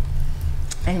website,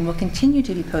 and will continue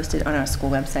to be posted on our school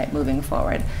website moving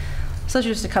forward. So those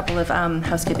are just a couple of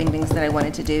housekeeping things that I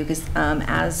wanted to do, because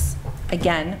as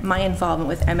again, my involvement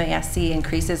with MASC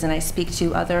increases, and I speak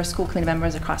to other school committee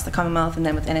members across the Commonwealth and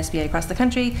then with NSBA across the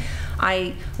country.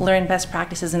 I learn best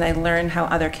practices, and I learn how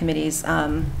other committees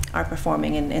are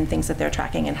performing and things that they're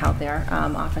tracking, and how their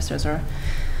officers are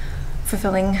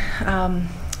fulfilling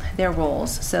their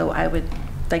roles. So I would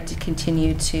like to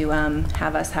continue to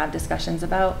have us have discussions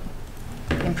about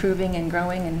improving and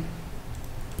growing and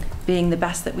being the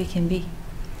best that we can be.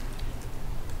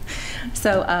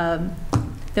 So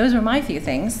those were my few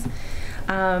things.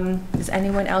 Does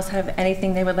anyone else have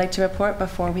anything they would like to report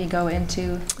before we go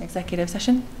into executive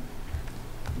session?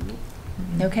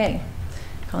 Okay.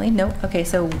 Colleen? No? Okay,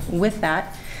 so with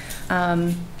that,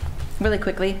 really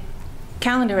quickly,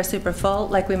 calendar is super full,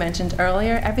 like we mentioned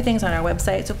earlier. Everything's on our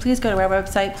website, so please go to our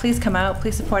website. Please come out.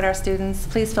 Please support our students.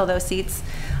 Please fill those seats.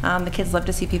 The kids love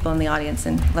to see people in the audience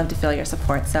and love to feel your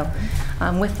support. So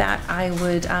with that, I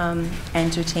would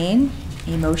entertain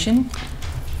a motion.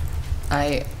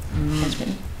 Where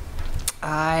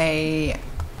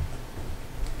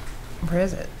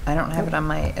is it? I don't have it on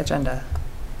my agenda.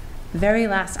 Very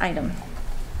last item.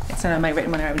 It's not on my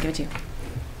written one, or I would give it to you.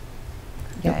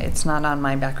 Yeah, it's not on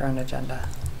my background agenda.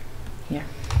 Here.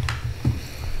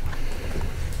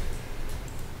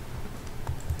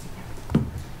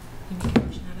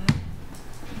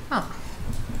 Oh.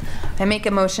 I make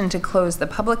a motion to close the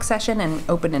public session and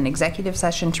open an executive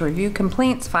session to review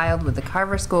complaints filed with the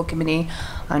Carver School Committee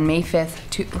on May 5th,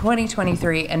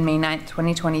 2023 and May 9th,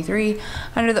 2023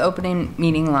 under the opening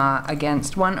meeting law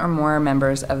against one or more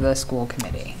members of the school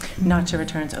committee. Not to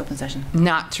return to open session.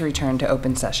 Not to return to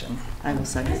open session. I will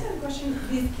second. I just have a question.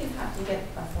 These kids have to get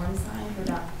a form signed for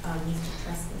Mr.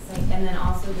 Tresca's site, and then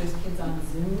also there's kids on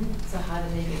Zoom, so how do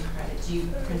they get credit? Do you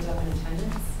print up an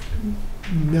attendance?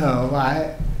 No,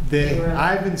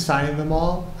 I've been signing them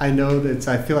all. I know that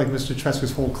I feel like Mr.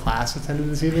 Tresca's whole class attended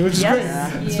this evening, which is great.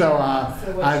 Yeah. So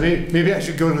maybe I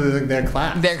should go to their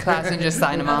class. Their class and just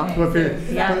sign them all?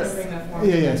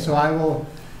 Yeah. So I will,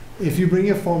 if you bring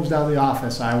your forms down to the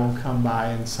office, I will come by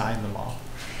and sign them all.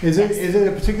 Is it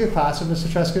a particular class of Mr.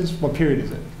 Tresca's? What period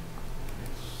is it?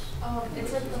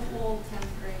 It's like the whole 10th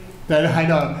grade. I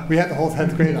know. We had the whole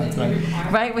 10th grade on tonight.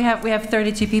 Right, we have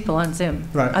 32 people on Zoom,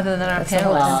 right, other than our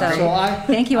panelists. So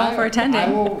thank you all for attending.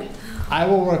 I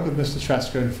will work with Mr.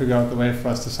 Tresca to figure out the way for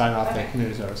us to sign off their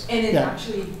community service. And it's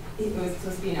actually, it was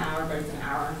supposed to be an hour, but it's an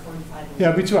hour and 45 minutes. Yeah,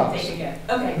 it'll be 2 hours.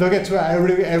 Okay. They'll get 2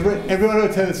 hours. Everyone who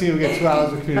attended the will get 2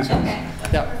 hours of community service.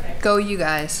 Yeah. Go you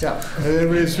guys. Yeah.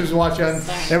 Everybody who's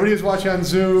watching on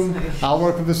Zoom, I'll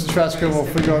work with Mr. Tresca and we'll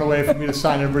figure out a way for me to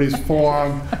sign everybody's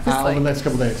form in the next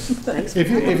couple days. If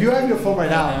you have your form right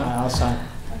now, I'll sign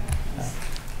it.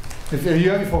 If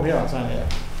you have your form here, I'll sign it.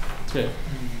 That's good.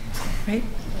 Right.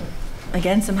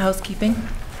 Again, some housekeeping.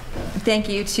 Thank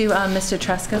you to Mr.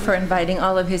 Tresca for inviting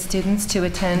all of his students to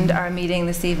attend our meeting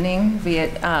this evening, be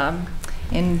it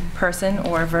in person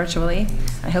or virtually.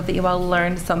 I hope that you all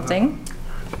learned something.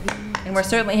 And we're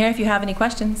certainly here if you have any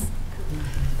questions.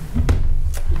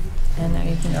 And now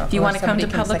you can, if you want to come to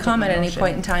somebody can public second comment the at any motion.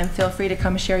 point in time, feel free to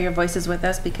come share your voices with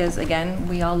us because, again,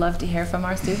 we all love to hear from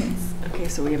our students. Okay,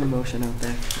 so we have a motion out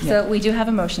there. So we do have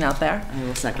a motion out there. I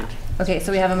will second. Okay,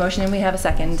 so we have a motion and we have a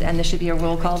second, and this should be a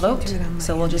roll call vote.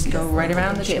 So we'll just go right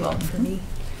around the table.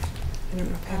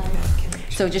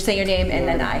 So just say your name and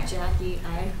then aye. Jackie,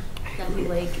 aye. Kelly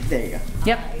Lake. There you go.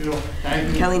 Yep.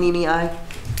 Kelly Nemi, aye.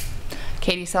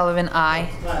 Katie Sullivan, aye.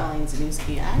 Colleen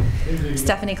Zanuski, aye.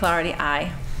 Stephanie Clarity,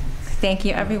 aye. Thank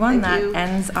you, everyone. Thank you. That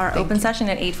ends our open session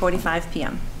at 8:45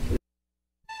 p.m.